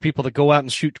sportsmen. These are people that go out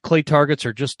and shoot clay targets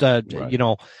or just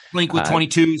blink with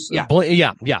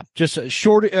 22s. Yeah. Just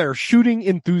shooting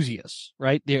enthusiasts,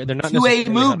 right? They're not 2A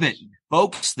movement,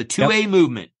 folks. The 2A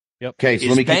movement. Yep. Okay, so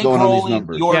let me keep going on these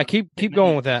numbers. Keep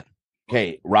going with that.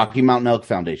 Okay, Rocky Mountain Elk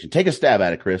Foundation. Take a stab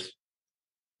at it, Chris.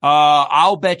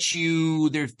 I'll bet you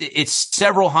it's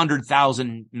several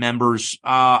 100,000 members.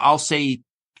 I'll say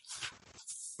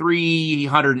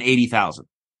 380,000.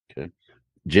 Okay.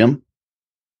 Jim?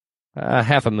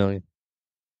 500,000.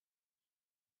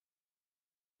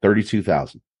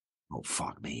 32,000. Oh,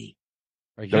 fuck me.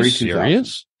 Are you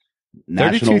serious?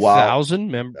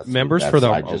 32,000 members for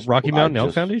the Rocky Mountain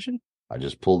Elk Foundation? I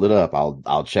just pulled it up.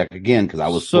 I'll check again because I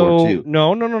was sore too.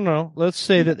 No. Let's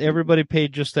say that everybody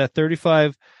paid just that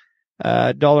 $35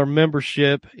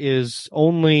 membership is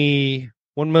only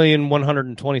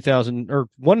 $1,120,000 or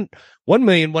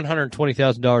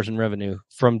 $1,120,000 in revenue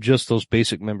from just those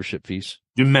basic membership fees.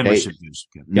 The membership fees.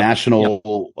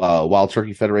 National Wild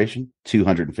Turkey Federation,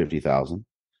 250,000.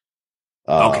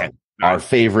 Okay. Our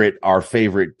favorite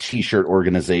T-shirt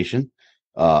organization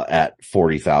at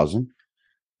 40,000.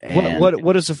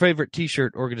 What is the favorite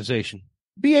T-shirt organization?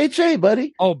 BHA,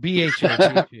 buddy. Oh,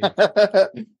 BHA.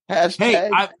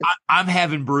 Hey, I'm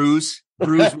having brews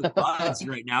with buds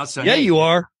right now. So yeah, you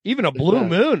are. Even a blue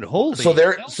moon. Holy. So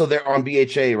they're on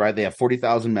BHA, right? They have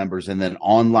 40,000 members, and then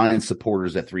online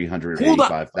supporters at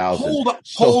 385,000.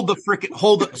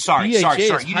 Sorry. BHA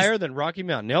is higher than Rocky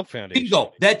Mountain Elk Foundation.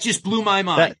 Bingo. That just blew my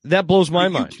mind. That blows my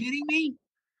mind. Are you kidding me?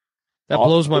 That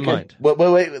blows my mind.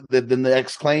 Wait. Then the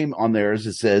next claim on theirs,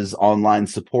 it says online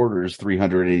supporters,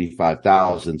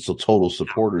 385,000. So total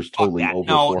supporters totaling over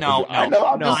 400.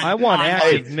 I want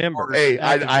active members. Hey,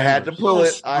 I had to pull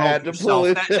it.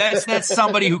 That's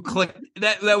somebody who clicked.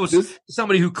 That was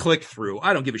somebody who clicked through.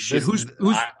 I don't give a shit.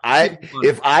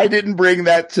 If I didn't bring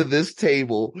that to this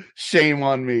table, shame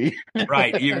on me.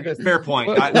 Right. Fair point.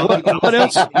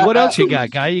 What else you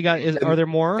got, Guy? Are there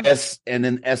more? And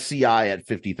then SCI at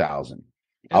 50,000.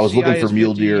 I was looking for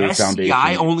Mule Deer Foundation.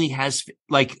 SCI only has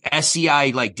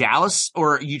SCI like Dallas,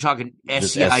 or are you talking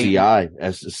SCI?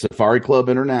 Safari Club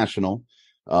International,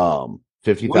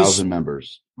 50,000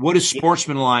 members. What does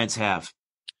Sportsman Alliance have?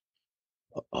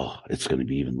 Oh, it's going to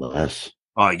be even less.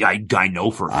 Oh, I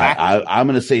know for a fact. I'm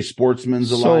going to say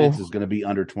Sportsman's Alliance is going to be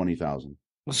under 20,000.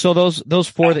 So those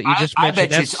four that you just mentioned, I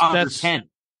bet it's under 10.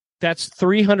 That's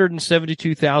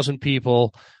 372,000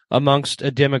 people amongst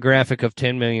a demographic of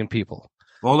 10 million people.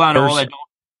 Hold on.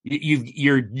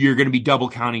 You're going to be double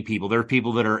counting people. There are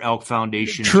people that are Elk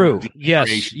Foundation. True.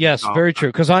 Yes, very true.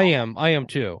 Because I am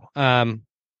too.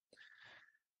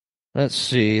 Let's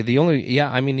see. The only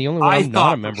one I'm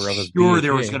not a member of is BHA.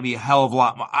 There was going to be a hell of a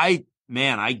lot more. I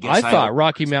thought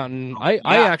Rocky Mountain. I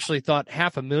actually thought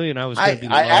 500,000. I was going to be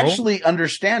low. I actually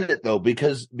understand it though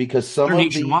because some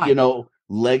of the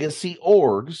legacy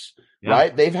orgs. Yeah.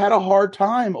 Right. They've had a hard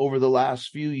time over the last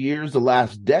few years, the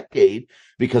last decade,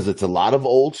 because it's a lot of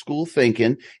old school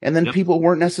thinking. And then people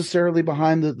weren't necessarily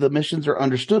behind the missions or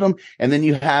understood them. And then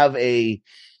you have a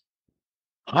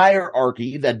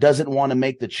hierarchy that doesn't want to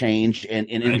make the change and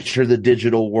enter the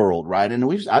digital world. Right. And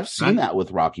I've seen that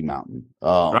with Rocky Mountain.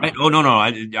 Right. Oh, no.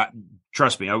 I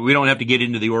trust me. We don't have to get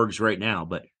into the orgs right now,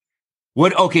 but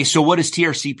so what does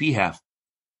TRCP have?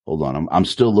 Hold on, I'm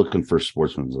still looking for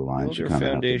Sportsman's Alliance. You kind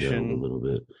of have to go a little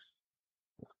bit.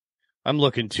 I'm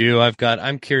looking too.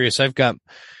 I'm curious. Where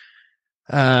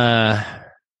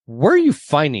are you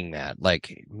finding that?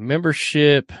 Like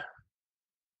membership?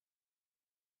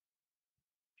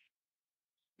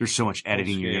 There's so much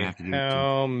editing you're gonna have to do.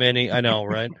 How many? I know,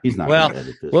 right? He's not Well, going to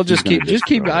edit this. we'll He's just gonna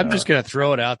keep. throw it I'm out. just gonna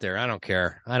throw it out there. I don't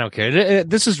care.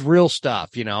 This is real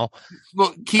stuff, you know.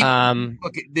 Well, keep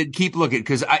looking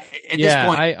because this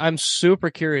point, I'm super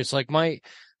curious. Like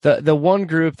the one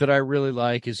group that I really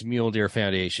like is Mule Deer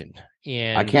Foundation,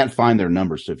 and I can't find their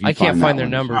numbers. So if you I can't find their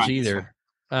one, numbers either.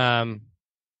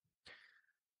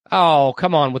 Oh,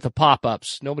 come on with the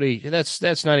pop-ups. Nobody,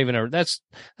 that's not even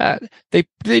they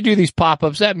do these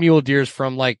pop-ups. That mule deer's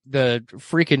from like the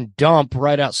freaking dump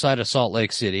right outside of Salt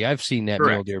Lake City. I've seen that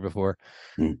mule deer before.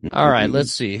 All right,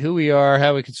 let's see who we are,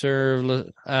 how we can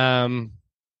serve.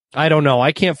 I don't know.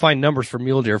 I can't find numbers for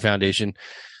Mule Deer Foundation.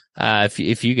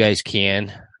 If you guys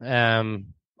can.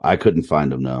 I couldn't find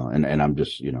them, no. And I'm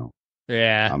just, you know.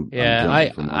 Yeah,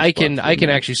 I can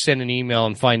actually send an email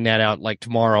and find that out like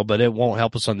tomorrow, but it won't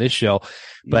help us on this show.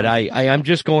 But I'm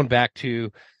just going back to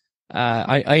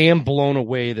I am blown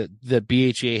away that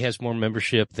BHA has more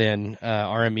membership than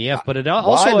RMEF, but it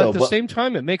also at the same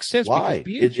time it makes sense because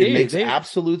BHA it makes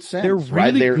absolute sense. They're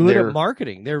really good at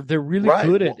marketing. They're really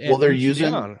good at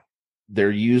they're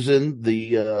using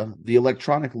the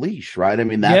electronic leash, right? I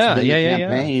mean, that's been the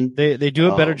campaign. Yeah. They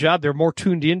do a better job. They're more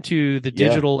tuned into the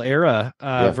digital era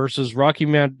versus Rocky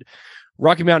Mountain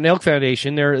Elk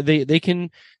Foundation. They can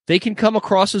come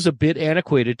across as a bit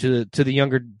antiquated to the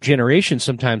younger generation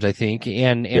sometimes, I think,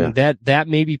 and that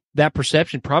maybe that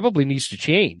perception probably needs to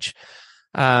change.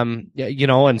 You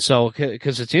know, and so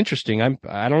because it's interesting,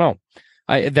 I don't know,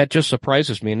 that just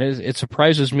surprises me, and it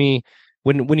surprises me.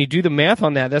 When you do the math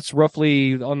on that, that's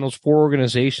roughly on those four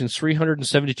organizations,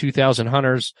 372,000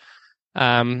 hunters.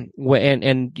 And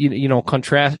you know,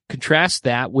 contrast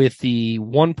that with the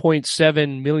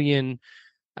 1.7 million,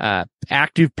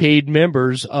 active paid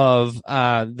members of,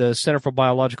 the Center for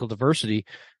Biological Diversity,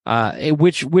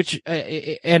 which,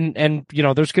 and, you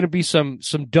know, there's going to be some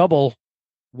double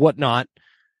whatnot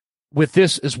with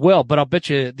this as well, but I'll bet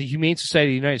you the Humane Society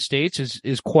of the United States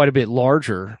is quite a bit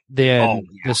larger than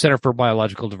the Center for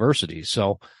Biological Diversity.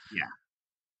 So,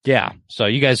 yeah. So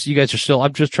you guys are still.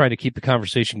 I'm just trying to keep the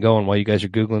conversation going while you guys are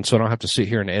googling, so I don't have to sit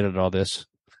here and edit all this.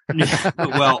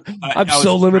 Well, I'm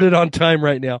so limited on time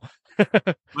right now.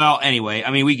 Well, anyway,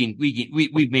 I mean,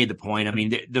 we've made the point. I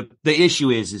mean, the issue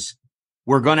is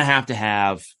we're going to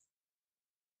have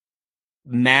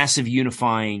massive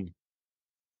unifying.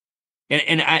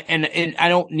 And I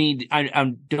don't need,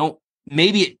 I don't,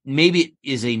 maybe it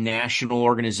is a national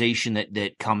organization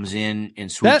that comes in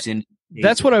and swoops in.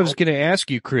 That's what I was going to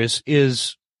ask you, Chris,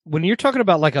 is when you're talking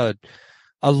about like a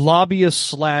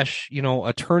lobbyist / you know,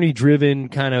 attorney driven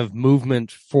kind of movement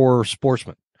for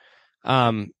sportsmen,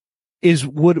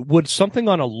 would something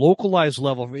on a localized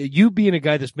level, you being a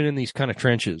guy that's been in these kind of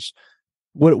trenches,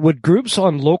 would groups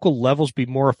on local levels be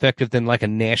more effective than like a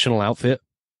national outfit?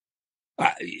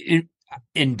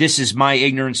 And this is my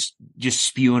ignorance just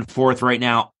spewing forth right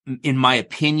now. In my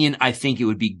opinion, I think it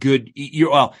would be good.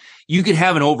 You could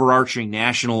have an overarching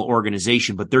national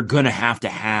organization, but they're going to have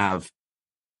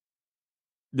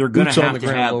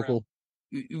local.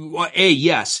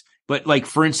 Yes. But like,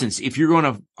 for instance, if you're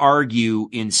going to argue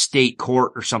in state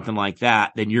court or something like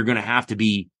that, then you're going to have to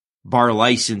be bar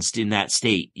licensed in that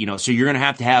state, you know, so you're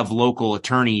going to have local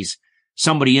attorneys,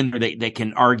 somebody in there that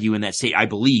can argue in that state, I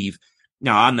believe.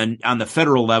 Now, on the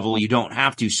federal level, you don't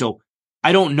have to. So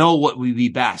I don't know what would be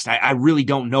best. I really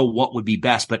don't know what would be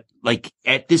best. But like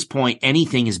at this point,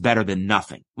 anything is better than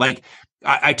nothing. Like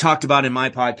I talked about in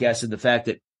my podcast, and the fact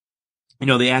that, you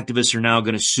know, the activists are now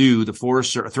going to sue the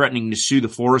threatening to sue the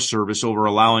Forest Service over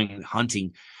allowing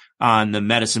hunting on the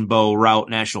Medicine Bow Route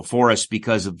National Forest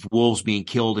because of wolves being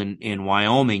killed in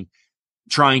Wyoming,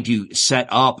 trying to set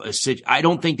up I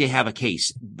don't think they have a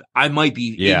case. I might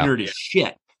be ignorant as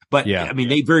shit. But I mean,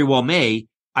 they very well may.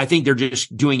 I think they're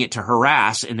just doing it to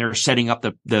harass, and they're setting up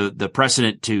the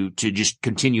precedent to just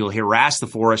continually harass the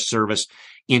Forest Service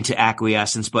into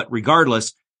acquiescence. But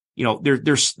regardless, you know,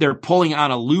 they're pulling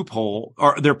on a loophole,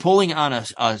 or they're pulling on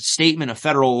a statement of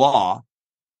federal law,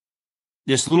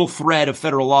 this little thread of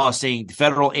federal law saying the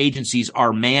federal agencies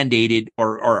are mandated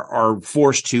or are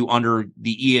forced to, under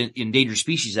the Endangered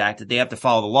Species Act, that they have to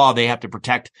follow the law. They have to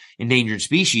protect endangered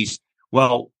species.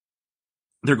 Well,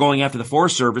 they're going after the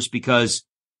Forest Service because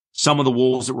some of the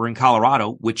wolves that were in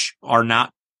Colorado, which are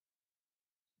not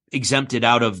exempted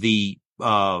out of the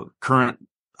current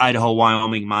Idaho,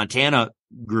 Wyoming, Montana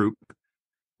group,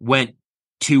 went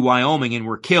to Wyoming and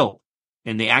were killed.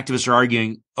 And the activists are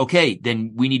arguing, okay,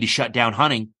 then we need to shut down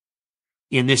hunting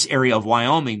in this area of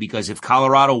Wyoming, because if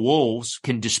Colorado wolves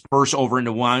can disperse over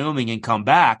into Wyoming and come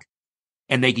back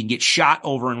and they can get shot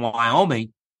over in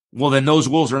Wyoming, well, then those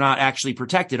wolves are not actually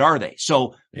protected, are they?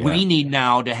 So we need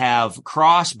now to have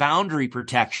cross-boundary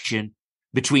protection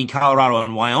between Colorado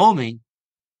and Wyoming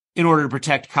in order to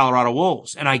protect Colorado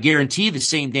wolves. And I guarantee the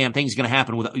same damn thing is going to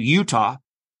happen with Utah,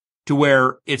 to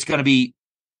where it's going to be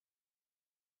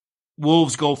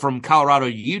wolves go from Colorado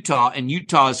to Utah, and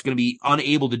Utah is going to be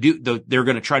unable to they're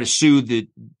going to try to sue the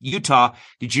Utah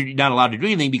that you're not allowed to do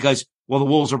anything because, well, the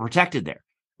wolves are protected there.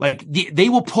 Like they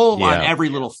will pull on every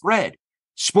little thread.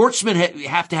 Sportsmen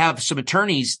have to have some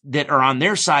attorneys that are on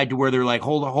their side to where they're like,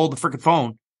 hold the freaking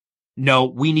phone. No,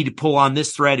 we need to pull on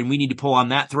this thread and we need to pull on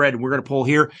that thread, and we're going to pull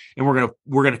here and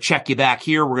we're going to check you back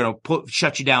here. We're going to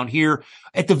shut you down here.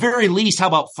 At the very least, how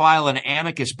about file an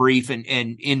amicus brief and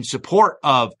in support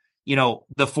of,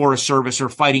 the Forest Service or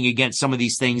fighting against some of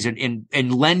these things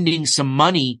and lending some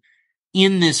money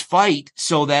in this fight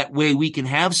so that way we can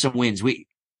have some wins. We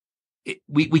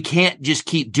can't just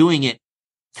keep doing it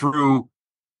through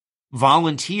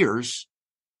volunteers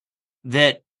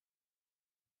that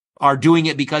are doing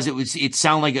it because it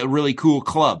sounded like a really cool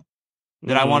club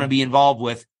that I want to be involved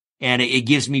with. And it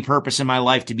gives me purpose in my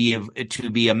life to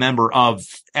be a member of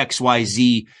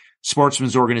XYZ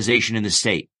sportsman's organization in the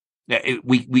state.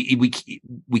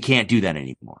 We can't do that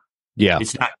anymore. Yeah.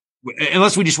 It's not,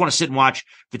 unless we just want to sit and watch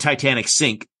the Titanic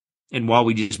sink and while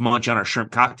we just munch on our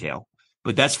shrimp cocktail,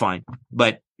 but that's fine.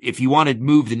 But if you want to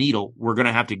move the needle, we're going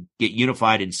to have to get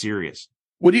unified and serious.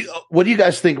 What do you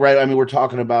guys think, right? I mean, we're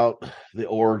talking about the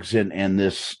orgs and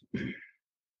this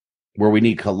where we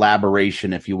need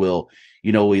collaboration, if you will.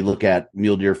 We look at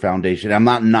Mule Deer Foundation. I'm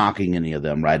not knocking any of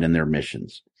them, right, in their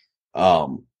missions.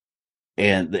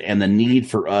 And the need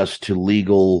for us to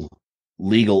legal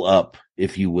up,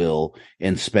 if you will,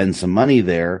 and spend some money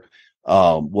there.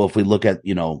 Well, if we look at,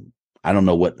 I don't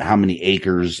know how many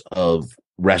acres of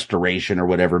restoration or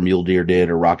whatever Mule Deer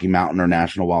did, or Rocky Mountain or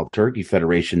National Wild Turkey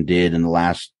Federation did in the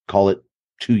last, call it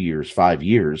 2 years, 5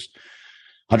 years,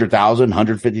 100,000,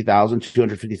 150,000,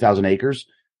 250,000 acres.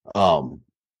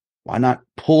 Why not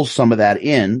pull some of that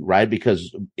in, right?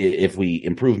 Because if we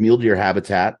improve mule deer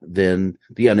habitat, then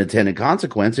the unintended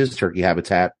consequence is turkey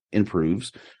habitat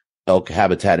improves, elk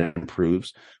habitat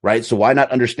improves, right? So why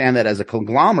not understand that as a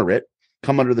conglomerate,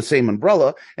 come under the same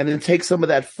umbrella, and then take some of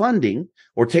that funding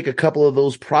or take a couple of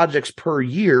those projects per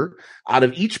year out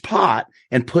of each pot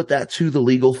and put that to the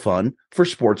legal fund for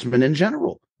sportsmen in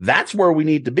general. That's where we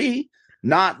need to be,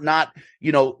 not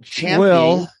championing.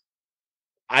 Well,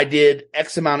 I did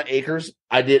X amount of acres.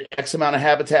 I did X amount of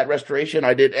habitat restoration.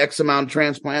 I did X amount of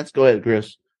transplants. Go ahead,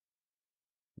 Chris.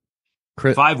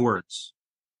 5 words.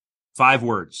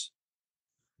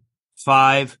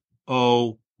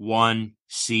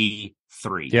 501c3.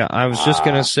 Yeah, I was just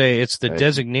going to say it's the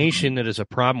designation that is a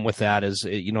problem with that. Is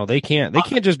they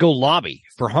can't just go lobby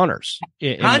for hunters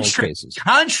in most cases.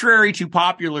 Contrary to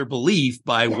popular belief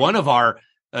by one of our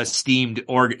esteemed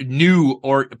new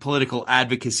political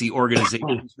advocacy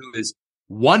organizations, who is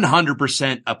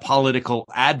 100% a political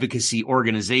advocacy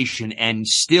organization and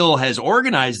still has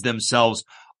organized themselves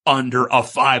under a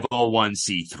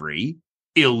 501c3,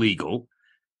 illegal.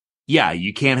 Yeah,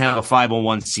 you can't have a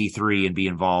 501c3 and be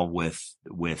involved with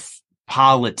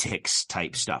politics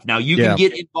type stuff. Now you can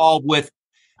get involved with,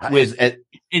 and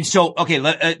so, okay,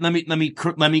 let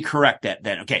me correct that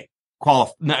then. Okay.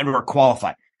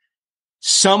 Qualify.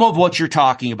 Some of what you're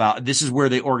talking about, this is where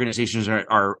the organizations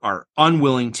are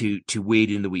unwilling to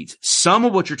wade in the weeds. Some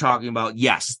of what you're talking about,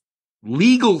 yes,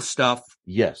 legal stuff.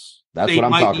 Yes, that's what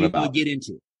I'm talking about. They might be able to get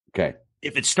into. Okay.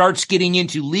 If it starts getting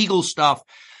into legal stuff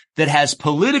that has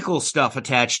political stuff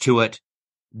attached to it,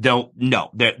 they'll bow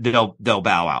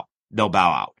out. They'll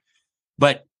bow out.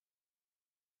 But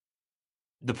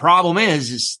the problem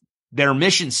is their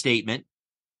mission statement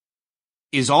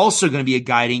is also going to be a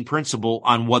guiding principle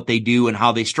on what they do and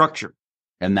how they structure.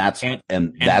 And that's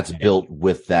built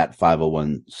with that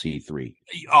 501c3.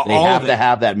 They have to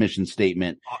have that mission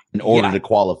statement in order to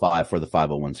qualify for the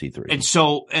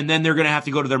 501c3. And then they're going to have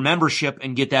to go to their membership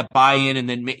and get that buy-in. And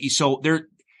then, it's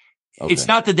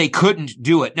not that they couldn't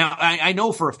do it. Now, I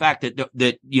know for a fact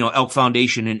that Elk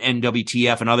Foundation and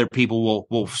NWTF and other people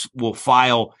will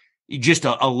file just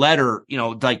a letter,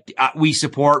 like we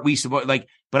support,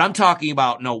 but I'm talking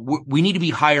about, we need to be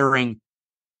hiring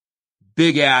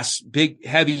big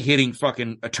heavy hitting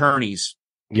fucking attorneys.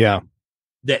 Yeah.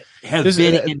 That have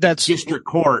been in district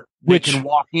court which can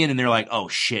walk in and they're like, oh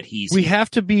shit, we have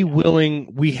to be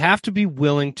willing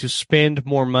to spend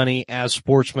more money as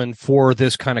sportsmen for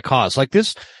this kind of cause. Like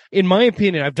this, in my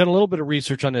opinion, I've done a little bit of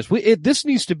research on this. This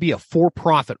needs to be a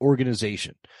for-profit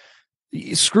organization.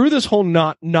 Screw this whole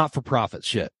not-for-profit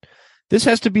shit. This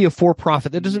has to be a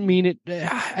for-profit. That doesn't mean it.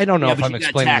 I don't know if I'm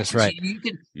explaining this right. You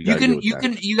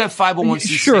got 501c6.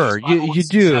 Sure, you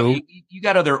do. You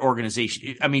got other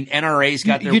organizations. I mean, NRA's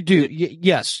got their. You do.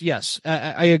 Yes.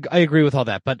 I agree with all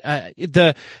that, but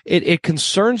it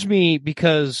concerns me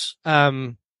because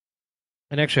and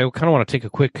actually, I kind of want to take a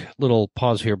quick little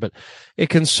pause here, but it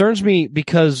concerns me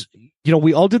because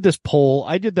we all did this poll.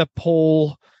 I did the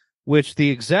poll, which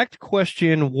the exact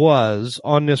question was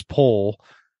on this poll.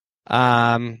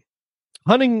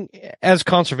 Hunting as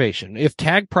conservation. If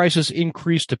tag prices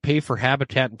increase to pay for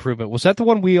habitat improvement, was that the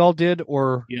one we all did,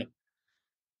 or? Yeah.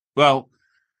 Well,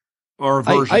 or a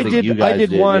version. I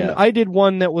did one. Yeah. I did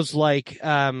one that was like,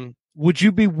 would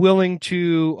you be willing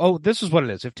to? Oh, this is what it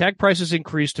is. If tag prices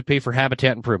increase to pay for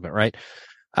habitat improvement, right?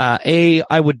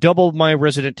 I would double my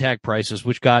resident tag prices,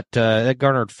 which that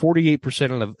garnered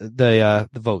 48% of the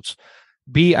votes.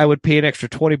 B, I would pay an extra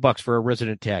 $20 for a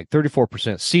resident tag,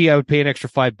 34%. C, I would pay an extra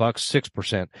 $5,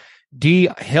 6%. D,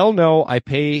 hell no, I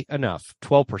pay enough,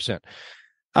 12%.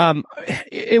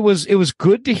 It was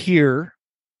good to hear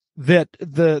that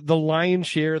the lion's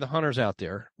share of the hunters out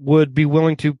there would be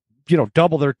willing to,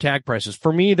 double their tag prices.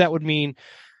 For me, that would mean,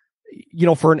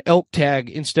 for an elk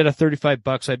tag, instead of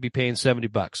 $35, I'd be paying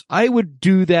 $70. I would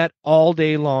do that all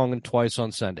day long and twice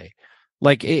on Sunday.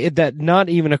 Like that, not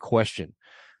even a question.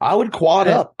 I would quad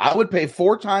up. I would pay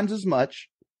 4 times as much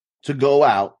to go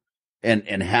out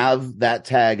and have that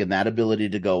tag and that ability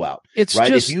to go out. It's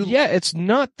right? It's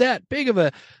not that big of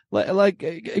a,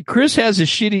 like Chris has his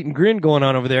shit-eating grin going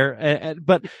on over there.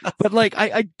 But like,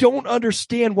 I don't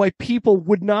understand why people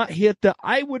would not hit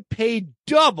I would pay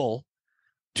double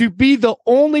to be the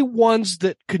only ones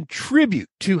that contribute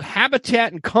to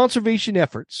habitat and conservation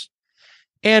efforts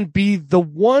and be the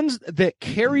ones that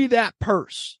carry that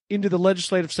purse into the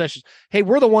legislative sessions. Hey,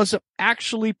 we're the ones that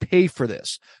actually pay for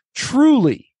this.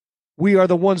 Truly, we are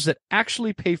the ones that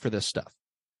actually pay for this stuff.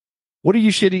 What are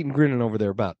you shit-eating grinning over there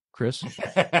about, Chris?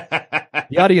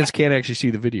 The audience can't actually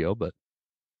see the video, but.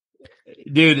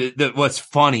 Dude, what's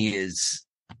funny is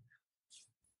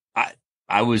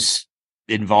I was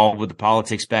involved with the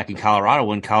politics back in Colorado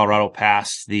when Colorado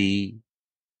passed the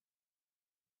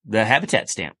habitat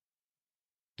stamp.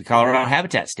 The Colorado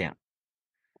habitat stamp,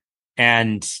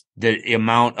 and the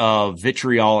amount of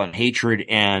vitriol and hatred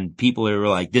and people who were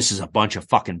like, this is a bunch of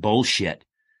fucking bullshit.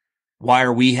 Why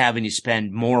are we having to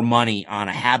spend more money on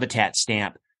a habitat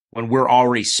stamp when we're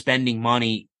already spending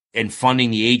money and funding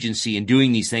the agency and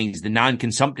doing these things? The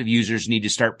non-consumptive users need to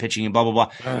start pitching and blah, blah,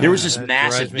 blah. There was this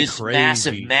massive, it was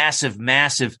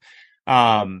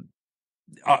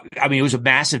a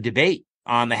massive debate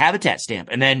on the habitat stamp.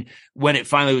 And then when it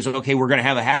finally was, okay, we're going to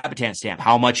have a habitat stamp.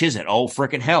 How much is it? Oh,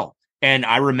 frickin' hell. And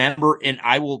I remember, and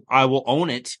I will own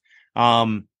it.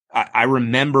 I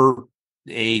remember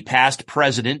a past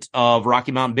president of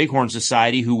Rocky Mountain Bighorn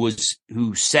Society who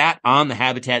sat on the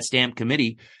habitat stamp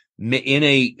committee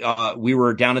we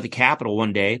were down at the Capitol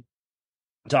one day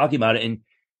talking about it.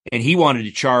 And he wanted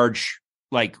to charge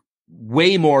like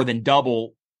way more than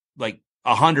double, like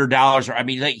 $100. I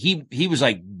mean, like he was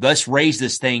like, let's raise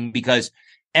this thing because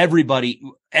everybody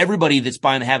that's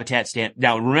buying the habitat stamp.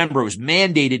 Now, remember, it was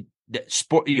mandated that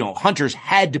hunters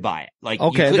had to buy it. Like,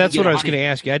 okay, that's what I was going to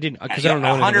ask you. I didn't, because I don't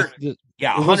know. 100. It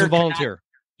wasn't volunteer.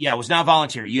 It was not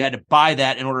volunteer. You had to buy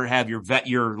that in order to have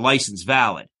your license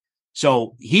valid.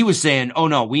 So he was saying, oh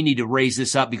no, we need to raise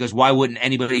this up because why wouldn't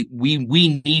anybody, we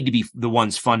need to be the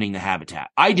ones funding the habitat.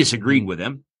 I disagreed with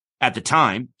him at the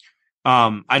time.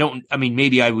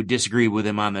 Maybe I would disagree with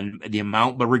him on the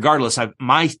amount, but regardless,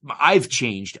 I've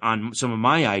changed on some of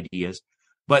my ideas,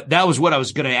 but that was what I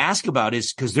was going to ask about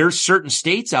is because there's certain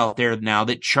states out there now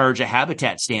that charge a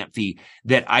habitat stamp fee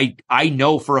that I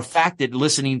know for a fact that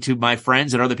listening to my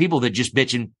friends and other people that just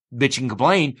bitch and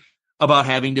complain about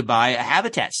having to buy a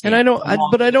habitat stamp. And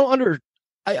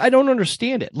I don't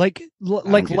understand it. Like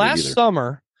last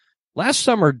summer,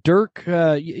 Dirk,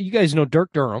 you guys know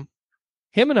Dirk Durham.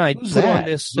 Him and I put on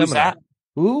this seminar.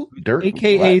 Who? Dirk?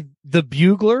 AKA what? The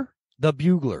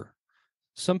Bugler.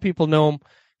 Some people know him.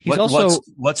 He's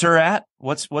what's her at?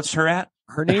 What's her at?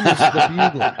 Her name is The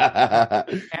Bugler.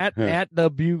 at The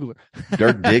Bugler.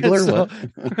 Dirk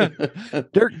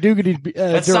Diggler? Dirk Dougherty.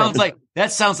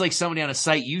 That sounds like somebody on a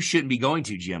site you shouldn't be going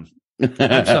to, Jim.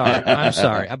 I'm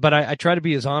sorry. But I try to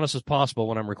be as honest as possible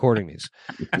when I'm recording these.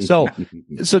 So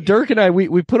Dirk and I,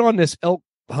 we put on this elk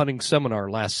hunting seminar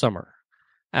last summer.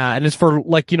 And it's for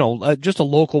like, just a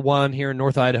local one here in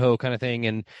North Idaho kind of thing.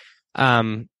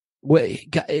 And,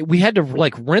 we had to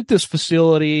like rent this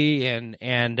facility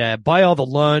and buy all the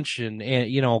lunch and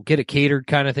get it catered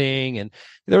kind of thing. And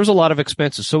there was a lot of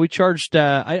expenses. So we charged,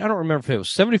 I don't remember if it was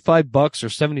 $75 or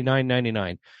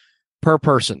 $79.99 per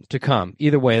person to come.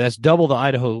 Either way, that's double the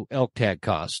Idaho elk tag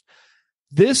cost.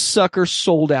 This sucker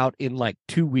sold out in like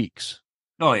 2 weeks.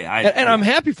 Oh yeah. And I'm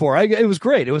happy for it. It was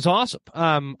great. It was awesome.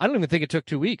 I don't even think it took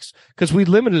 2 weeks because we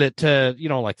limited it to,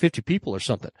 like 50 people or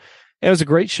something. It was a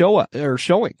great showing.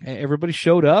 Everybody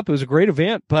showed up. It was a great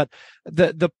event. But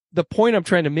the point I'm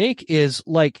trying to make is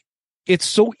like, it's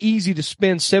so easy to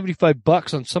spend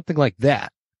 $75 on something like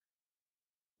that.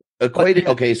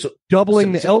 Okay. So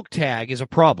doubling the elk tag is a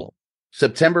problem.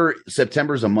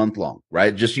 September's a month long,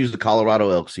 right? Just use the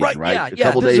Colorado elk season, right? Yeah, a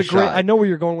couple days shy. I know where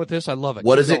you're going with this. I love it.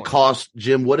 What does it cost,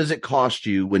 Jim? What does it cost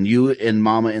you when you and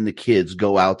Mama and the kids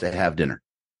go out to have dinner?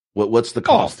 What's the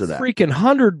cost of that? Freaking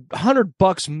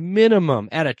 $100 minimum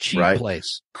at a cheap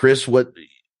place. Chris, what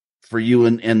for you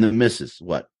and the missus?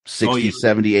 What? 60,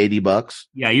 70, $80?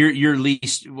 Yeah, you're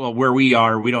least, well, where we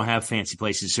are, we don't have fancy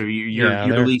places. So you're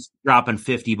at least dropping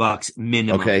 $50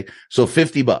 minimum. Okay. So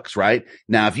 $50, right?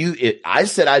 Now, I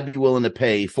said I'd be willing to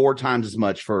pay 4 times as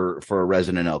much for a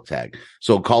resident elk tag.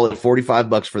 So call it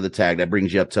 $45 for the tag. That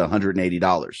brings you up to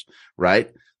 $180, right?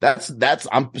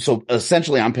 So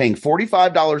essentially I'm paying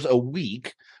 $45 a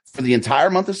week for the entire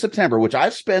month of September, which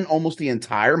I've spent almost the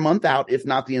entire month out, if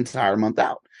not the entire month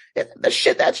out.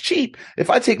 That's cheap. If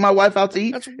I take my wife out to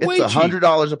eat, it's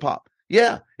 $100 a pop.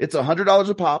 Yeah, it's $100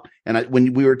 a pop. And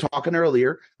when we were talking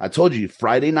earlier, I told you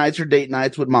Friday nights are date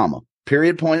nights with Mama.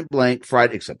 Period, point blank.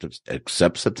 Friday,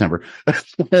 except September.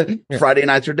 Friday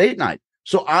nights are date night.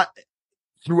 So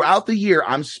throughout the year,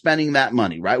 I'm spending that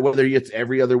money, right? Whether it's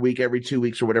every other week, every 2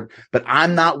 weeks or whatever, but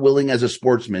I'm not willing as a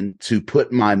sportsman to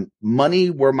put my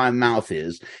money where my mouth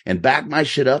is and back my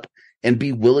shit up and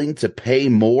be willing to pay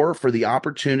more for the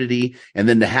opportunity and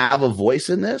then to have a voice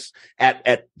in this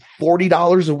at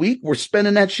 $40 a week. We're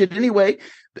spending that shit anyway.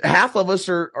 Half of us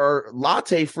are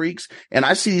latte freaks. And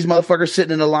I see these motherfuckers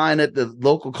sitting in a line at the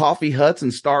local coffee huts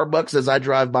and Starbucks as I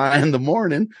drive by in the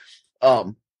morning.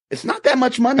 It's not that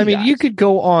much money. I mean, guys. you could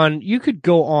go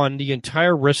on the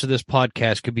entire rest of this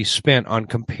podcast could be spent on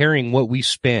comparing what we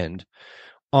spend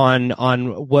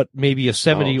on what maybe a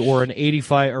 70 or an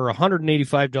 85 or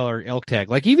 $185 elk tag.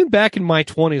 Like even back in my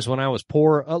 20s when I was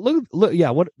poor, look,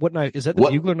 yeah. What knife is that? The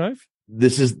bugler knife?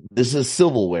 This is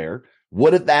silverware.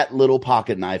 What did that little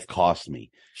pocket knife cost me?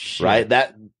 Shit.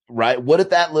 Right? What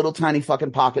did that little tiny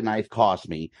fucking pocket knife cost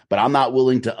me? But I'm not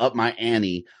willing to up my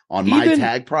ante on my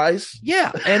tag price.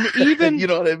 Yeah. And even, you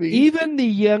know what I mean? Even the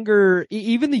younger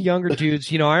dudes,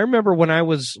 I remember when I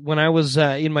was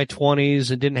in my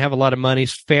 20s and didn't have a lot of money,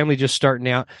 family just starting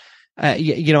out,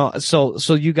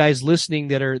 so you guys listening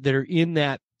that are in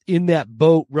that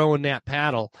boat rowing that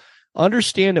paddle,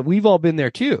 understand that we've all been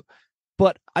there too.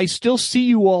 But I still see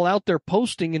you all out there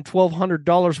posting in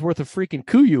 $1,200 worth of freaking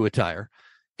Kuyu attire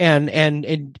and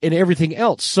everything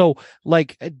else. So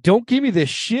like, don't give me this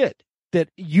shit that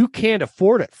you can't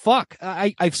afford it. Fuck.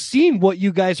 I've seen what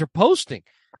you guys are posting.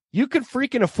 You can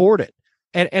freaking afford it.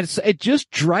 And it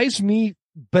just drives me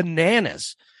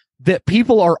bananas that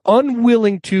people are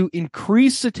unwilling to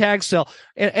increase the tag sale.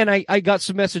 And I got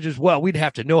some messages. Well, we'd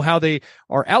have to know how they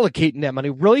are allocating that money.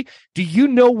 Really? Do you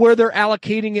know where they're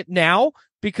allocating it now?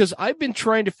 Because I've been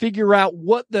trying to figure out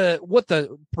what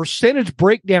the percentage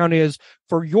breakdown is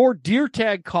for your deer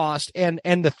tag cost and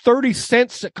the 30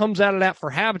 cents that comes out of that for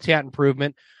habitat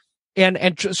improvement.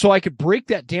 And so I could break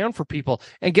that down for people.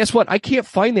 And guess what? I can't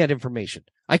find that information.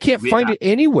 I can't find it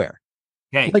anywhere.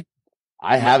 Okay. Like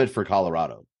I have it for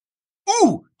Colorado.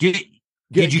 Ooh, did you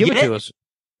give get it to us?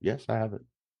 Yes, I have it.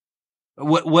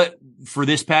 What for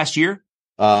this past year?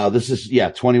 This is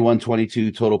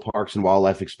 21-22 total parks and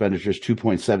wildlife expenditures,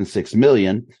 2.76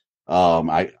 million.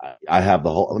 I have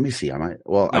the whole. Let me see. No.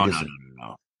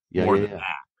 Yeah, more yeah, than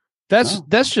that.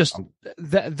 That's just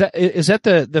that is that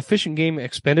the Fish and Game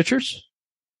expenditures?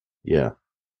 Yeah.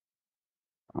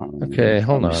 Okay,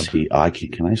 hold on. See.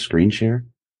 Can I screen share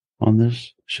on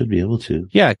this? Should be able to.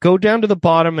 Yeah, go down to the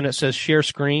bottom and it says share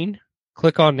screen.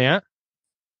 Click on that.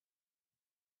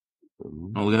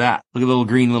 Oh, look at that. Look at the little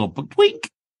green little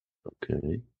tweak.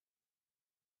 Okay.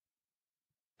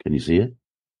 Can you see it?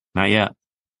 Not yet.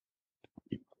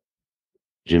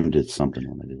 Jim did something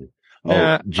when I did it.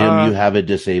 Oh, Jim, you have it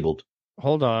disabled.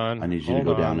 Hold on. I need you to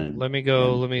go down and let me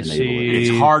go. Let me see.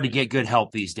 It's hard to get good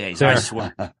help these days. There. I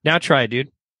swear. Now try, dude.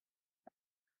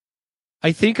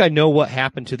 I think I know what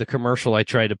happened to the commercial I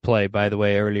tried to play, by the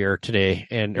way, earlier today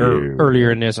and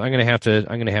earlier in this. I'm gonna have to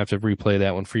replay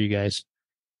that one for you guys.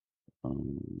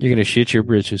 You're gonna shit your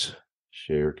britches.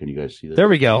 Share. Can you guys see that? There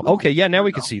we go. Okay, yeah, now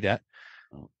we can see that.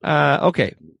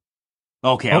 Okay.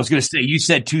 Okay, I was gonna say you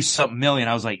said 2-something million.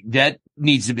 I was like, that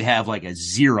needs to have like a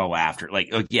zero after.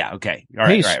 Like, yeah, okay, all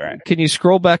right, right. Can you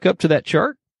scroll back up to that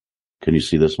chart? Can you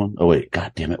see this one? Oh wait,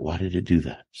 God damn it! Why did it do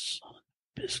that? Son of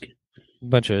a biscuit.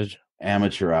 Bunch of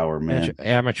amateur hour, man.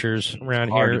 Amateurs around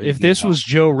here. If this was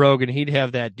Joe Rogan, he'd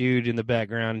have that dude in the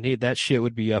background. That shit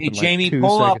would be up in like Jamie, 2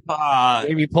 pull seconds. up.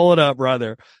 Jamie, pull it up,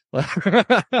 brother. Not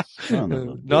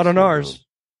on ours.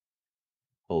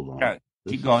 Hold on. Yeah,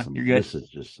 keep going. You're good. This is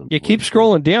just some. Yeah, keep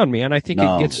scrolling down, man. I think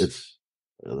it gets. It's.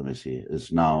 Let me see.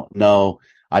 It's now. No,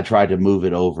 I tried to move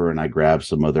it over and I grabbed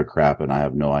some other crap and I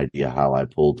have no idea how I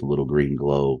pulled the little green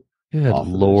glow. Good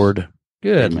Lord.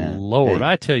 Good Lord.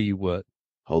 I tell you what.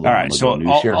 Hold on. All right. So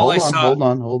hold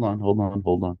on. Hold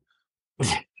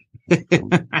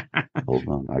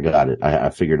on. I got it.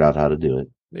 I figured out how to do it.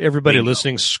 Everybody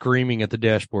listening, screaming at the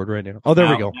dashboard right now. Oh, there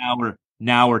we go.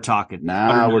 Now we're talking.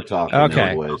 We're talking.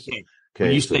 Okay. Okay.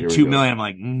 When you said 2 million, I'm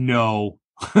like, no.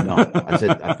 No,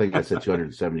 I think I said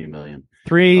 270 million.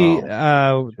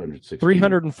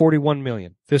 341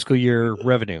 million fiscal year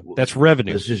revenue. That's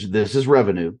revenue. This is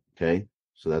revenue. Okay.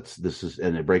 So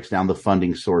and it breaks down the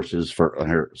funding sources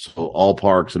for so all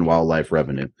parks and wildlife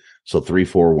revenue. So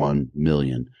 341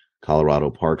 million.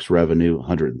 Colorado Parks revenue,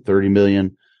 130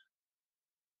 million.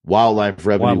 Wildlife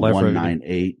revenue,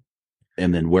 198.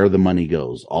 And then where the money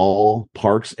goes, all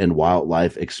parks and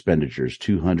wildlife expenditures,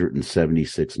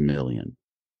 276 million.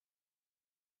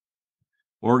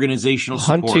 Organizational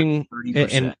hunting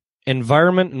support, and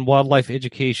environment and wildlife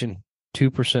education,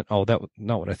 2%. Oh, that was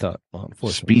not what I thought.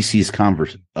 Species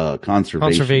conservation,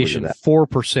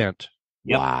 4%.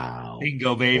 Yep. Wow.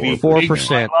 Bingo, baby.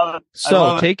 4%.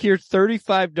 So take your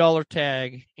 $35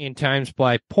 tag and times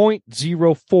by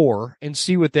 0.04 and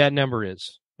see what that number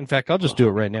is. In fact, I'll just do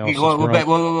it right now.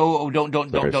 Whoa, don't.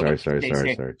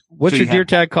 Sorry. What's your deer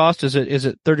tag cost? Is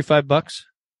it $35?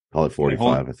 Call it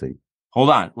 45, I think. Hold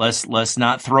on. Let's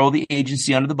not throw the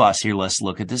agency under the bus here. Let's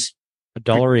look at this.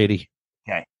 $1.80.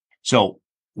 Okay. So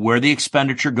where the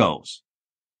expenditure goes,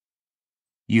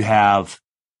 you have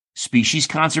species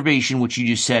conservation, which you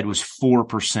just said was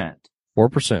 4%.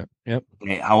 4%. Yep.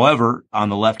 Okay. However, on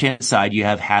the left-hand side, you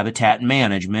have habitat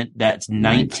management. That's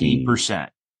 19%.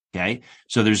 Okay.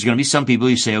 So there's going to be some people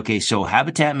who say, okay, so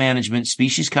habitat management,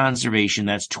 species conservation,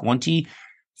 that's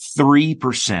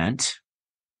 23%.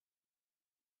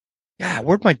 Yeah,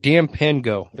 where'd my damn pen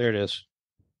go? There it is.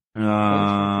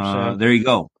 There you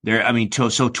go. There. I mean, so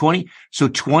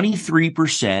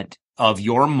 23% of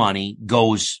your money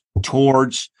goes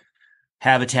towards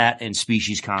habitat and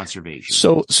species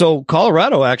conservation. So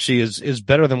Colorado actually is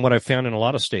better than what I found in a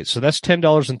lot of states. So that's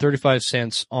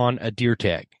 $10.35 on a deer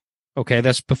tag. Okay,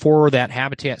 that's before that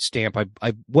habitat stamp.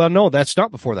 Well, no, that's not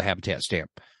before the habitat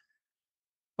stamp.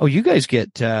 Oh, you guys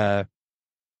get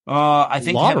I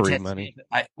think lottery money.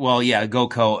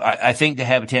 GoCo. I think the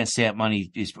habitat stamp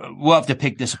money is. We'll have to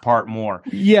pick this apart more.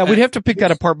 Yeah, we'd have to pick that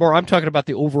apart more. I'm talking about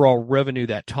the overall revenue,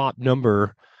 that top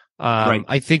number. Right.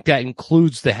 I think that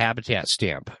includes the habitat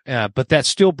stamp, but that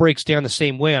still breaks down the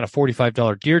same way on a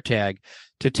 $45 deer tag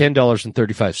to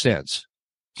 $10.35.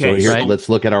 Okay, so here, let's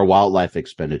look at our wildlife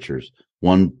expenditures.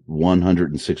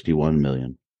 161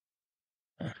 million.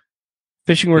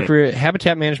 Fishing recreation,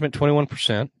 habitat management,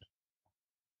 21%.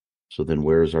 So then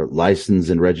where's our license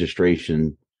and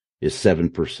registration is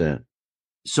 7%.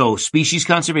 So species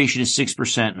conservation is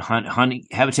 6%. Hunting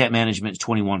habitat management is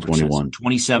 21%.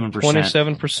 27%.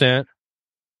 27%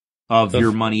 of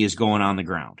your money is going on the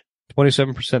ground.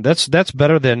 27%. That's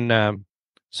better than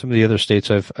some of the other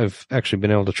states I've actually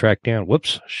been able to track down.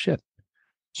 Whoops, shit.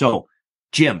 So,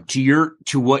 Jim, to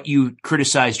what you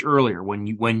criticized earlier,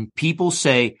 when people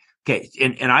say, okay,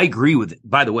 and I agree with it.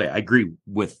 By the way, I agree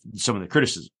with some of the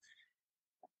criticism.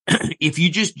 If you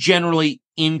just generally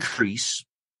increase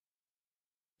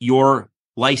your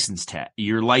license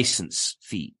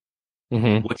fee,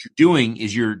 what you're doing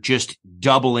is you're just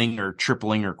doubling or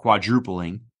tripling or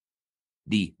quadrupling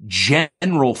the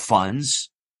general funds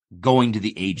going to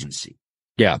the agency.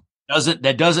 Yeah.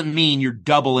 That doesn't mean you're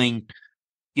doubling,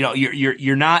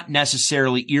 you're not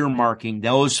necessarily earmarking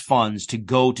those funds to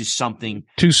go to something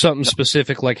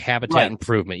specific like habitat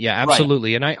improvement. Yeah,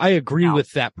 absolutely. Right. And I agree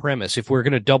with that premise. If we're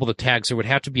going to double the tags, there would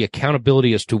have to be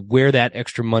accountability as to where that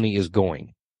extra money is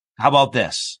going. How about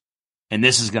this? And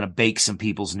this is going to bake some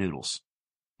people's noodles.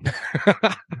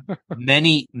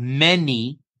 Many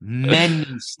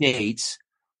states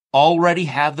already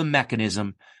have the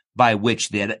mechanism by which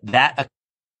that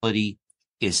accountability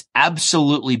is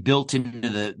absolutely built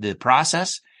into the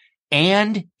process,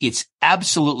 and it's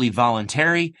absolutely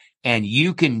voluntary, and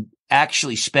you can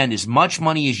actually spend as much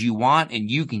money as you want,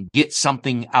 and you can get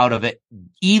something out of it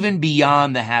even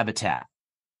beyond the habitat.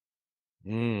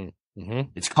 Mm-hmm.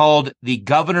 It's called the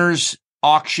governor's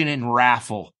auction and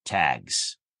raffle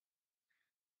tags.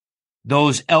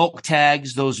 Those elk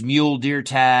tags, those mule deer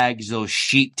tags, those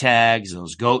sheep tags,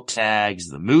 those goat tags,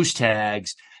 the moose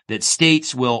tags that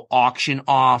states will auction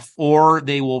off, or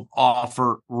they will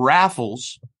offer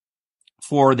raffles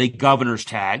for the governor's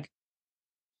tag.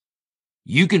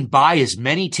 You can buy as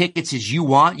many tickets as you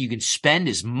want. You can spend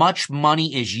as much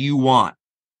money as you want.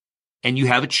 And you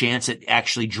have a chance at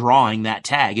actually drawing that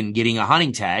tag and getting a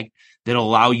hunting tag that'll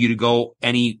allow you to go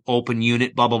any open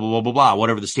unit, blah, blah, blah, blah, blah, blah,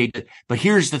 whatever the state does. But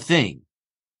here's the thing.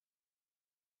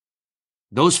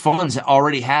 Those funds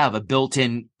already have a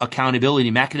built-in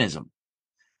accountability mechanism,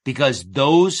 because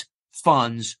those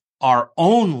funds are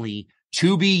only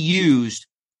to be used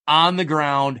on the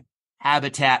ground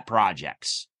habitat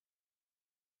projects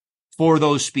for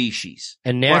those species.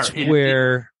 And that's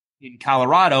where in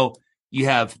Colorado, you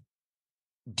have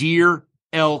deer,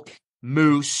 elk,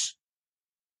 moose.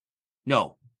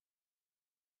 No.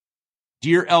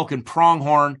 Deer, elk, and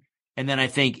pronghorn. And then I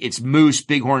think it's moose,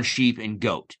 bighorn sheep, and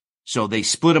goat. So they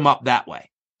split them up that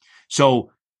way.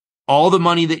 So all the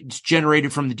money that's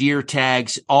generated from the deer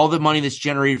tags, all the money that's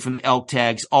generated from the elk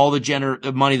tags, all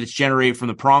the money that's generated from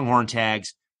the pronghorn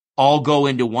tags, all go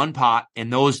into one pot.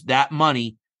 And that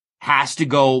money has to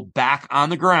go back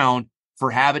on the ground for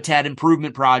habitat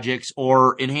improvement projects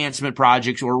or enhancement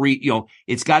projects, or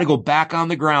it's got to go back on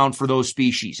the ground for those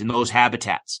species and those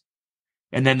habitats.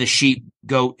 And then the sheep,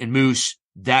 goat, and moose,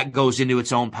 that goes into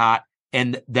its own pot.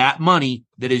 And that money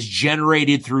that is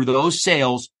generated through those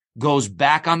sales goes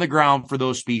back on the ground for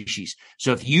those species.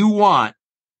 So if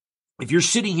you're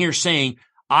sitting here saying,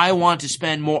 I want to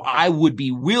spend more, I would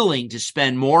be willing to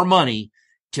spend more money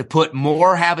to put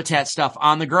more habitat stuff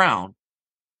on the ground,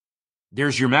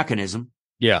 there's your mechanism.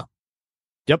 Yeah.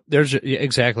 Yep.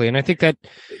 Exactly. And I think that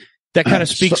kind of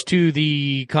speaks to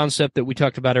the concept that we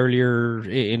talked about earlier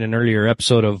in an earlier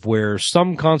episode of where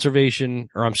some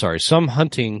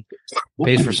hunting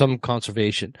pays for some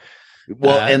conservation.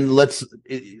 Well, and let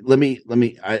me,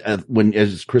 when,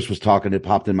 as Chris was talking, it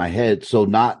popped in my head. So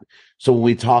when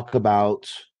we talk about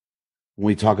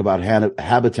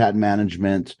habitat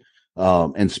management,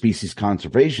 and species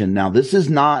conservation. Now, this is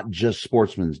not just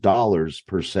sportsman's dollars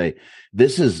per se.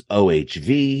 This is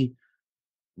OHV,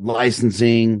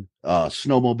 licensing,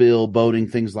 snowmobile, boating,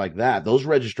 things like that. Those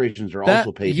registrations are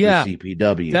also paid through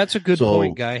CPW. That's a good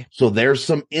point, Guy. So there's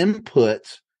some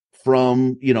input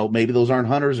from, maybe those aren't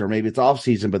hunters or maybe it's off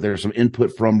season, but there's some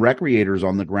input from recreators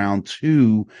on the ground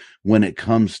too, when it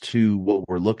comes to what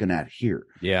we're looking at here.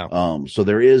 Yeah. So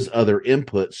there is other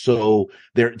input. So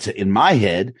in my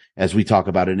head, as we talk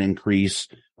about an increase,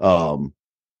 yeah.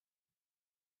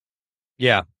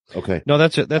 Okay. No,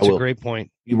 that's a great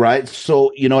point. Right.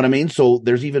 So, you know what I mean? So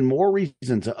there's even more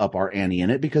reason to up our ante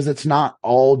in it, because it's not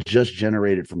all just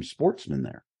generated from sportsmen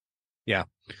there. Yeah.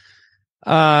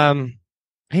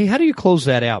 Hey, how do you close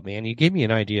that out, man? You gave me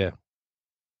an idea.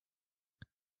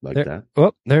 Like that.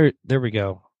 Oh, there we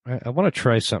go. I want to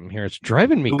try something here. It's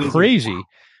driving me crazy.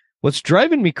 What's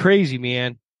driving me crazy,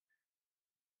 man?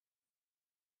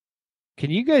 Can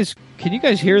you guys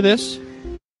hear this?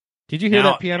 Did you hear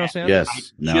that piano sound?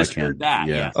 Yes. I just heard that.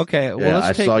 Yeah. Okay. Well,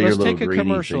 let's take a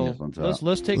commercial.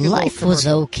 Let's take a Life was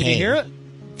okay. Can you hear it?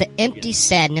 The empty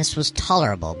sadness was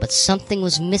tolerable, but something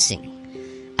was missing.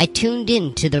 I tuned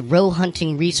in to the Row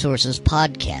Hunting Resources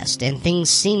podcast, and things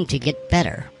seemed to get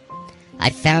better. I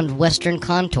found Western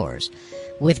Contours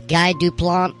with Guy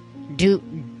Duplantier,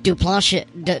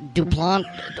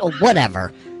 or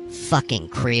whatever, fucking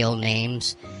Creole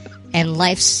names, and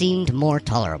life seemed more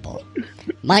tolerable.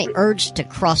 My urge to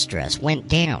cross-dress went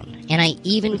down, and I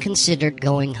even considered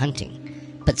going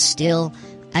hunting, but still,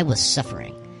 I was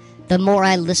suffering. The more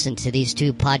I listened to these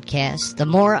two podcasts, the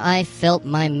more I felt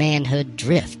my manhood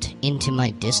drift into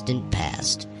my distant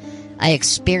past. I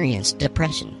experienced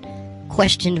depression,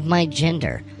 questioned my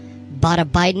gender, bought a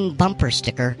Biden bumper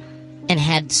sticker, and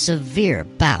had severe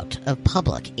bout of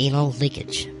public anal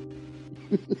leakage.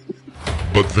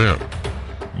 But then,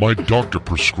 my doctor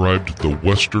prescribed the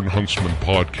Western Huntsman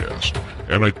podcast,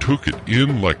 and I took it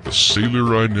in like the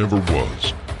sailor I never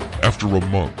was. After a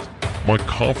month, my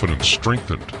confidence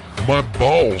strengthened, my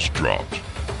balls dropped,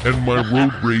 and my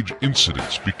road rage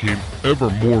incidents became ever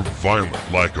more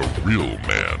violent like a real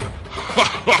man.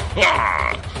 Ha ha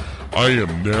ha! I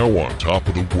am now on top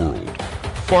of the world.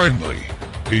 Finally,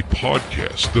 a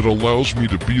podcast that allows me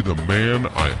to be the man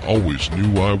I always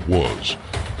knew I was.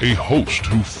 A host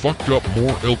who fucked up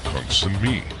more elk hunts than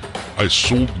me. I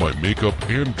sold my makeup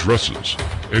and dresses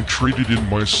and traded in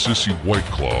my sissy White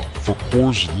Claw for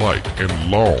Coors Light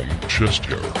and long chest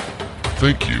hair.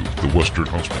 Thank you, the Western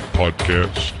Huntsman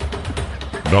Podcast.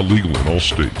 Not legal in all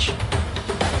states.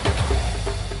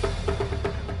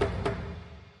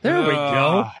 There we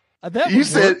go. You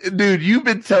said, dude, you've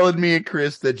been telling me and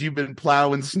Chris that you've been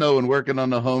plowing snow and working on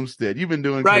the homestead. You've been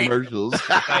doing commercials.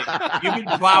 Right. You've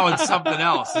been plowing something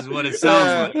else, is what it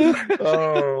sounds like.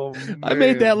 Oh, man, I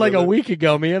made that like a week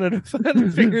ago, man, and I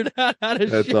hadn't figured out how to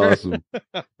That's share. awesome.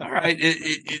 All right.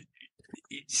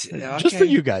 Just for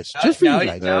you guys. Just for you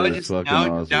guys. That is fucking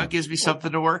awesome. Now it gives me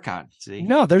something to work on. See?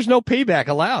 No, there's no payback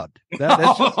allowed.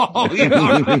 That's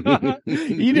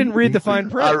you didn't read the fine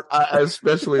print. I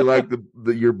especially like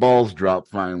the your balls drop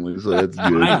finally, so that's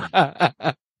good.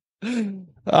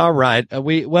 All right.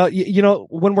 You know,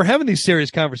 when we're having these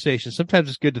serious conversations, sometimes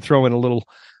it's good to throw in a little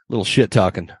shit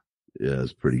talking. Yeah,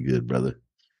 it's pretty good, brother.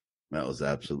 That was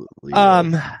absolutely.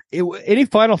 Any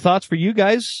final thoughts for you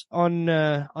guys on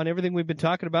everything we've been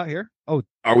talking about here? Oh,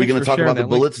 are we going to talk about the link.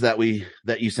 bullets that you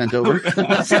sent over? I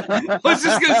was just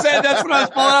going to say, that's what I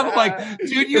was pulling up. I'm like,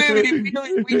 dude, you haven't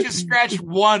even, we just scratched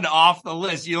one off the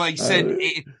list. You like said,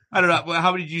 I don't know.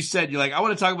 How many did you said? You're like, I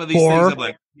want to talk about these 4. things. I'm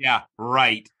like, yeah,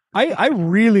 right. I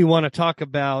really want to talk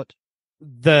about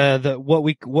the what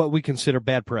we consider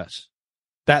bad press.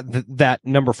 That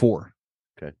number 4.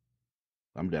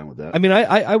 I'm down with that. I mean,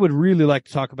 I would really like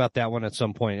to talk about that one at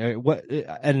some point. And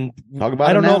talk about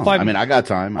I don't it now. know if I mean, I got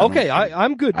time. Okay,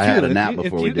 I'm good too. I had a nap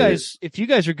before we did it. If you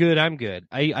guys are good, I'm good.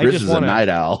 I Chris just is want a night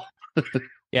owl.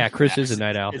 Yeah, Chris is a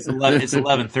night owl. It's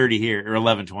 11:30 here or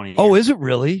 11:20. Oh, is it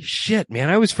really? Shit, man!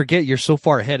 I always forget you're so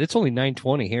far ahead. It's only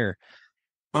 9:20 here.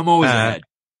 I'm always ahead.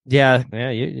 Yeah,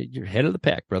 you're head of the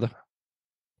pack, brother.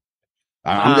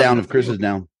 I'm down if Chris is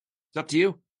down. It's up to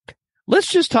you.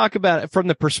 Let's just talk about it from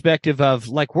the perspective of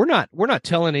like we're not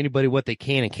telling anybody what they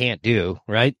can and can't do,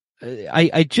 right?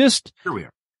 I just Here we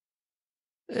are.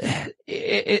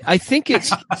 I think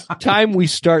it's time we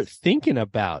start thinking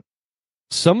about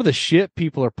some of the shit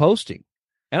people are posting,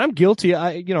 and I'm guilty.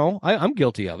 I'm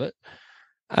guilty of it.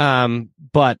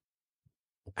 But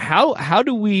how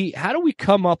do we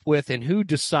come up with, and who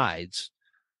decides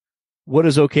what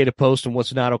is okay to post and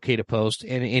what's not okay to post?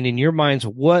 And in your minds,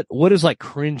 what is like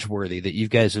cringeworthy that you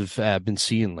guys have been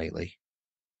seeing lately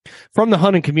from the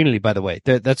hunting community? By the way,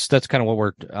 that's kind of what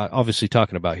we're obviously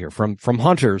talking about here from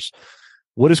hunters.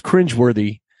 What is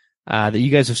cringeworthy that you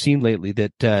guys have seen lately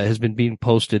that has been being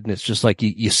posted, and it's just like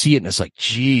you see it and it's like,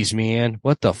 geez, man,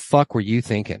 what the fuck were you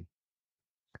thinking?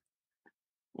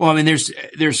 Well, I mean,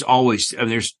 there's always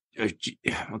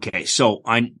okay. So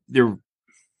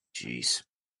geez.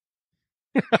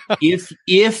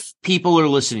 If people are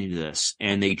listening to this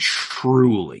and they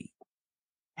truly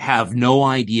have no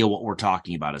idea what we're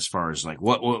talking about as far as like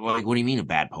what do you mean a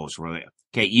bad post?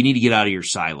 Okay, you need to get out of your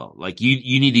silo. Like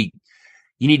you need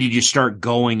to just start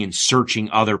going and searching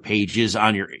other pages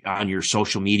on your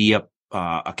social media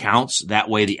accounts. That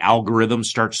way the algorithm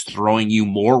starts throwing you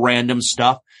more random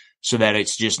stuff so that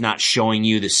it's just not showing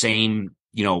you the same,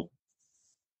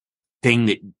 thing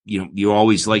that you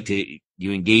always like to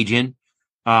engage in.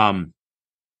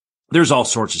 There's all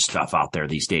sorts of stuff out there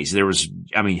these days. There was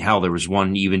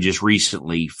one even just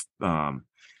recently.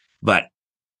 But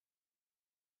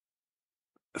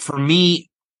for me,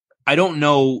 I don't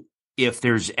know if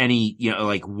there's any,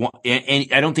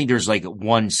 I don't think there's like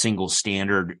one single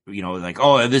standard, like,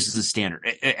 oh, this is the standard.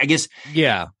 I guess.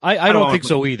 Yeah. I don't think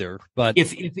so either, but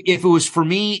if it was for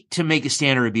me to make a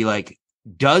standard, it'd be like,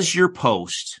 does your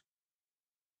post,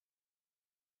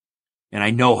 and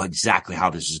I know exactly how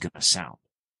this is going to sound.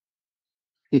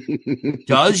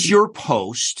 Does your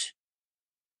post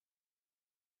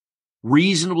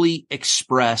reasonably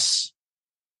express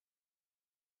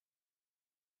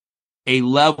a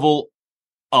level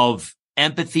of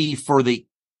empathy for the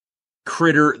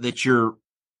critter that you're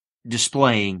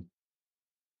displaying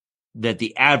that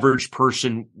the average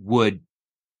person would,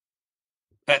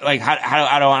 like,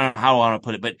 how do I want to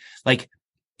put it? But like,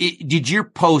 did your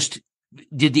post,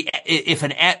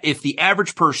 if the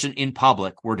average person in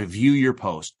public were to view your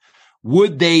post,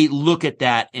 would they look at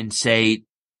that and say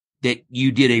that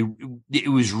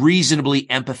it was reasonably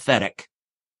empathetic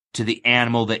to the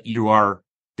animal that you're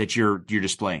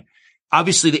displaying?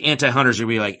 Obviously the anti-hunters are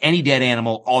going to be like, any dead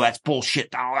animal, oh, that's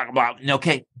bullshit.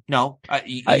 Okay. No.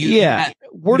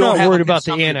 We're not worried about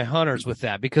the anti-hunters with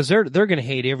that because they're going to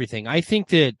hate everything. I think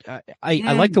that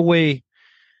I like the way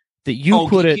that you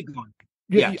put it. Keep going.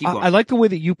 Yeah, keep going. I like the way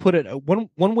that you put it.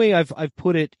 One way I've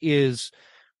put it is,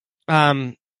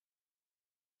 it's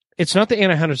not the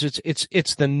anti-hunters.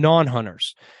 It's the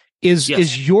non-hunters.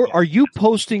 Are you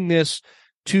posting this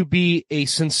to be a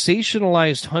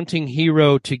sensationalized hunting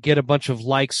hero to get a bunch of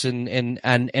likes and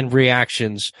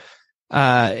reactions,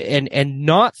 and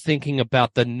not thinking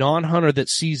about the non-hunter that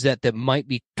sees that might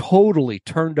be totally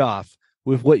turned off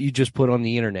with what you just put on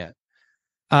the internet?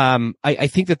 I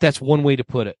think that's one way to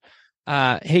put it.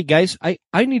 Hey guys,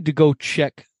 I need to go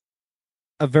check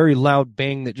a very loud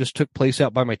bang that just took place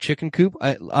out by my chicken coop.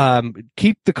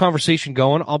 Keep the conversation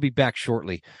going. I'll be back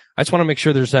shortly. I just want to make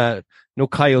sure there's no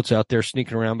coyotes out there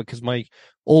sneaking around, because my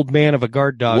old man of a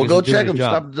guard dog. We'll go check them.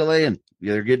 Stop delaying.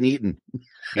 Yeah, they're getting eaten.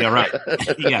 Yeah, right.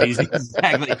 Yeah, he's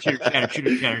exactly.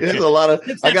 Chitter. There's a lot of.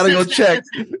 I gotta go check.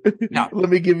 No. Let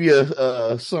me give you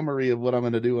a summary of what I'm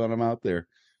going to do when I'm out there.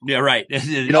 Yeah, right.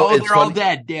 They're all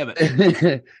dead. Damn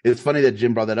it. It's funny that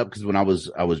Jim brought that up, because when I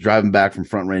was driving back from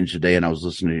Front Range today, and I was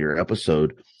listening to your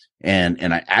episode,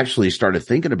 and I actually started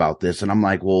thinking about this, and I'm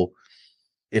like, well,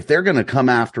 if they're going to come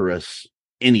after us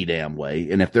any damn way,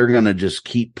 and if they're going to just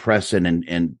keep pressing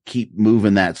and keep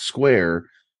moving that square,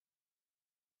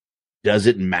 does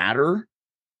it matter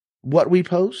what we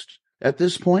post at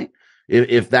this point?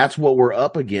 If that's what we're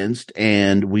up against,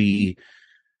 and we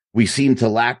seem to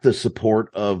lack the support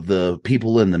of the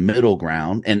people in the middle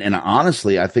ground. And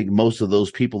honestly, I think most of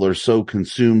those people are so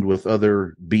consumed with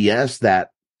other BS that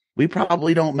we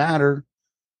probably don't matter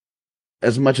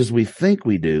as much as we think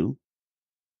we do.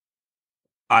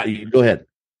 Go ahead.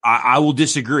 I will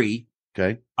disagree.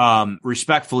 Okay.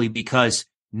 Respectfully, because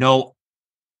no,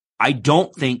 I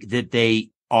don't think that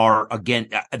they are, again,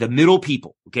 the middle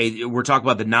people. Okay. We're talking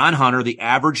about the non-hunter, the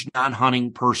average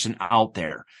non-hunting person out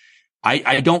there.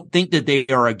 I don't think that they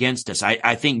are against us.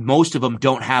 I think most of them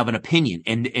don't have an opinion.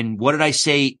 And what did I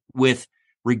say with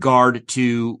regard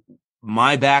to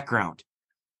my background?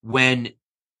 When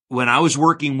I was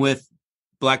working with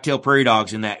black-tailed prairie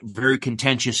dogs in that very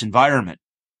contentious environment,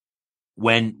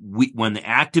 when the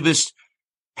activists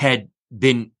had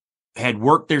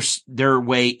worked their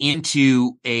way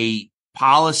into a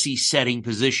policy setting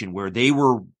position where they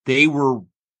were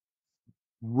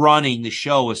running the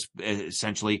show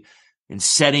essentially, and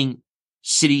setting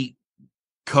city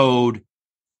code,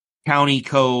 county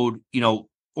code,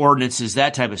 ordinances,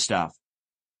 that type of stuff.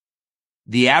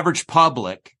 The average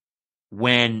public,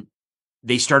 when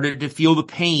they started to feel the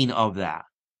pain of that,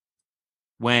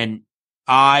 when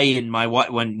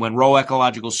when Row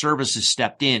Ecological Services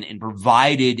stepped in and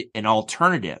provided an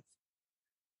alternative,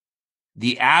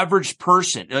 the average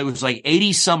person, it was like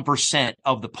 80%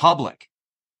 of the public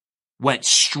went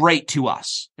straight to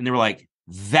us, and they were like,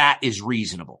 that is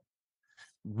reasonable.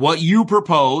 What you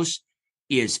propose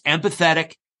is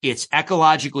empathetic. It's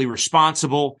ecologically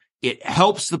responsible. It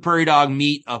helps the prairie dog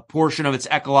meet a portion of its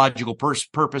ecological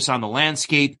purpose on the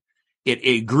landscape. It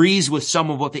agrees with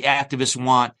some of what the activists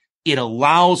want. It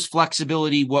allows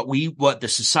flexibility, what the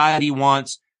society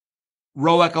wants.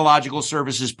 Row Ecological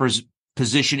Services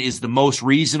position is the most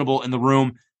reasonable in the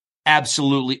room.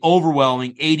 Absolutely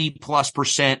overwhelming.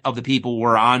 80+% of the people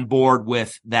were on board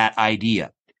with that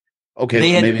idea.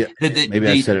 Okay. Maybe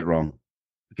I said it wrong.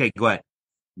 Okay, go ahead.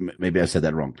 Maybe I said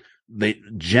that wrong. They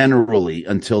generally,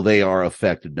 until they are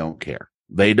affected, don't care.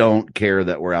 They don't care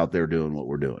that we're out there doing what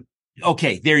we're doing.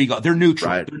 Okay. There you go. They're neutral.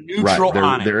 Right. They're neutral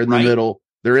on it. They're in the middle.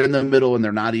 They're in the middle, and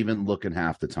they're not even looking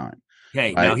half the time.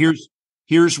 Okay. Right? Now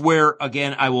here's where,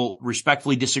 again, I will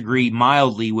respectfully disagree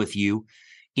mildly with you.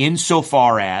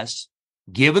 Insofar as,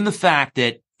 given the fact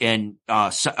that, and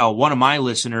one of my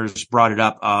listeners brought it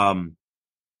up,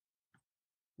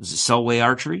 was it Selway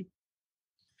Archery?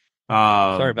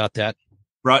 Sorry about that.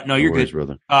 No, you're good,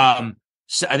 brother.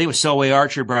 So I think it was Selway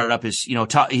Archery brought it up. Is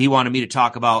he wanted me to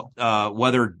talk about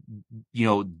whether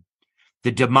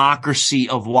the democracy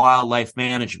of wildlife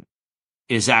management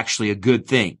is actually a good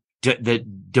thing. The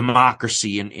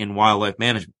democracy in wildlife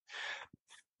management.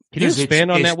 Can you expand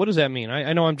on that? What does that mean?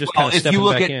 I know I'm just kind of stepping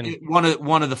back in. If you look at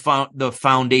one of the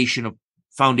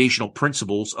foundational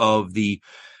principles of the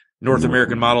North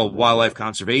American model of wildlife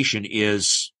conservation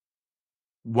is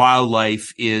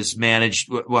wildlife is managed.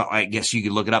 Well, I guess you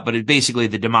could look it up, but it's basically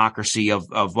the democracy of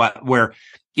where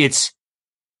it's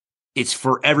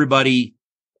for everybody.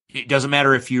 It doesn't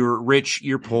matter if you're rich,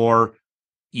 you're poor,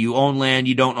 you own land,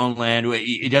 you don't own land.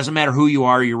 It doesn't matter who you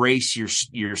are, your race,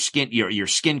 your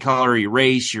skin color, your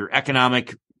race, your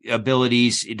economic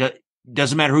abilities. It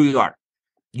doesn't matter who you are.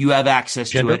 You have access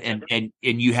to it, and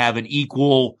you have an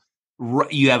equal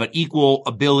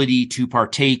ability to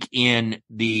partake in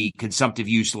the consumptive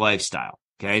use lifestyle.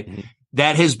 Okay. Mm-hmm.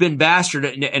 that has been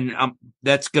bastardized, and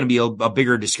that's going to be a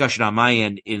bigger discussion on my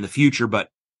end in the future, but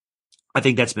I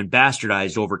think that's been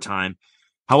bastardized over time.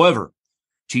 However,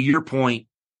 to your point,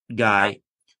 Guy,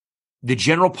 the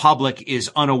general public is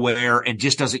unaware and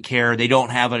just doesn't care. They don't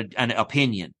have an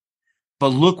opinion. But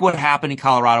look what happened in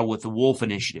Colorado with the Wolf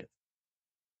Initiative.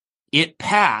 It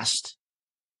passed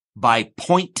by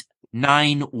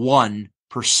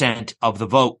 0.91% of the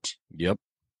vote. Yep.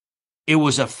 It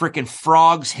was a freaking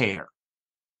frog's hair.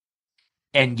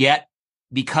 And yet,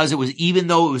 because it was, even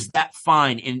though it was that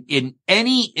fine,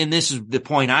 and this is the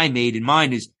point I made in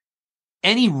mind, is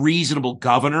any reasonable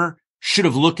governor should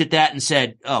have looked at that and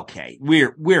said, okay,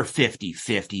 we're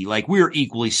 50-50, like we're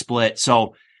equally split.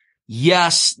 So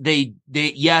yes, Wolf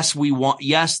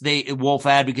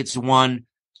Advocates won,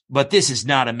 but this is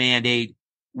not a mandate.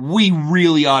 We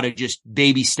really ought to just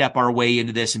baby step our way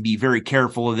into this and be very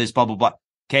careful of this, blah, blah, blah.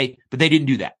 Okay. But they didn't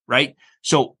do that, right?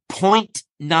 So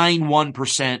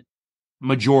 0.91%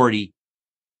 majority.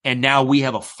 And now we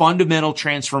have a fundamental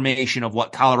transformation of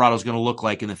what Colorado is going to look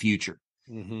like in the future.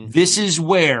 Mm-hmm. This is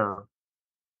where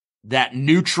that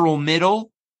neutral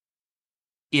middle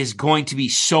is going to be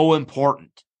so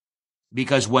important,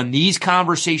 because when these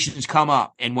conversations come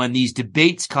up and when these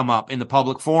debates come up in the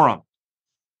public forum,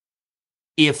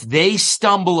 if they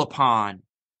stumble upon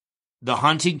the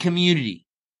hunting community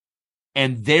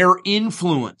and their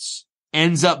influence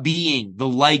ends up being the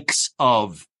likes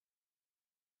of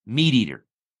Meat Eater,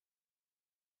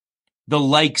 the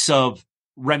likes of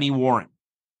Remy Warren,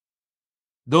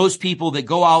 those people that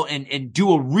go out and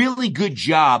do a really good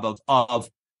job of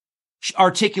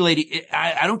articulating.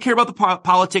 I don't care about the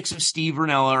politics of Steve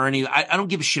Rinella or any. I don't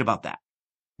give a shit about that.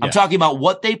 Yeah. I'm talking about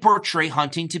what they portray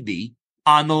hunting to be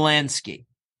on the landscape.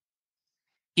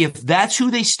 If that's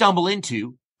who they stumble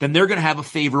into, then they're going to have a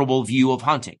favorable view of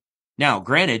hunting. Now,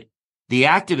 granted, the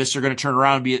activists are going to turn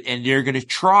around and they're going to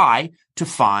try to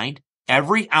find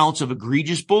every ounce of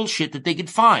egregious bullshit that they can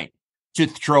find to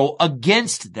throw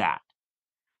against that.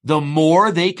 The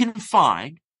more they can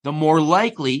find, the more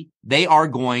likely they are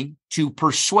going to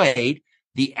persuade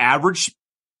the average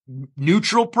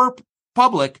neutral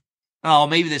public, oh,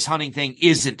 maybe this hunting thing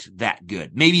isn't that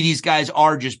good. Maybe these guys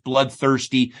are just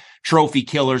bloodthirsty trophy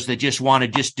killers that just want to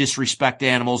just disrespect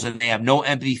animals and they have no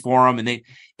empathy for them.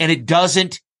 And it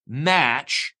doesn't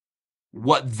match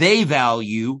what they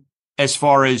value as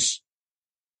far as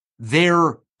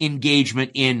their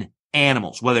engagement in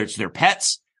animals, whether it's their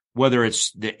pets, whether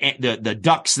it's the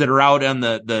ducks that are out on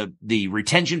the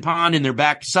retention pond in their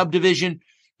back subdivision,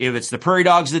 if it's the prairie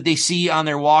dogs that they see on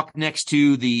their walk next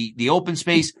to the open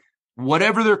space,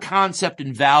 whatever their concept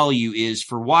and value is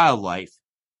for wildlife,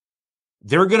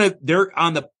 they're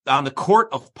on the court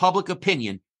of public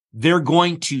opinion, they're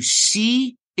going to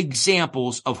see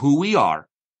examples of who we are,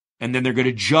 and then they're going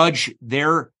to judge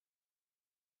their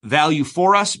value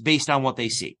for us based on what they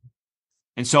see.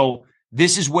 And so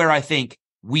this is where I think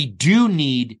we do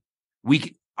need,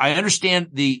 I understand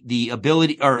the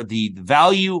ability or the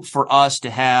value for us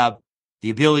to have the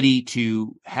ability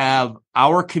to have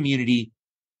our community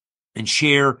and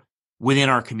share within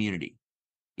our community.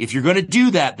 If you're going to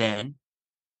do that then,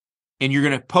 and you're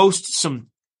going to post some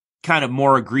kind of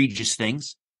more egregious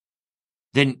things,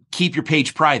 then keep your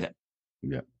page private.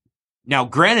 Yeah. Now,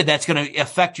 granted, that's going to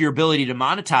affect your ability to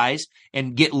monetize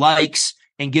and get likes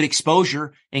and get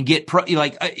exposure and get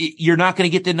you're not going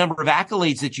to get the number of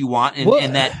accolades that you want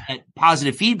and that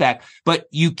positive feedback, but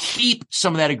you keep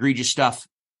some of that egregious stuff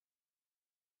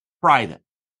private.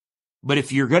 But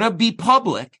if you're going to be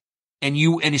public and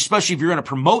especially if you're going to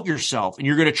promote yourself and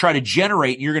you're going to try to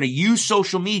generate, and you're going to use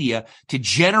social media to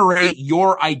generate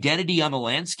your identity on the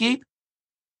landscape,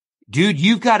 dude,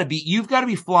 you've got to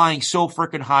be flying so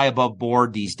freaking high above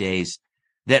board these days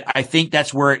that I think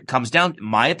that's where it comes down.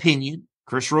 My opinion,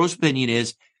 Chris Rowe's opinion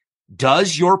is,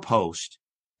 does your post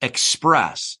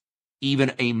express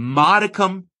even a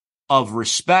modicum of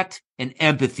respect and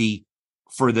empathy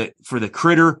for the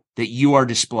critter that you are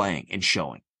displaying and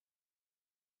showing?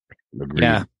 Agreed.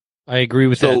 Yeah, I agree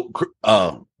with that.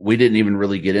 So, we didn't even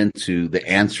really get into the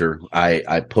answer.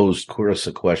 I posed Chris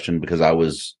a question because I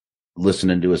was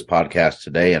listening to his podcast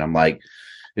today, and I'm like,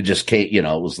 it just came,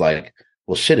 it was like,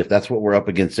 well, shit, if that's what we're up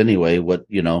against anyway, what,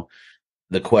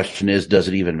 the question is, does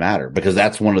it even matter? Because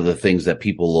that's one of the things that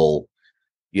people will,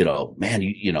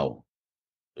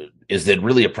 is it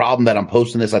really a problem that I'm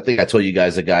posting this? I think I told you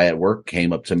guys a guy at work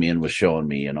came up to me and was showing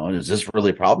me, is this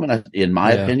really a problem? And in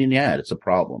my opinion, yeah, it's a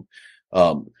problem.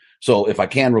 So if I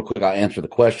can real quick, I'll answer the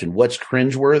question. What's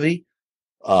cringeworthy?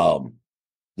 The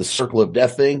circle of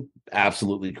death thing,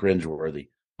 absolutely cringeworthy.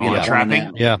 Being up on an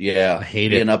animal. Yeah. I hate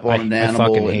being it. up on an animal. I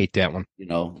fucking hate that one. You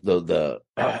know,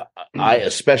 I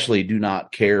especially do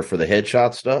not care for the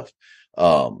headshot stuff.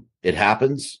 It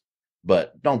happens,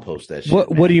 but don't post that shit.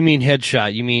 What do you mean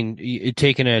headshot? You mean you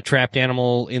taking a trapped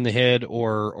animal in the head,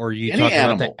 or you talking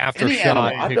about the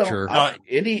aftershot picture?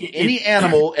 Any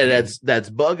animal that's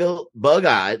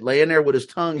bug-eyed, laying there with his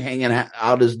tongue hanging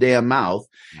out his damn mouth,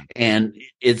 and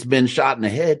it's been shot in the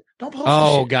head. Don't post it.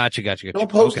 Oh, gotcha.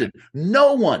 Don't post it.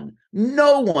 No one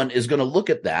is going to look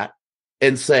at that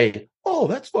and say, "Oh,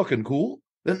 that's fucking cool."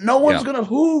 Then no one's going to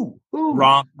who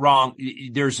wrong.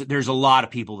 There's a lot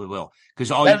of people that will, because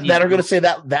that are going to say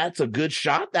that's a good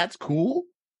shot. That's cool.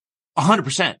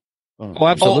 100%. Oh,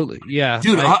 absolutely. Yeah,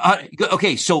 dude.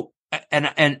 Okay. So,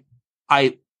 and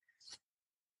I,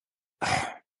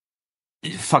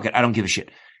 fuck it. I don't give a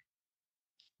shit.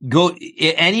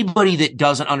 Anybody that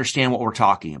doesn't understand what we're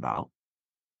talking about,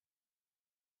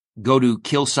 go to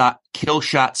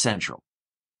Killshot Central.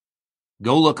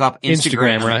 Go look up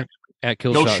Instagram, right? At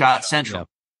Killshot Central.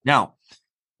 Yeah. Now,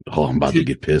 I'm about to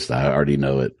get pissed. I already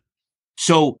know it.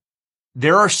 So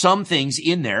there are some things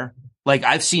in there, like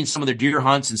I've seen some of their deer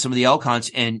hunts and some of the elk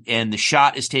hunts, and the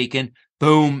shot is taken,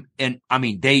 boom, and I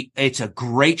mean it's a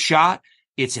great shot.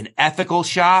 It's an ethical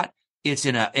shot.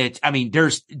 I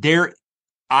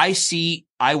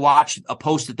watch a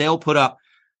post that they'll put up,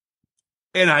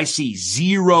 and I see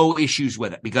zero issues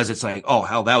with it, because it's like, oh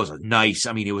hell, that was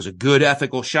it was a good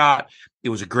ethical shot. It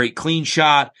was a great clean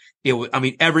shot.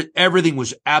 Everything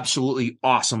was absolutely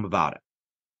awesome about it.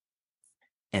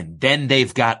 And then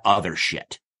they've got other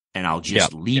shit, and I'll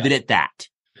just leave it at that.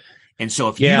 And so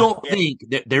if you don't think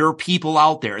that there are people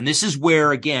out there, and this is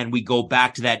where, again, we go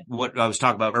back to that, what I was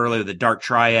talking about earlier, the dark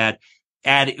triad,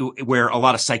 where a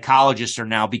lot of psychologists are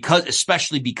now,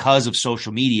 especially because of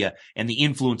social media and the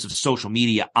influence of social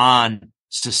media on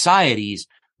societies,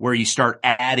 where you start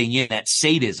adding in that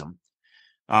sadism.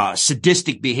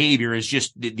 Sadistic behavior is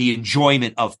just the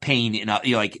enjoyment of pain.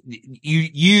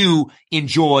 You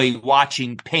enjoy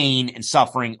watching pain and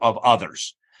suffering of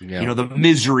others, the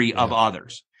misery of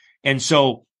others. And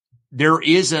so there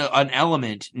is an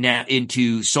element now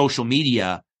into social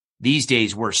media these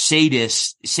days where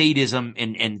sadism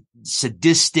and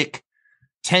sadistic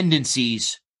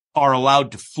tendencies are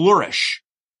allowed to flourish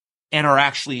and are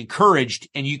actually encouraged,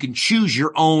 and you can choose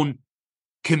your own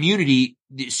community,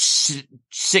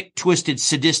 sick, twisted,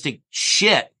 sadistic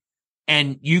shit,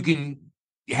 and you can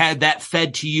have that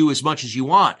fed to you as much as you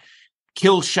want.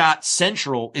 Killshot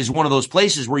Central is one of those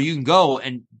places where you can go,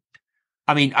 and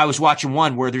I was watching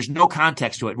one where there's no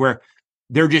context to it, where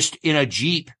they're just in a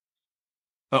Jeep,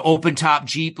 an open top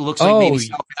Jeep, looks like maybe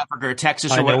South Africa or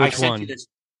Texas or what. I sent you this.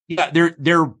 Yeah,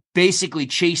 they're basically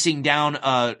chasing down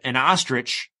an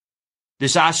ostrich.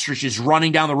 This ostrich is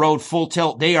running down the road full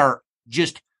tilt. They are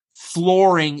just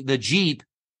flooring the Jeep,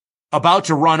 about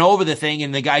to run over the thing,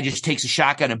 and the guy just takes a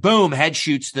shotgun and boom, head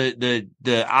shoots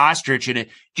the ostrich, and it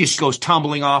just goes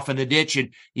tumbling off in the ditch,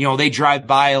 and they drive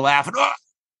by laughing. Oh!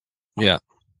 Yeah.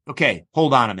 Okay,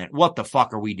 hold on a minute. What the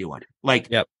fuck are we doing?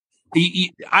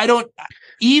 I don't,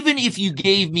 even if you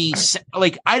gave me,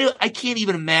 I can't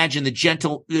even imagine the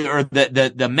gentle or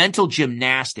the mental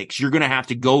gymnastics you're going to have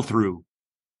to go through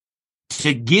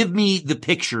to give me the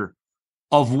picture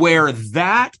of where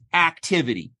that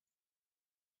activity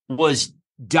was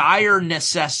dire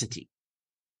necessity.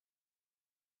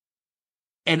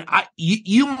 And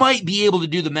you might be able to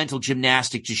do the mental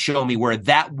gymnastics to show me where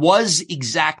that was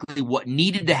exactly what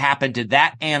needed to happen to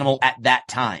that animal at that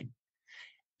time.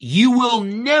 You will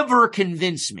never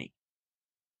convince me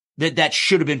that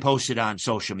should have been posted on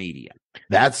social media.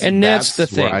 That's the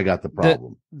thing. Where I got the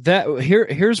problem.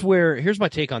 Here's my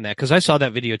take on that, because I saw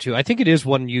that video too. I think it is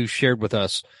one you shared with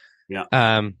us. Yeah.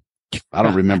 I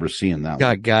don't remember seeing that.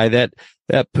 God, guy,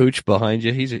 that pooch behind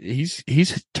you,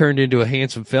 he's turned into a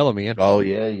handsome fella, man. Oh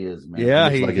yeah, he is, man. Yeah,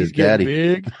 he's like his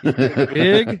getting daddy.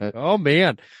 Big. Oh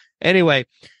man. Anyway,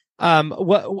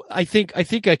 what I think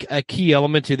a key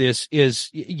element to this is,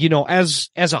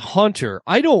 as a hunter,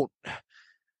 I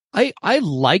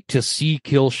like to see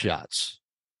kill shots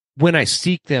when I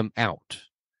seek them out.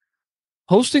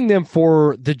 Posting them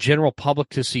for the general public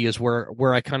to see is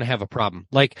where I kind of have a problem.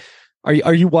 Like,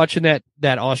 are you watching that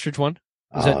ostrich one?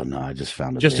 No, I just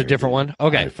found a different one.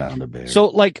 Okay, I found a bear. So,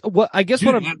 what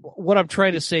I'm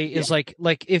trying to say is like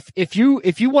if you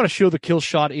want to show the kill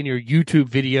shot in your YouTube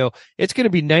video, it's going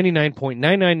to be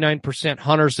 99.999%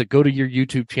 hunters that go to your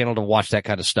YouTube channel to watch that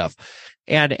kind of stuff,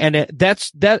 and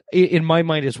that in my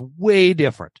mind is way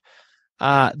different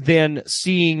than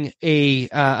seeing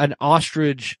an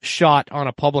ostrich shot on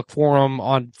a public forum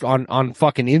on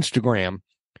fucking Instagram.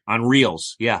 On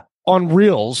Reels, yeah. On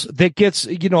Reels that gets,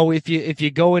 if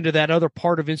you go into that other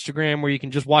part of Instagram where you can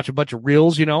just watch a bunch of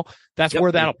Reels, that's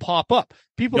where that'll pop up.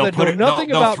 People that know nothing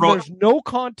about, there's no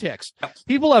context. Yep.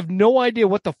 People have no idea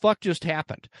what the fuck just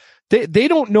happened. They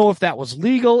don't know if that was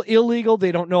legal, illegal.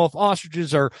 They don't know if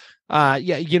ostriches are,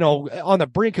 on the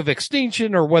brink of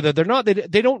extinction or whether they're not.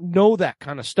 They don't know that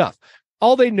kind of stuff.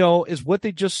 All they know is what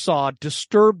they just saw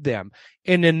disturbed them.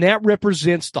 And then that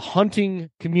represents the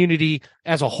hunting community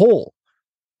as a whole.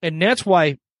 And that's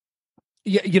why,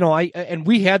 and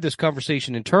we had this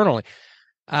conversation internally,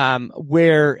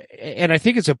 where, and I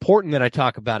think it's important that I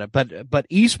talk about it, but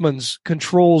Eastman's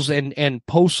controls and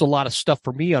posts a lot of stuff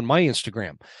for me on my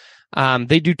Instagram.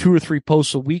 They do 2 or 3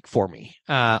 posts a week for me.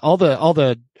 All the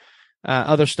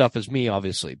other stuff is me,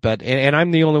 obviously, and I'm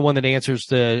the only one that answers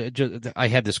I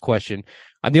had this question.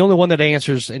 I'm the only one that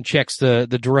answers and checks the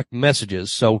direct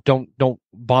messages. So don't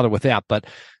bother with that.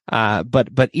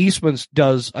 But Eastman's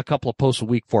does a couple of posts a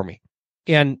week for me.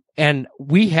 And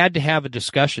we had to have a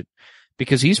discussion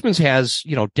because Eastman's has,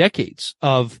 decades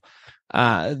of,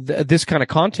 this kind of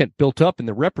content built up in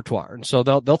the repertoire. And so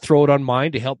they'll throw it on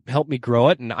mine to help me grow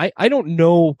it. And I don't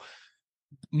know.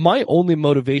 My only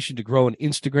motivation to grow an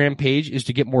Instagram page is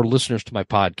to get more listeners to my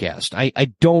podcast. I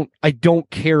don't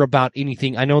care about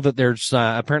anything. I know that there's,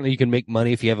 apparently you can make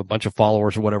money if you have a bunch of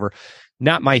followers or whatever.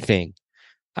 Not my thing.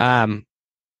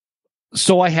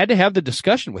 So I had to have the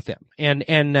discussion with them,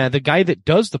 and the guy that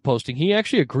does the posting, he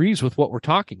actually agrees with what we're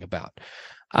talking about.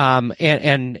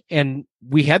 And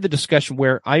we had the discussion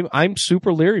where I'm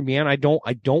super leery, man. I don't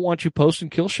want you posting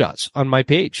kill shots on my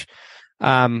page.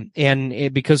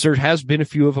 Because there has been a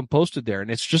few of them posted there,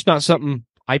 and it's just not something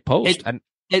I post.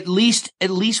 At least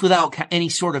without any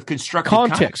sort of constructive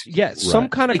context. Yes, right. Some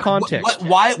kind of context.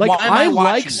 Why I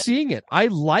like seeing it. I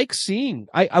like seeing.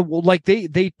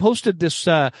 They posted this.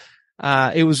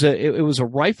 It was a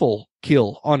rifle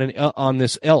kill on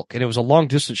this elk, and it was a long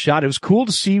distance shot. It was cool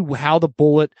to see how the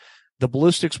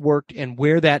ballistics worked and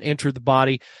where that entered the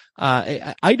body.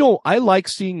 I like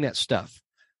seeing that stuff.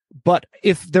 But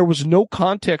if there was no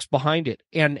context behind it,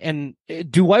 and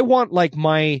do I want like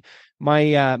my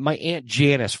Aunt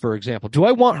Janice, for example, do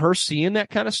I want her seeing that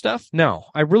kind of stuff? No,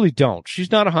 I really don't. She's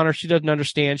not a hunter. She doesn't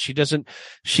understand.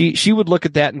 She would look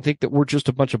at that and think that we're just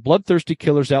a bunch of bloodthirsty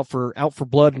killers out for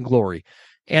blood and glory.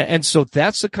 And so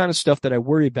that's the kind of stuff that I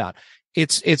worry about.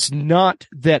 It's not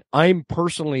that I'm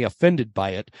personally offended by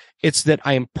it. It's that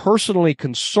I am personally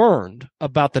concerned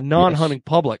about the non-hunting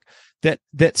public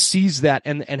that sees that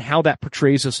and how that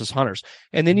portrays us as hunters.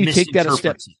 And then you take that a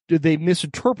step, they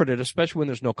misinterpret it, especially when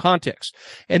there's no context.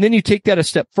 And then you take that a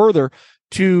step further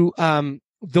to,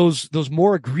 those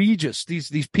more egregious,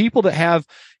 these people that have,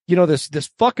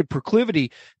 this fucking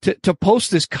proclivity to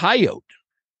post this coyote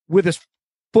with his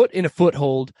foot in a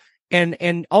foothold.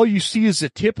 And all you see is the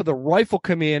tip of the rifle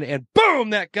come in and boom,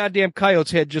 that goddamn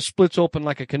coyote's head just splits open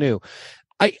like a canoe.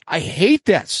 I hate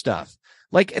that stuff.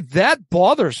 Like that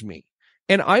bothers me.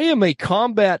 And I am a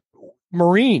combat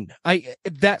Marine.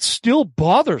 That still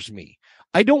bothers me.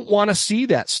 I don't want to see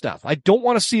that stuff. I don't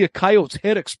want to see a coyote's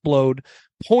head explode,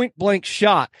 point blank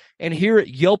shot, and hear it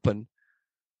yelping.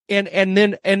 And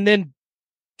then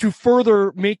to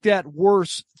further make that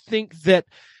worse, think that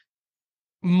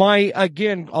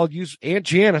I'll use Aunt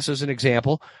Janice as an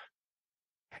example,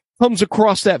 comes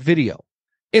across that video.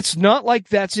 It's not like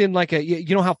that's in like how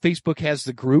Facebook has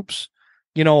the groups,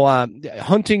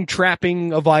 hunting,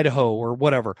 trapping of Idaho or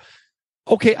whatever.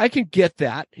 Okay, I can get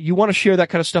that. You want to share that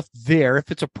kind of stuff there.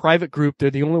 If it's a private group,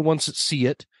 they're the only ones that see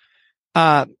it.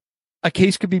 A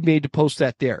case could be made to post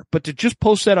that there. But to just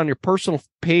post that on your personal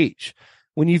page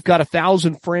when you've got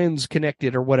 1,000 friends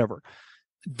connected or whatever,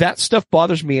 that stuff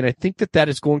bothers me. And I think that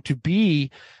is going to be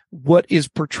what is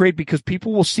portrayed, because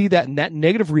people will see that, and that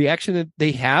negative reaction that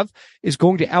they have is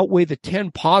going to outweigh the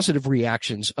 10 positive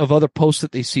reactions of other posts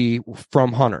that they see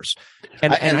from hunters.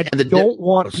 And I don't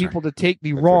want people to take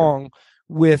me wrong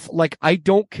with, like, I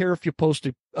don't care if you post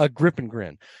a grip and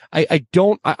grin. I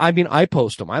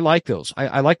post them. I like those.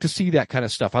 I like to see that kind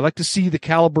of stuff. I like to see the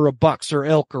caliber of bucks or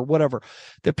elk or whatever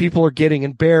that people are getting,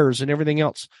 and bears and everything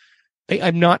else.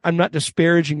 I'm not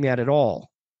disparaging that at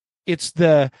all. It's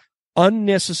the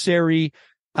unnecessary,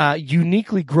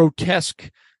 uniquely grotesque,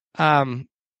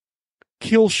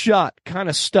 kill shot kind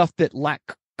of stuff that lack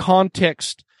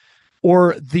context,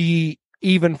 or the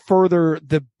even further,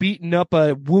 the beating up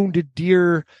a wounded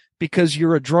deer because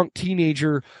you're a drunk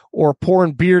teenager or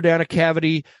pouring beer down a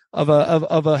cavity of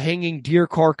a hanging deer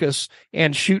carcass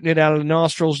and shooting it out of the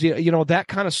nostrils, that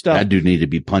kind of stuff. That dude need to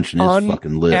be punching his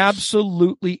fucking lips.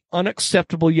 Absolutely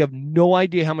unacceptable. You have no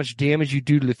idea how much damage you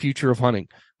do to the future of hunting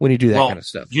when you do that kind of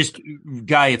stuff. Just,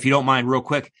 Guy, if you don't mind, real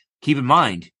quick, keep in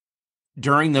mind,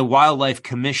 during the Wildlife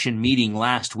Commission meeting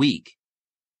last week,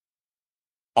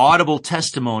 audible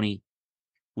testimony,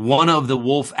 one of the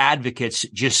wolf advocates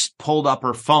just pulled up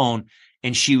her phone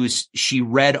and she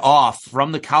read off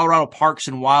from the Colorado Parks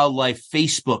and Wildlife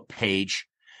Facebook page.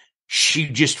 She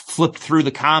just flipped through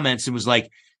the comments and was like,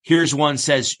 here's one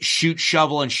says, shoot,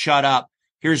 shovel, and shut up.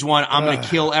 Here's one, I'm going to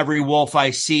kill every wolf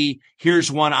I see.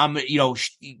 Here's one, I'm,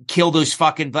 kill those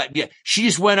fucking, but yeah, she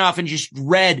just went off and just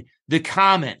read the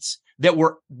comments that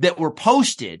were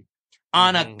posted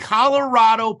on a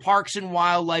Colorado Parks and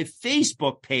Wildlife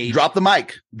Facebook page. Drop the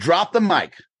mic.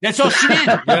 That's all she did.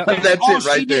 That's it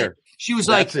right there. She was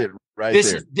That's like, it right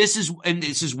this there. this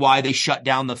is why they shut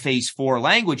down the phase 4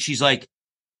 language. She's like,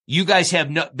 you guys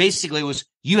have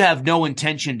you have no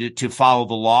intention to follow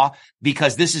the law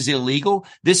because this is illegal.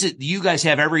 You guys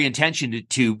have every intention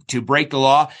to break the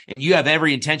law, and you have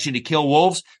every intention to kill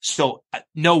wolves. So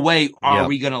no way are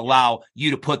we going to allow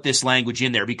you to put this language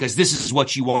in there because this is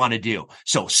what you want to do.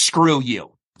 So screw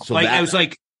you. So I was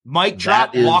like, mic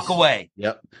drop, walk away.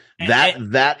 Yep.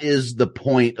 That is the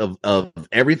point of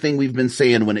everything we've been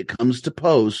saying when it comes to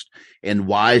post and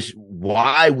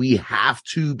why we have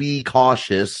to be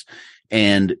cautious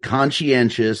and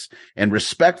conscientious and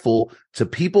respectful to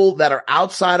people that are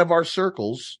outside of our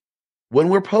circles when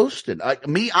we're posting. Like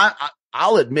me,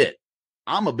 I'll admit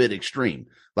I'm a bit extreme.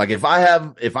 Like if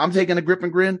I'm taking a grip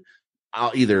and grin,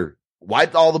 I'll either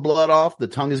wipe all the blood off, the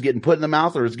tongue is getting put in the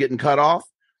mouth or it's getting cut off,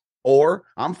 or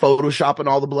I'm photoshopping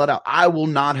all the blood out. I will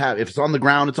not have, if it's on the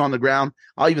ground, it's on the ground.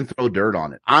 I'll even throw dirt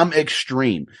on it. I'm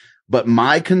extreme. But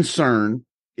my concern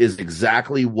is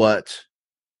exactly what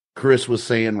Chris was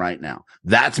saying right now.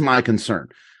 That's my concern.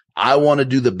 I want to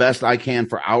do the best I can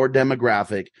for our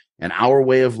demographic and our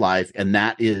way of life. And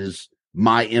that is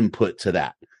my input to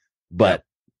that. But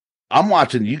I'm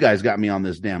watching, you guys got me on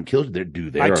this damn kill.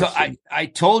 Dude, I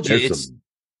told you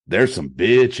there's some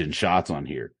bitchin' shots on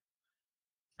here.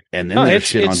 And then there's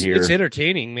shit on here. It's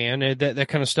entertaining, man. That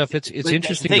kind of stuff. It's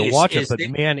interesting to watch it, but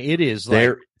man, it is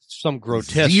like some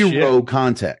grotesque zero shit.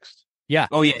 Context. Yeah.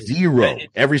 Oh yeah. Zero.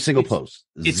 Every single post.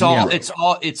 It's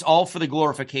all for the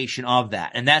glorification of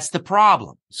that. And that's the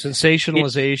problem.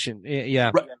 Sensationalization.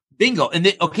 Yeah. Bingo.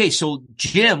 And okay. So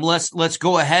Jim, let's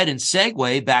go ahead and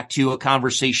segue back to a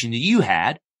conversation that you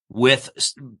had with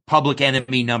public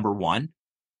enemy number 1,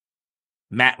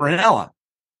 Matt Ranella.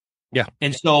 Yeah.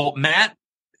 And so Matt,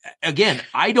 again,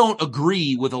 I don't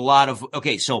agree with a lot of,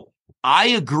 so I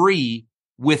agree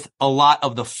with a lot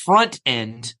of the front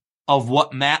end of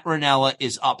what Matt Ranella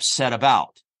is upset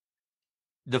about.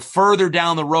 The further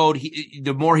down the road,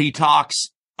 the more he talks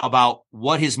about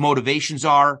what his motivations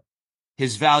are,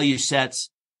 his value sets,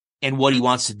 and what he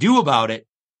wants to do about it,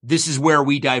 this is where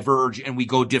we diverge and we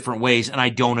go different ways, and I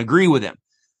don't agree with him.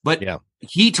 But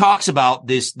he talks about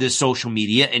this social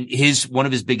media, and one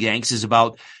of his big angst is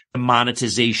about the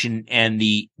monetization and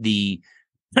the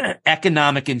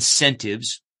economic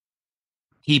incentives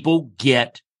people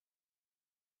get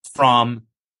from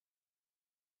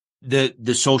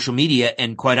the social media,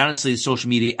 and quite honestly, the social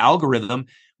media algorithm,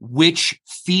 which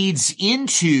feeds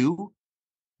into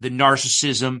the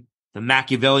narcissism, the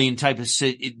Machiavellian type of,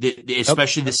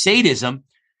 especially the sadism,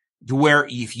 to where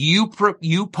if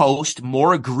you post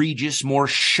more egregious, more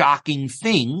shocking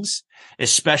things,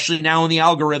 especially now in the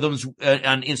algorithms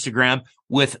on Instagram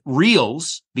with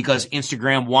Reels, because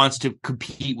Instagram wants to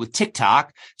compete with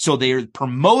TikTok, so they're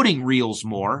promoting Reels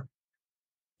more.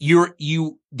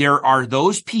 There are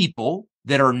those people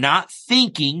that are not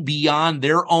thinking beyond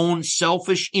their own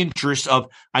selfish interest of,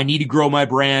 I need to grow my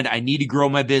brand, I need to grow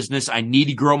my business, I need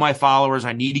to grow my followers,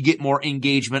 I need to get more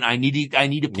engagement, I need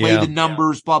to play the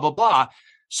numbers, blah, blah, blah.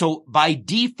 So by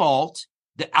default,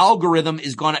 the algorithm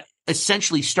is going to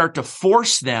essentially start to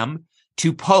force them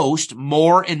to post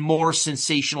more and more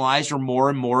sensationalized or more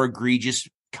and more egregious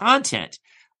content.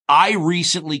 I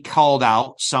recently called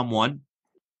out someone.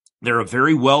 They're a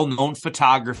very well-known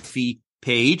photography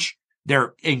page.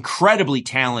 They're incredibly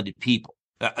talented people,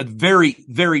 very,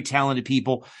 very talented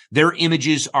people. Their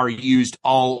images are used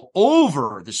all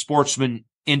over the sportsman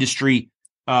industry.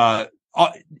 They're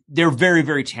very,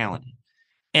 very talented.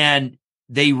 And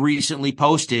they recently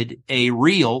posted a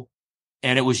reel,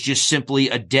 and it was just simply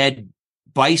a dead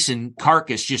bison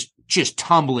carcass, just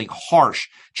tumbling harsh,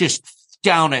 just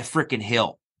down a freaking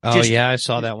hill. Oh, I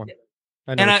saw that one.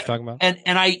 I know what you're talking about. And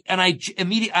I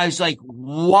immediately, I was like,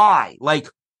 why? Like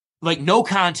no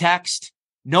context,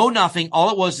 no nothing.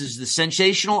 All it was is the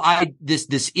sensational,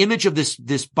 this image of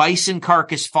this bison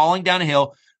carcass falling down a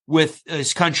hill with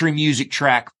this country music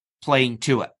track playing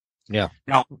to it. Yeah.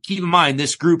 Now, keep in mind,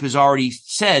 this group has already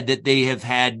said that they have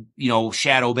had,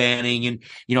 shadow banning and,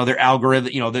 their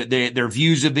algorithm, their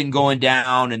views have been going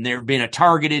down and they've been a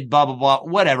targeted, blah, blah, blah,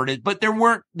 whatever it is. But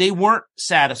they weren't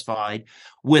satisfied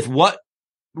with what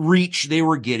reach they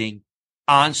were getting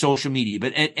on social media.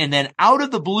 But, and then out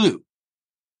of the blue,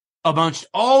 amongst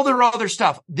all their other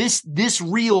stuff, this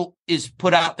reel is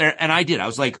put out there. And I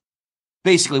was like,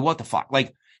 basically, what the fuck?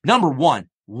 Like, number one,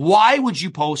 why would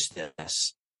you post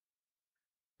this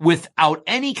without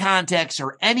any context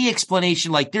or any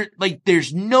explanation?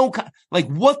 There's no,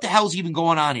 what the hell's even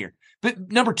going on here?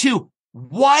 But number two,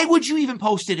 why would you even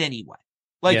post it anyway?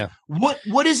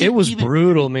 What is it? It was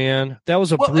brutal, man. That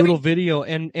was a brutal video.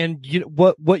 And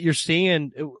what you're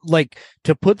saying, like,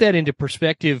 to put that into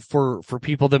perspective for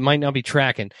people that might not be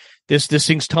tracking, this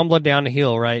thing's tumbling down the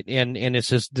hill, right? And it's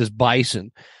this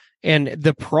bison. And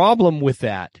the problem with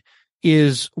that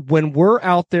is when we're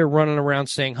out there running around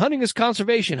saying hunting is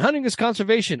conservation.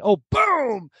 Oh,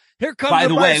 boom! Here comes By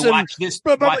the way, bison. watch this.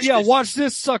 Watch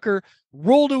this sucker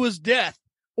roll to his death,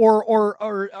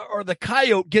 or the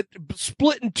coyote get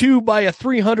split in two by a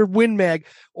 300 Win Mag,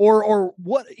 or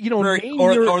what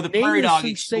or the prairie dog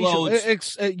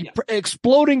explodes.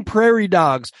 Exploding prairie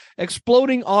dogs,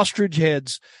 exploding ostrich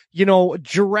heads.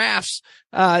 Giraffes.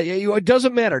 It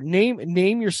doesn't matter. Name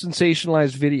your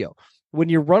sensationalized video. When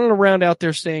you're running around out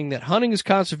there saying that hunting is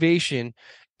conservation,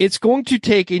 it's going to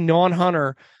take a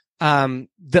non-hunter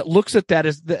that looks at that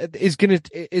is going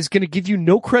to give you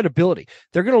no credibility.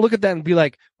 They're going to look at that and be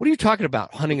like, "What are you talking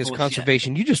about? Hunting is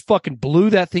conservation. You just fucking blew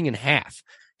that thing in half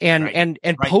and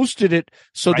posted it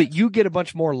so that you get a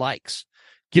bunch more likes."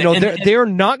 They're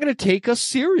not going to take us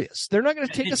serious. They're not going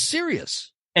to take us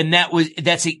serious. And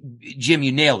that's it, Jim,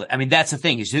 you nailed it. I mean, that's the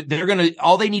thing is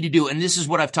all they need to do. And this is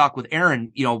what I've talked with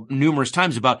Aaron, numerous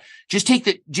times about, just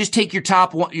take your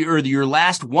top one or your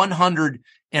last 100.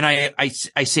 And I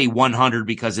say 100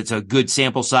 because it's a good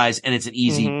sample size and it's an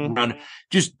easy run.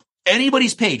 Just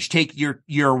anybody's page, take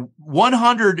your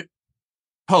 100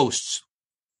 posts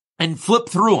and flip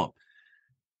through them.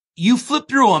 You flip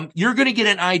through them, you're going to get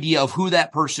an idea of who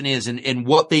that person is and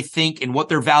what they think and what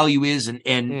their value is and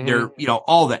their,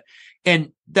 all that.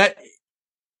 And that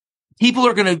people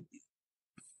are going to,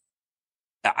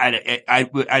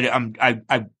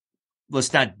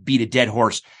 let's not beat a dead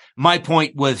horse. My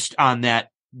point was on that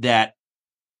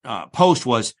post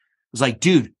was like,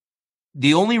 dude,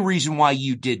 the only reason why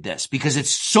you did this, because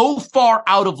it's so far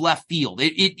out of left field.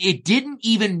 It didn't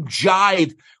even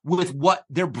jive with what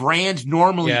their brand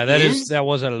normally is. That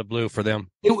was out of the blue for them.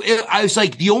 I was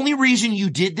like, the only reason you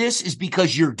did this is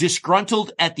because you're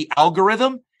disgruntled at the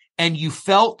algorithm and you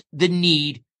felt the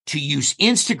need to use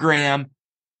Instagram,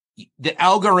 the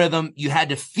algorithm. You had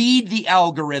to feed the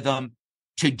algorithm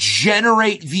to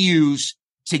generate views,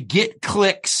 to get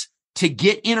clicks, to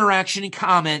get interaction and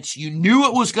comments. You knew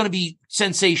it was going to be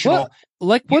sensational.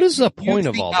 What is the point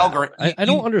of all that? I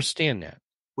don't understand that.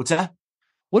 What's that?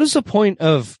 What is the point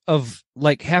of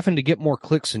like having to get more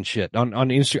clicks and shit on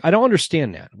Instagram? I don't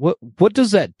understand that. What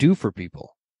does that do for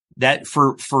people? That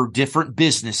for different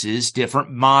businesses,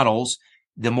 different models,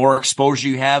 the more exposure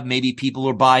you have, maybe people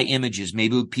will buy images.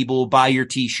 Maybe people will buy your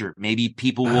T-shirt. Maybe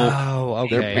people will. Oh,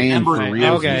 okay. They're paying for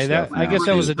reels. Okay, I guess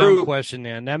that was a dumb question,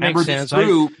 man. That makes sense.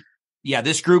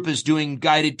 This group is doing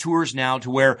guided tours now to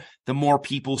where the more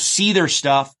people see their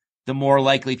stuff, the more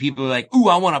likely people are like, ooh,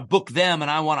 I want to book them and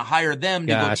I want to hire them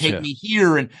to go take me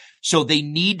here. And so they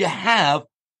need to have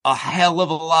a hell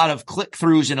of a lot of click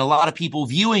throughs and a lot of people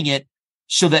viewing it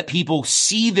so that people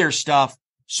see their stuff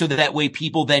so that way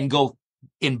people then go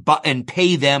and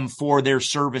pay them for their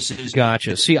services.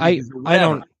 Gotcha. See, I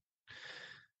don't.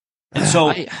 And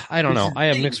so I don't know. I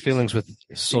have mixed feelings with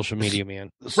social media, man.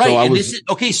 Right.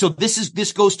 So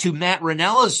this goes to Matt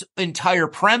Ranella's entire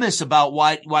premise about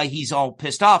why he's all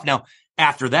pissed off. Now,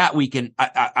 after that,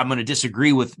 I'm going to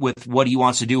disagree with what he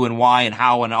wants to do and why and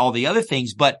how and all the other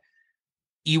things. But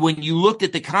when you looked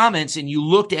at the comments and you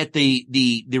looked at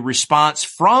the response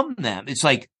from them, it's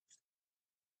like,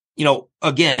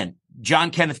 again,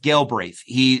 John Kenneth Galbraith,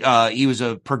 he was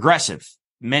a progressive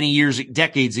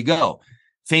decades ago.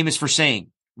 Famous for saying,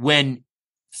 when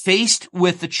faced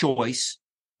with the choice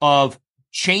of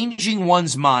changing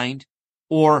one's mind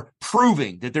or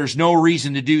proving that there's no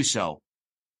reason to do so,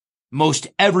 most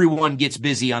everyone gets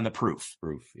busy on the proof.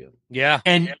 Yeah.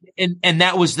 And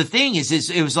that was the thing is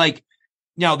it was like,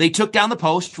 Now they took down the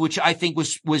post, which I think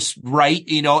was right.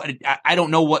 You know, I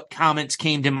don't know what comments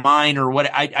came to mind or what.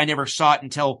 I never saw it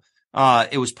until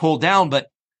it was pulled down. But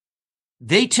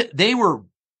they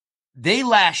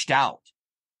lashed out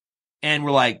and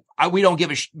were like, we don't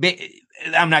give a.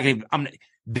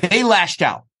 They lashed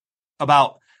out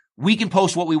about, we can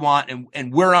post what we want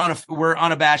and we're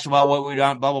unabashed about what we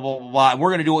want, blah, blah, blah, blah, blah. And we're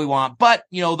going to do what we want. But,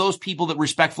 you know, those people that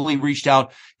respectfully reached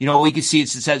out, you know, we could see it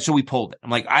said, so we pulled it.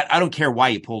 I'm like, I don't care why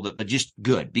you pulled it, but just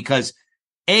good, because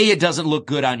A, it doesn't look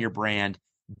good on your brand.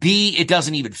 B, it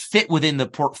doesn't even fit within the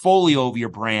portfolio of your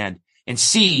brand. And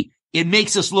C, it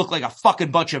makes us look like a fucking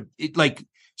bunch of like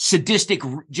sadistic,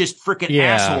 just freaking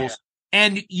assholes.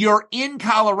 And you're in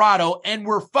Colorado and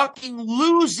we're fucking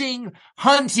losing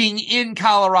hunting in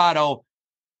Colorado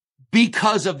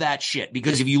because of that shit.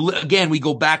 Because if you, again, we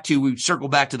circle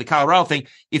back to the Colorado thing.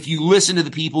 If you listen to the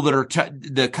people that are,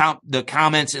 the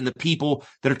comments and the people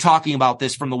that are talking about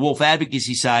this from the wolf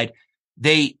advocacy side,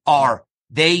 they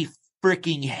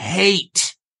freaking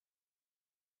hate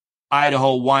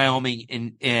Idaho,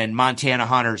 Wyoming, and Montana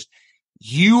hunters.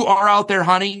 You are out there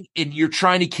hunting and you're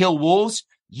trying to kill wolves.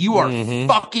 You are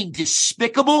fucking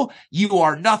despicable. You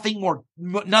are nothing more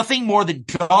than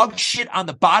dog shit on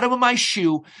the bottom of my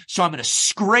shoe. So I'm going to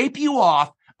scrape you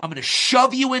off. I'm going to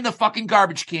shove you in the fucking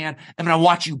garbage can. I'm going to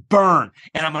watch you burn.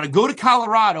 And I'm going to go to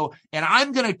Colorado and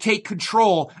I'm going to take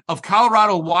control of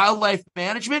Colorado wildlife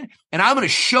management. And I'm going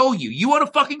to show you. You want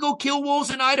to fucking go kill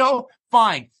wolves in Idaho?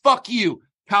 Fine. Fuck you.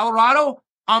 Colorado,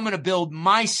 I'm going to build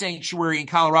my sanctuary in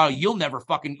Colorado.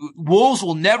 Wolves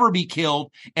will never be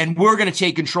killed, and we're going to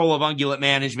take control of ungulate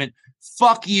management.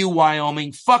 Fuck you,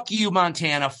 Wyoming. Fuck you,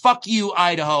 Montana. Fuck you,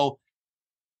 Idaho.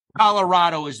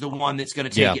 Colorado is the one that's going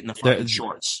to take it in the fucking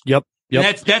shorts. Yep.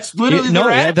 That's literally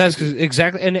that's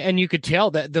exactly, and you could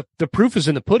tell that the proof is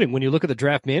in the pudding when you look at the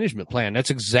draft management plan. That's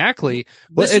exactly,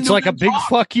 it's like a big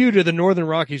fuck you to the Northern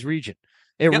Rockies region.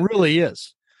 It really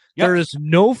is. Yep. There is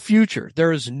no future.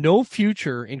 There is no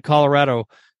future in Colorado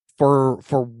for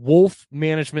wolf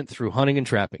management through hunting and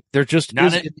trapping. There just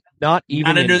not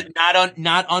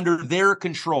under their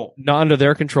control. Not under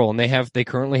their control, and they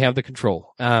currently have the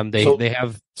control.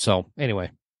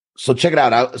 Anyway. So check it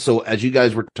out. So as you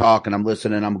guys were talking, I'm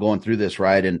listening. I'm going through this,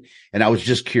 right, and I was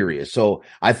just curious. So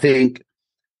I think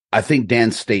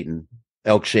Dan Staton,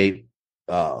 Elk Shape,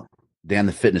 Dan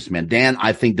the Fitness Man. Dan,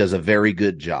 I think, does a very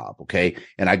good job. Okay.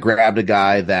 And I grabbed a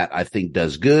guy that I think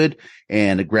does good,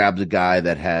 and I grabbed a guy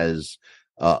that has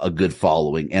a good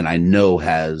following and I know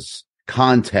has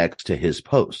context to his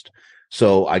post.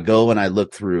 So I go and I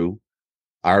look through.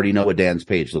 I already know what Dan's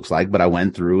page looks like, but I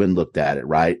went through and looked at it,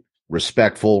 right?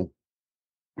 Respectful.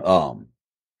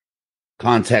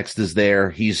 Context is there.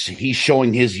 He's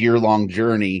showing his year-long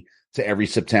journey to every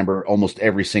September, almost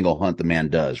every single hunt the man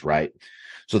does, right?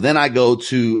 So then I go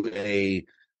to a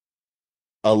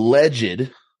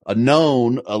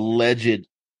known alleged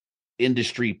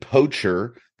industry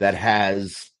poacher that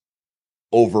has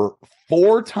over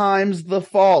 4 times the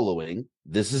following.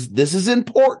 This is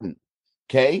important.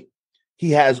 Okay.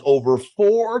 He has over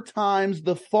 4 times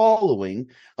the following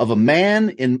of a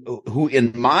man who,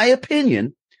 in my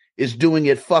opinion, is doing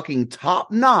it fucking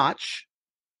top notch.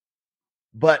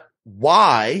 But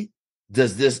why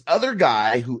does this other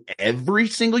guy, who every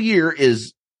single year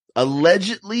is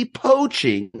allegedly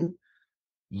poaching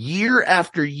year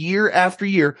after year after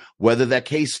year, whether that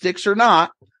case sticks or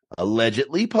not,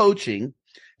 allegedly poaching,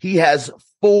 he has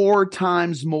 4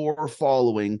 times more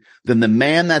following than the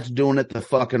man that's doing it the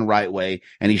fucking right way.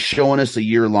 And he's showing us a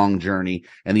year-long journey,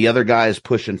 and the other guy is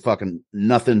pushing fucking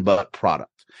nothing but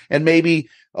product. And maybe,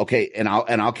 okay, and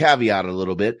I'll caveat it a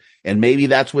little bit, and maybe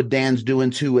that's what Dan's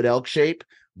doing too at Elk Shape,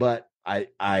 but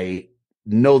I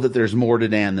know that there's more to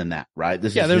Dan than that, right?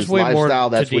 This is there's his way lifestyle. More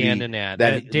that's to what Dan than that.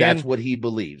 That's what he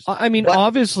believes. I mean,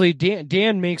 obviously,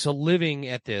 Dan makes a living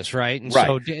at this, right? And right.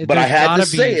 So but I had to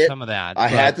say it. Some of that. I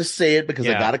had to say it because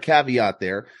I got a caveat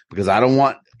there, because I don't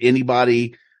want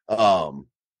anybody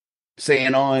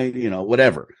saying, oh,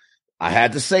 whatever. I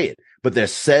had to say it. But there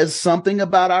says something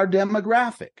about our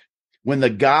demographic. When the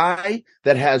guy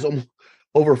that has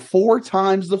over 4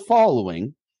 times the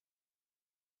following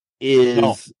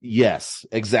is, yes,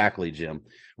 exactly, Jim,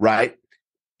 right?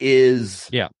 And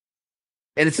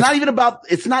it's not even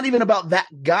about that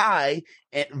guy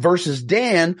versus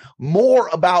Dan, more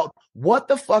about what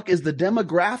the fuck is the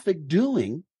demographic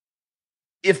doing.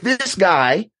 If this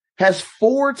guy has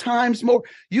 4 times more,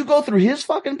 you go through his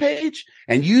fucking page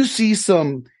and you see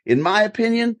some, in my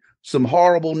opinion, some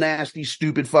horrible, nasty,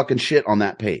 stupid fucking shit on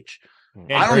that page.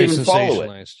 I don't even follow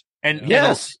it. And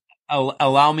yes. You know,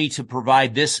 allow me to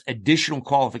provide this additional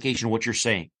qualification of what you're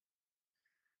saying.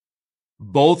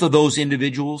 both of those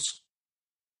individuals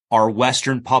are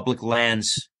Western public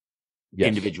lands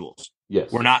individuals.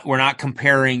 Yes. We're not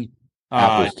comparing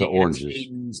apples to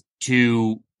oranges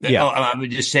to I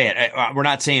would just say it. We're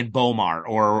not saying Bomar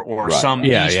or some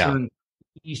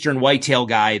Eastern whitetail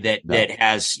guy that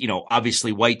has,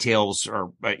 obviously whitetails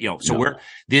or,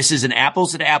 this is an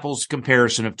apples to apples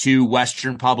comparison of two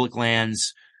Western public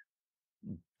lands,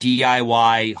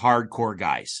 DIY hardcore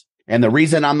guys. And the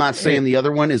reason I'm not saying the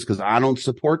other one is because I don't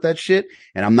support that shit,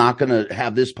 and I'm not going to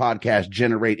have this podcast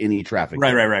generate any traffic.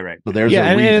 Right. So there's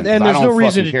a reason, and there's no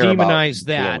reason to demonize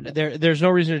that. There's no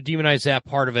reason to demonize that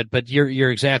part of it. But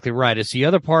you're exactly right. It's the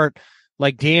other part,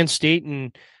 like Dan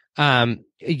Staton.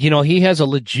 He has a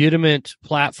legitimate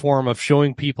platform of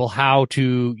showing people how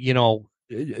to,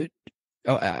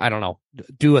 I don't know,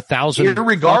 do 1,000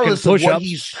 regardless of push-ups. what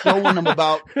he's showing them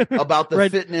about the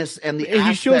fitness and the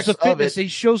he shows the fitness. He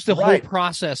shows the whole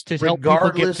process to help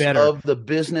people get better. Of the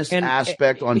business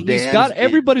aspect on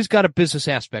everybody's got a business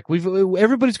aspect.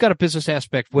 Everybody's got a business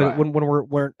aspect when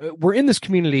we're in this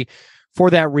community for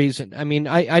that reason. I mean,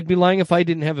 I'd be lying if I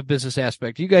didn't have a business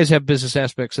aspect. You guys have business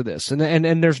aspects of this,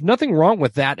 and there's nothing wrong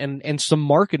with that, and some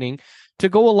marketing to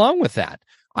go along with that.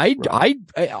 I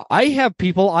have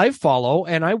people I follow,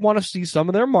 and I want to see some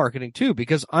of their marketing too,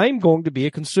 because I'm going to be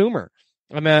a consumer.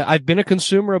 I've been a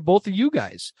consumer of both of you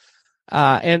guys.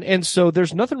 And so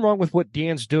there's nothing wrong with what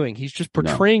Dan's doing. He's just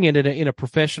portraying it in a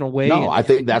professional way. No, I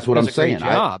think that's what I'm saying.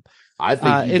 Job. I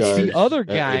think he does the other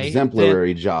guy an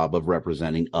exemplary job of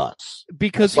representing us,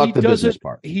 because he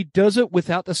does it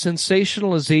without the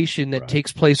sensationalization that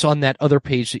takes place on that other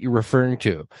page that you're referring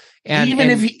to. And even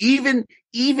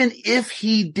if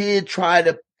he did try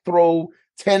to throw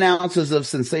 10 ounces of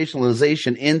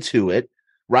sensationalization into it,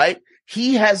 right?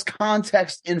 He has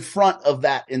context in front of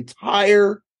that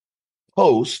entire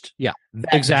post. Yeah,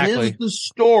 that exactly. gives the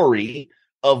story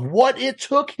of what it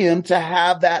took him to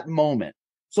have that moment.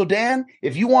 So, Dan,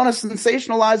 if you want to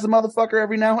sensationalize the motherfucker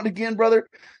every now and again, brother,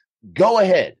 go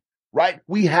ahead, right?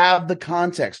 We have the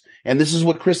context. And this is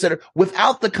what Chris said.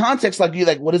 Without the context,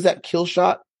 what is that, Kill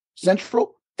Shot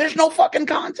Central? There's no fucking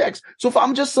context. So if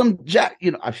I'm just some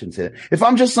I shouldn't say that. If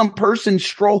I'm just some person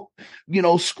scrolling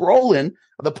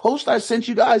the post I sent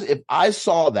you guys, if I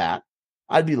saw that,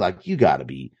 I'd be like, you gotta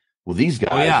be, well, these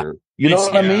guys are, know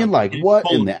what I mean? Like, what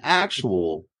in the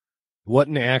actual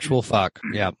fuck?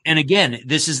 Yeah. And again,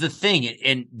 this is the thing.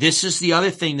 And this is the other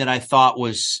thing that I thought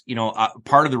was,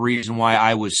 part of the reason why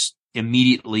I was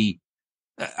immediately,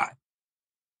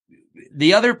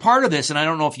 the other part of this, and I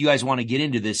don't know if you guys want to get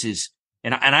into this, is,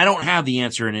 and I don't have the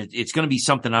answer, and it's going to be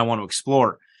something I want to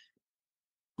explore.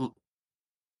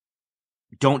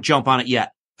 Don't jump on it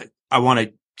yet. I want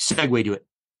to segue to it.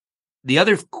 The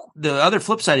other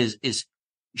flip side is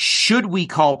should we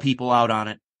call people out on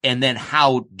it? And then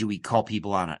how do we call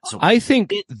people on it? So I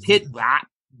think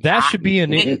that should be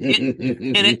an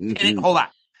hold on,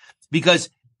 because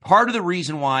part of the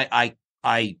reason why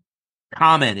I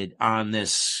commented on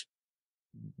this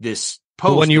post,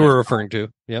 the one you were referring to,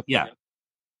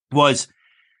 was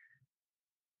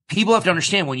people have to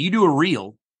understand when you do a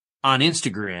reel on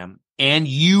Instagram and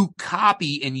you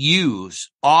copy and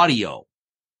use audio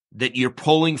that you're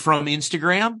pulling from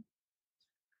Instagram,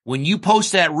 when you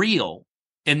post that reel.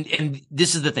 And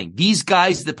this is the thing. These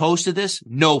guys that posted this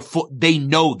they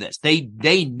know this.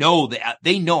 They know that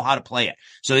they know how to play it.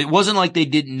 So it wasn't like they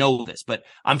didn't know this, but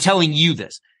I'm telling you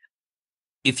this.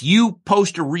 If you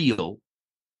post a reel,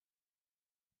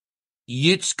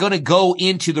 it's going to go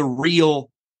into the reel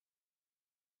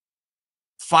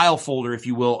file folder, if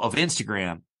you will, of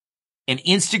Instagram, and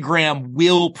Instagram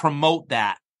will promote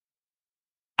that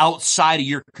outside of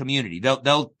your community.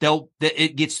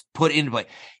 It gets put into play.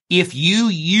 If you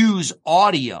use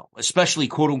audio, especially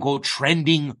quote unquote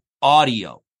trending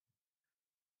audio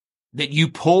that you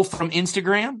pull from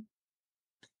Instagram,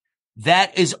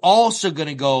 that is also going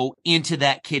to go into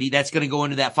that kitty. That's going to go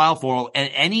into that file folder.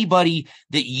 And anybody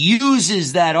that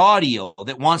uses that audio,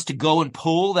 that wants to go and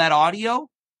pull that audio,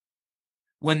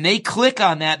 when they click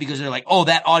on that, because they're like, oh,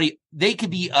 that audio, they could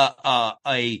be a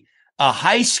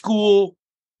high school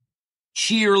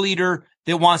cheerleader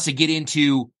that wants to get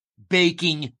into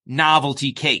baking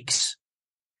novelty cakes,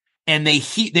 and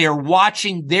they are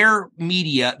watching their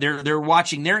media, they're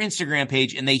watching their Instagram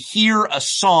page, and they hear a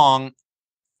song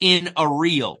in a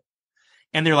reel,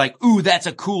 and they're like, ooh, that's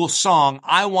a cool song,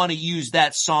 I want to use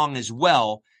that song as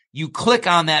well. You click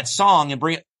on that song and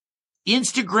bring it.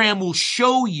 Instagram will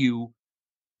show you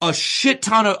a shit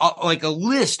ton of like a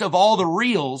list of all the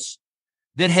reels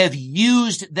that have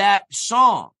used that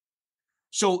song.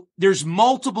 So there's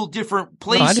multiple different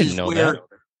places where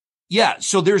Yeah.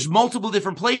 So there's multiple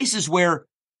different places where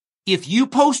if you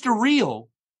post a reel,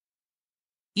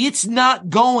 it's not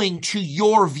going to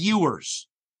your viewers.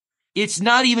 It's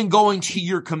not even going to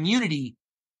your community.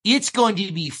 It's going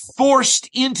to be forced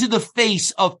into the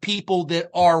face of people that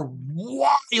are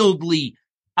wildly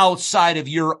outside of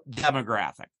your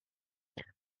demographic.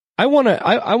 I want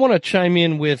to chime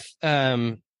in with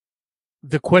the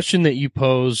question that you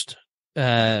posed,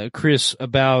 Chris,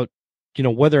 about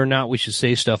whether or not we should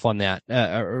say stuff on that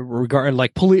regarding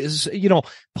like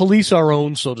police our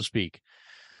own, so to speak.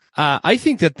 I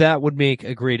think that would make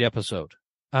a great episode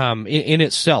in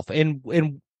itself,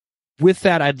 and with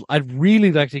that, I'd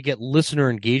really like to get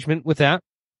listener engagement with that.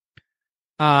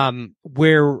 You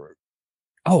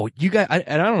guys,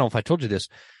 I don't know if I told you this.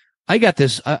 I got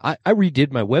this. I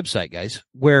redid my website, guys,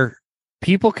 where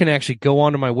people can actually go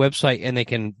onto my website and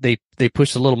they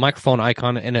push the little microphone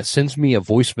icon and it sends me a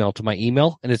voicemail to my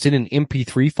email, and it's in an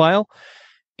MP3 file,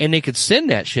 and they could send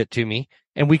that shit to me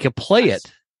and we could play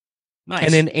it. Nice.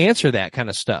 And then answer that kind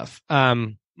of stuff.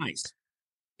 Nice.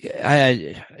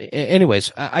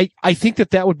 Anyways, I think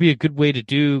that would be a good way to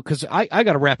do, because I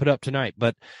got to wrap it up tonight,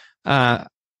 but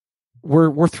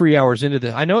we're 3 hours into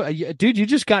this. I know, dude, you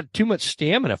just got too much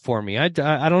stamina for me. I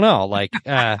don't know, like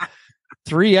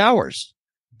 3 hours.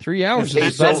 3 hours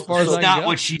is about as far as I can go. That's not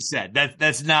what she said.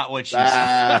 That's not what she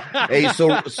said. Hey,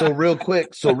 so real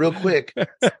quick,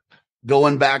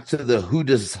 going back to the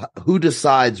who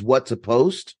decides what to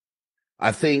post.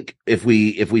 I think if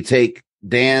we take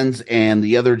Dan's and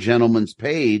the other gentleman's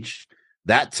page,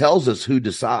 that tells us who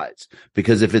decides,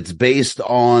 because if it's based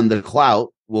on the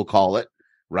clout, we'll call it,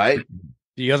 right?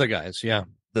 The other guys, yeah.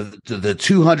 The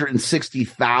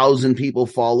 260,000 people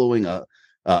following a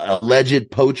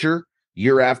alleged poacher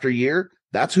year after year,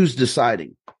 that's who's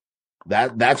deciding.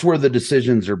 That's where the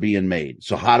decisions are being made.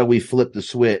 So how do we flip the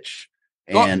switch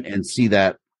and see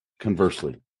that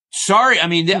conversely? Sorry, I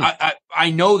mean,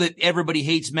 I know that everybody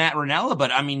hates Matt Ranella,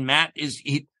 but I mean, Matt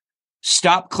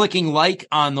stop clicking like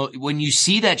on when you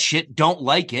see that shit, don't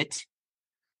like it.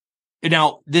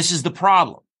 Now, this is the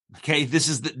problem. Okay.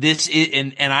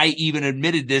 And I even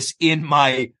admitted this in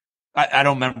my, I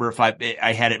don't remember if I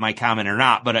had it in my comment or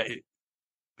not, but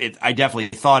I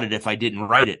definitely thought it if I didn't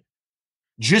write it.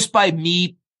 Just by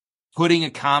me putting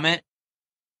a comment,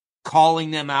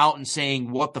 calling them out and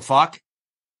saying, what the fuck,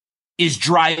 is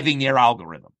driving their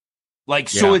algorithm.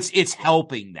 So it's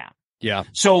helping them. Yeah.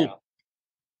 So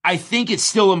I think it's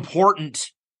still important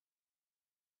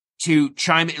to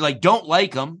chime in, like, don't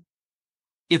like them.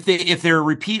 If they're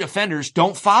repeat offenders,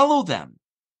 don't follow them.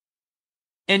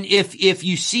 And if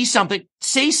you see something,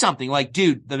 say something like,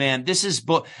 dude, this is,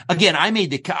 again, I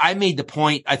made the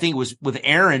point, I think it was with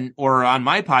Aaron or on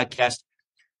my podcast.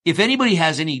 If anybody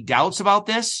has any doubts about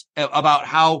this, about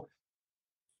how,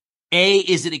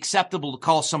 is it acceptable to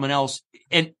call someone else?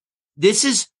 And this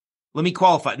is, let me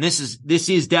qualify. And this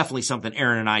is definitely something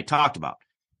Aaron and I talked about.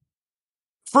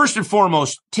 First and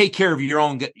foremost, take care of your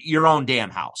own damn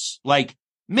house. Like,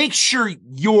 make sure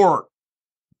you're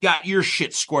got your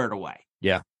shit squared away.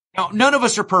 Yeah. Now, none of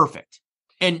us are perfect.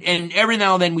 And every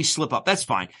now and then we slip up. That's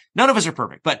fine. None of us are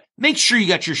perfect, but make sure you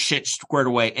got your shit squared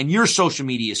away and your social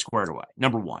media is squared away.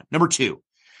 Number one. Number two,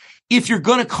 if you're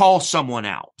going to call someone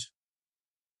out,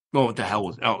 what the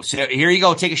hell so here you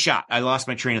go. Take a shot. I lost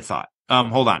my train of thought.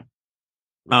 Hold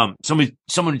on.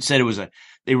 Someone said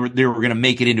they were going to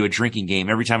make it into a drinking game.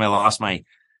 Every time I lost my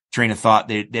train of thought,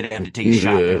 they'd have to take a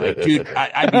shot. Like, dude,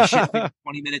 I'd be shit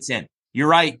 20 minutes in. You're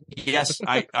right. Yes,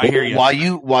 I hear you.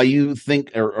 While you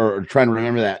think or trying to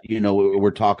remember that,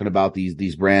 we're talking about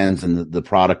these brands and the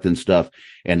product and stuff,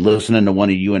 and listening to one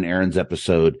of you and Aaron's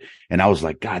episode, and I was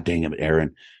like, God dang it,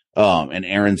 Aaron. And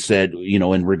Aaron said,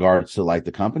 in regards to like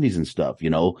the companies and stuff,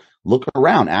 look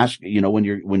around, ask, when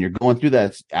you're going through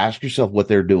that, ask yourself what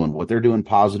they're doing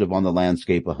positive on the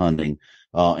landscape of hunting,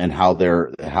 and how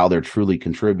they're truly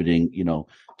contributing,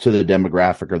 to the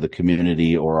demographic or the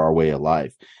community or our way of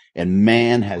life. And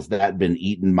man, has that been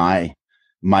eating my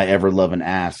ever loving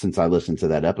ass since I listened to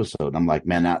that episode. I'm like,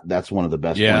 man, that's one of the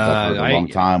best points I've heard in a long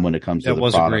time when it comes to the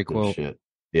product. That was a great quote. Shit.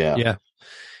 Yeah. Yeah.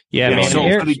 Yeah, man. So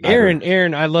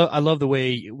Aaron, I love the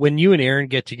way when you and Aaron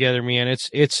get together, man.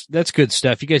 That's good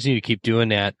stuff. You guys need to keep doing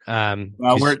that. Well,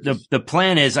 the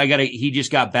plan is he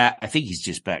just got back. I think he's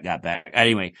just got back.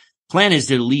 Anyway, plan is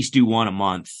to at least do one a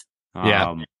month.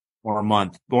 Or a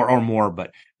month or more,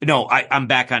 but no, I'm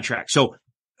back on track. So,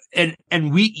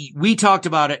 and we talked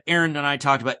about it. Aaron and I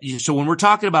talked about it. So when we're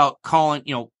talking about calling,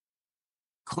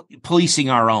 policing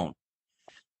our own,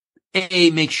 A,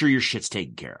 make sure your shit's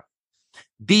taken care of.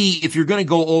 B, if you're going to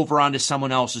go over onto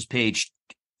someone else's page,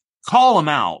 call them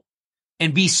out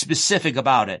and be specific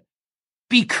about it.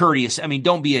 Be courteous. I mean,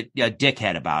 don't be a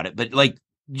dickhead about it, but like,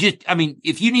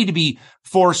 if you need to be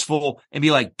forceful and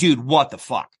be like, dude, what the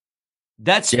fuck?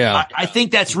 I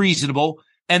think that's reasonable.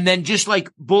 And then just like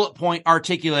bullet point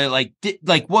articulate,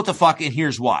 like what the fuck, and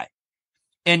here's why.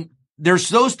 And there's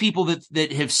those people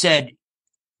that have said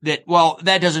that, well,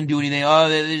 that doesn't do anything. Oh,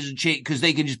 that doesn't change because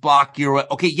they can just block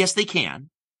your. Okay, yes, they can.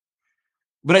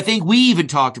 But I think we even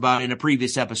talked about in a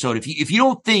previous episode. If you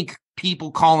don't think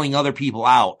people calling other people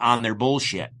out on their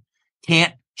bullshit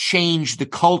can't change the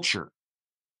culture,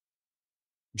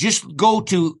 just go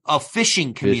to a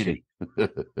fishing community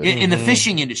in the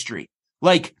fishing industry.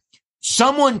 Like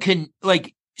someone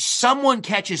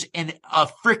catches a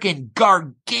freaking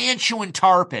gargantuan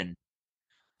tarpon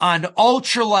on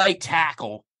ultralight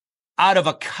tackle out of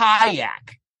a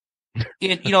kayak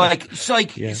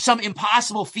some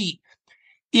impossible feat.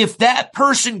 If that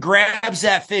person grabs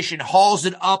that fish and hauls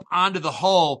it up onto the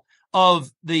hull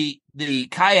of the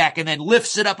kayak and then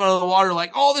lifts it up out of the water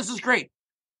like, oh, this is great.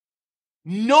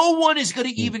 No one is going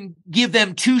to even give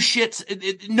them two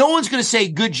shits. No one's going to say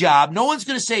good job. No one's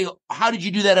going to say, how did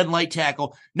you do that on light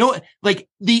tackle? No, like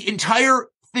the entire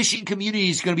fishing community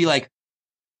is going to be like,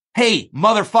 hey,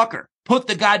 motherfucker, put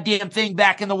the goddamn thing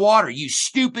back in the water. You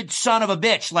stupid son of a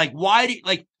bitch.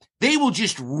 Like, they will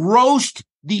just roast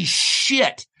the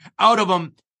shit out of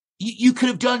them. You could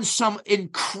have done some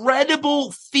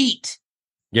incredible feat.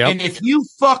 Yep. And if you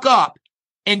fuck up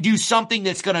and do something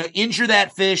that's going to injure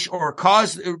that fish or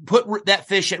put that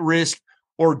fish at risk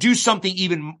or do something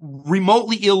even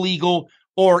remotely illegal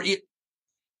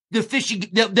the fishing,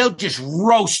 they'll just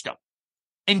roast them.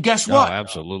 And guess what? Oh,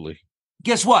 absolutely.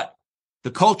 Guess what?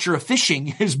 The culture of fishing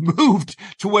has moved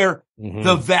to where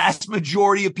the vast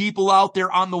majority of people out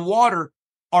there on the water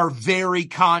are very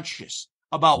conscious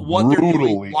about what they're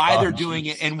doing, why they're doing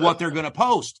it, and what they're going to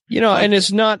post. And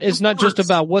it's not just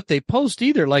about what they post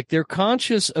either. Like they're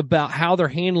conscious about how they're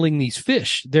handling these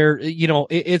fish. They're,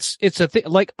 it's a thing.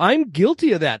 Like I'm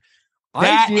guilty of that.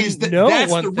 I didn't know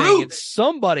one thing. And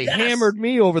somebody hammered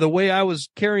me over the way I was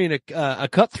carrying a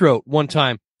cutthroat one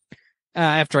time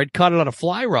after I'd caught it on a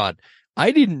fly rod.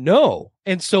 I didn't know.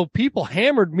 And so people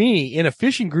hammered me in a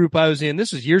fishing group I was in.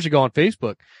 This is years ago on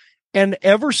Facebook. And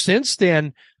ever since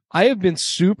then, I have been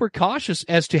super cautious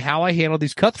as to how I handle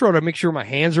these cutthroat. I make sure my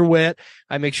hands are wet.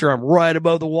 I make sure I'm right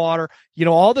above the water,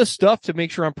 all this stuff to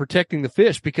make sure I'm protecting the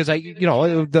fish because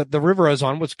the river I was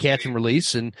on was catch and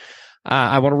release and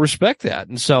I want to respect that.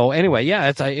 And so anyway,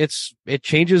 yeah, it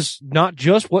changes not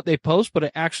just what they post, but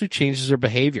it actually changes their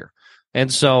behavior.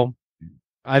 And so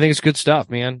I think it's good stuff,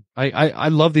 man. I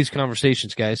love these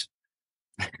conversations, guys.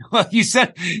 Well, you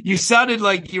sounded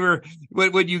like you were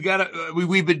when you got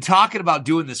we've been talking about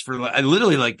doing this for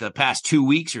literally like the past 2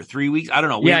 weeks or 3 weeks. I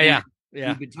don't know. Yeah.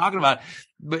 We've been talking about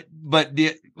it, but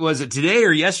was it today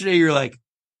or yesterday? You're like,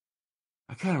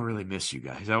 I kind of really miss you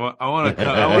guys. I want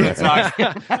to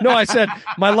talk. No, I said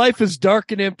my life is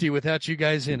dark and empty without you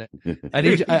guys in it. I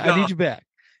need you back.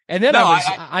 And then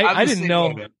I didn't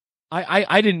know.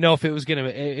 I didn't know if it was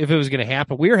gonna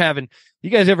happen. We were having. You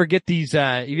guys ever get these?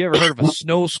 Have you ever heard of a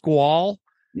snow squall?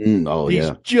 These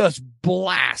just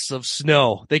blasts of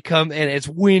snow. They come and it's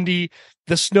windy.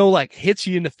 The snow like hits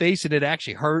you in the face and it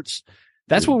actually hurts.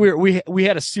 That's what we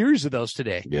had a series of those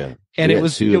today. Yeah, and it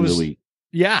was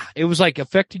yeah, it was like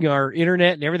affecting our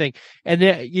internet and everything. And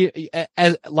then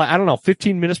I don't know,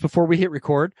 15 minutes before we hit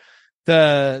record,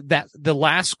 the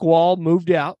last squall moved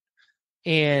out.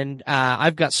 And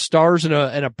I've got stars and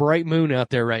a bright moon out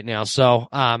there right now. So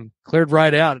cleared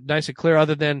right out, nice and clear,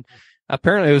 other than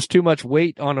apparently it was too much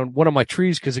weight on one of my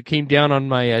trees because it came down on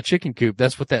my chicken coop.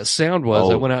 That's what that sound was.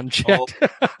 I went out and checked.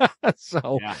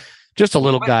 So just a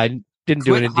little guy, didn't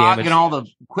do any damage.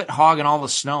 Quit hogging all the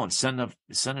snow and send it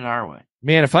our way.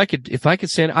 Man, if I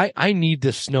could send, I need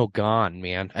this snow gone,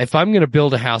 man. If I'm going to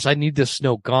build a house, I need this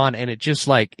snow gone. And it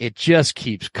just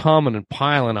keeps coming and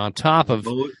piling on top of.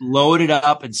 Load it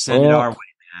up and send it our way,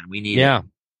 man. We need it. Yeah.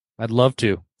 I'd love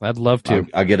to. I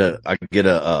get a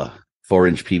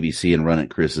 4-inch PVC and run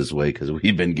it Chris's way because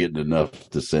we've been getting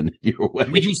enough to send it your way.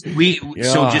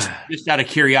 So just out of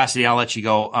curiosity, I'll let you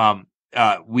go. One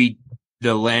of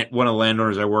the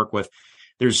landowners I work with,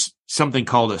 there's something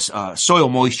called a soil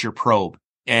moisture probe,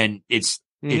 and it's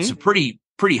a pretty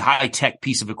high tech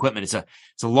piece of equipment. It's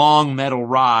a long metal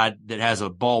rod that has a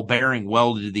ball bearing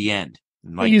welded to the end.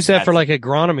 They use that for like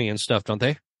agronomy and stuff, don't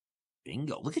they?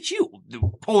 Bingo! Look at you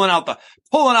pulling out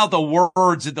the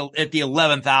words at the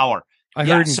 11th hour. I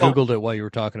heard and Googled it while you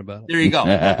were talking about it. There you go.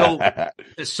 So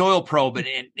the soil probe,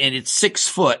 and it's 6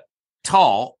 foot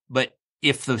tall, but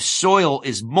if the soil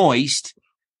is moist,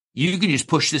 you can just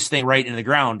push this thing right into the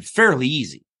ground fairly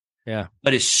easy. Yeah.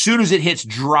 But as soon as it hits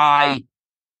dry,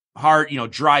 hard,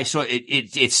 dry soil,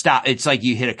 it stops. It's like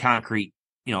you hit a concrete,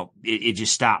 it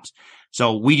just stops.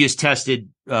 So we just tested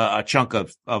a chunk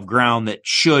of ground that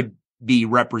should be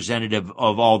representative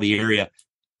of all the area.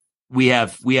 We've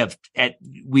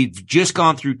just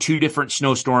gone through 2 different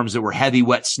snowstorms that were heavy,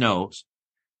 wet snows,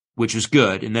 which was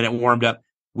good. And then it warmed up.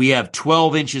 We have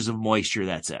 12 inches of moisture.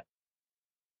 That's it.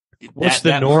 What's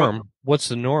the norm? What's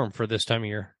the norm for this time of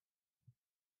year?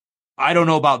 I don't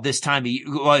know about this time of year.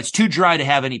 Well, it's too dry to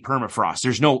have any permafrost.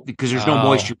 There's no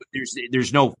moisture, but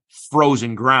there's no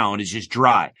frozen ground. It's just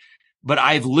dry. But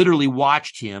I've literally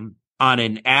watched him on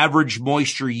an average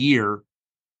moisture year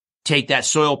take that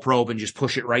soil probe and just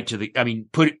push it right to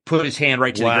put his hand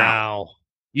right to the ground. Wow.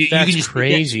 You That's can just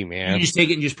crazy, man. You just take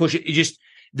it and just push it. It's just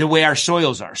the way our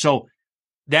soils are. So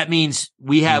that means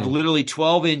we have literally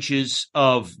 12 inches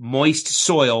of moist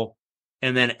soil.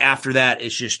 And then after that,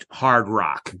 it's just hard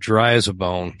rock. Dry as a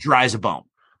bone.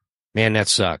 Man, that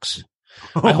sucks.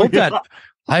 I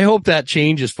hope that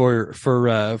changes for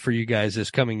you guys this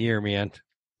coming year, man.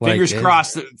 Fingers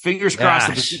crossed.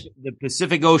 The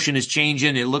Pacific Ocean is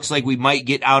changing. It looks like we might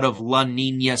get out of La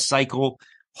Nina cycle.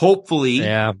 Hopefully,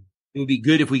 it would be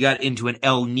good if we got into an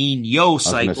El Nino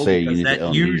cycle, because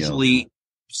that usually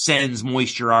sends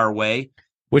moisture our way.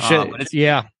 You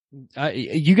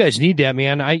guys need that,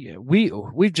 man.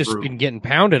 We've just been getting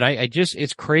pounded.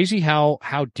 It's crazy how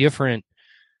different.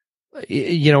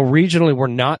 Regionally, we're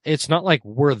not. It's not like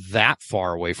we're that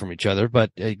far away from each other.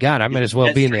 But God, I might as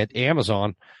well be in the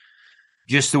Amazon.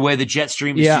 Just the way the jet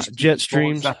stream is just jet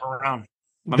streams stuff around.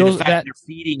 The fact that they're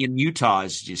feeding in Utah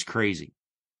is just crazy.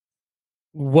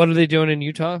 What are they doing in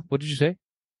Utah? What did you say?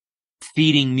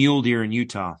 Feeding mule deer in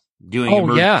Utah. Doing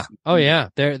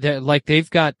They're like they've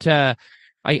got.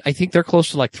 I think they're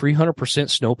close to like 300%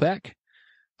 snowpack.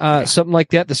 Something like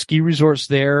that. The ski resorts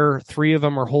there, 3 of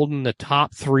them are holding the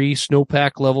top 3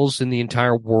 snowpack levels in the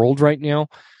entire world right now.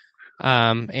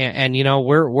 We're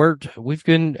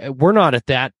not at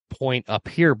that point up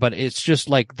here, but it's just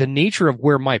like the nature of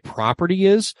where my property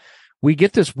is. We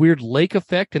get this weird lake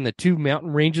effect in the 2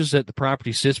 mountain ranges that the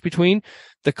property sits between.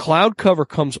 The cloud cover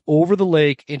comes over the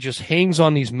lake and just hangs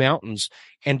on these mountains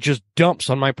and just dumps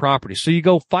on my property. So you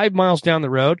go 5 miles down the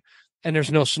road and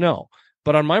there's no snow.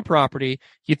 But on my property,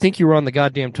 you'd think you were on the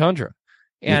goddamn tundra.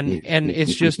 And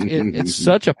it's just, it's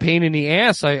such a pain in the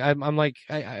ass. I'm like,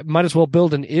 I might as well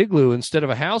build an igloo instead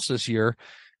of a house this year.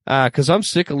 Cause I'm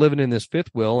sick of living in this fifth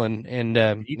wheel and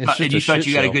you thought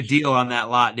you got a good deal on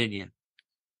that lot, didn't you?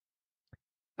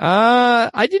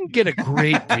 I didn't get a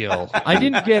great deal.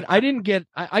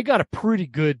 I got a pretty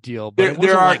good deal, but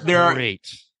there are great.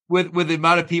 With the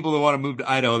amount of people that want to move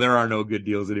to Idaho, there are no good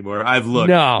deals anymore. I've looked.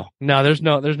 No, there's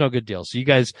no good deals. So you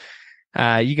guys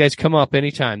come up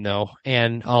anytime though,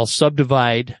 and I'll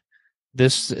subdivide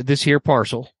this here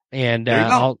parcel, and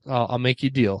I'll make you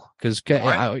a deal because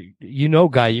Guy, you're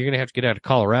gonna have to get out of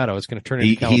Colorado. It's gonna turn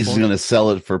into California. He's gonna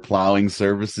sell it for plowing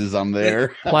services on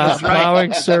there.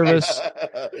 Plowing service.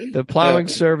 The plowing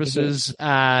services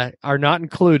are not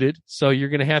included, so you're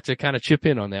gonna have to kind of chip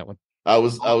in on that one. I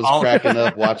was cracking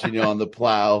up watching you on the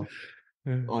plow.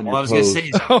 I was going to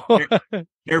say,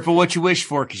 careful what you wish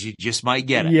for, because you just might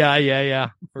get it. Yeah,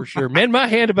 for sure. Man, my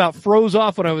hand about froze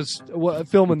off when I was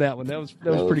filming that one. That was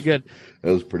pretty good.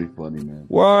 That was pretty funny, man.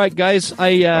 Well, all right, guys. All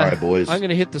right, boys. I'm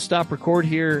going to hit the stop record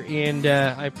here, and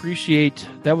I appreciate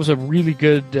that was a really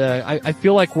good. I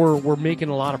feel like we're making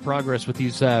a lot of progress with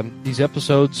these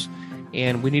episodes,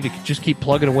 and we need to just keep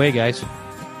plugging away, guys.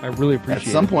 I really appreciate it.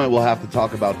 At some point, we'll have to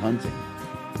talk about hunting.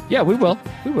 Yeah, we will.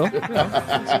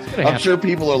 I'm sure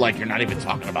people are like, you're not even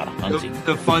talking about hunting.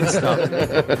 The fun stuff.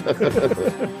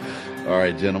 All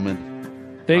right,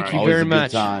 gentlemen. Thank you very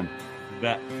much. Good time. You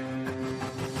bet.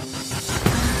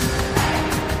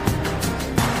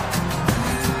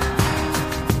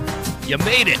 You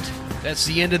made it. That's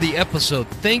the end of the episode.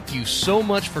 Thank you so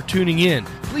much for tuning in.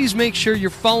 Please make sure you're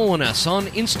following us on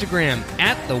Instagram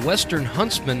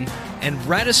 @TheWesternHuntsman and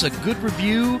write us a good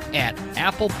review at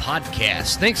Apple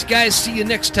Podcasts. Thanks, guys. See you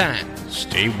next time.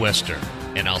 Stay Western,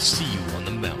 and I'll see you on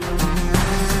the mountain.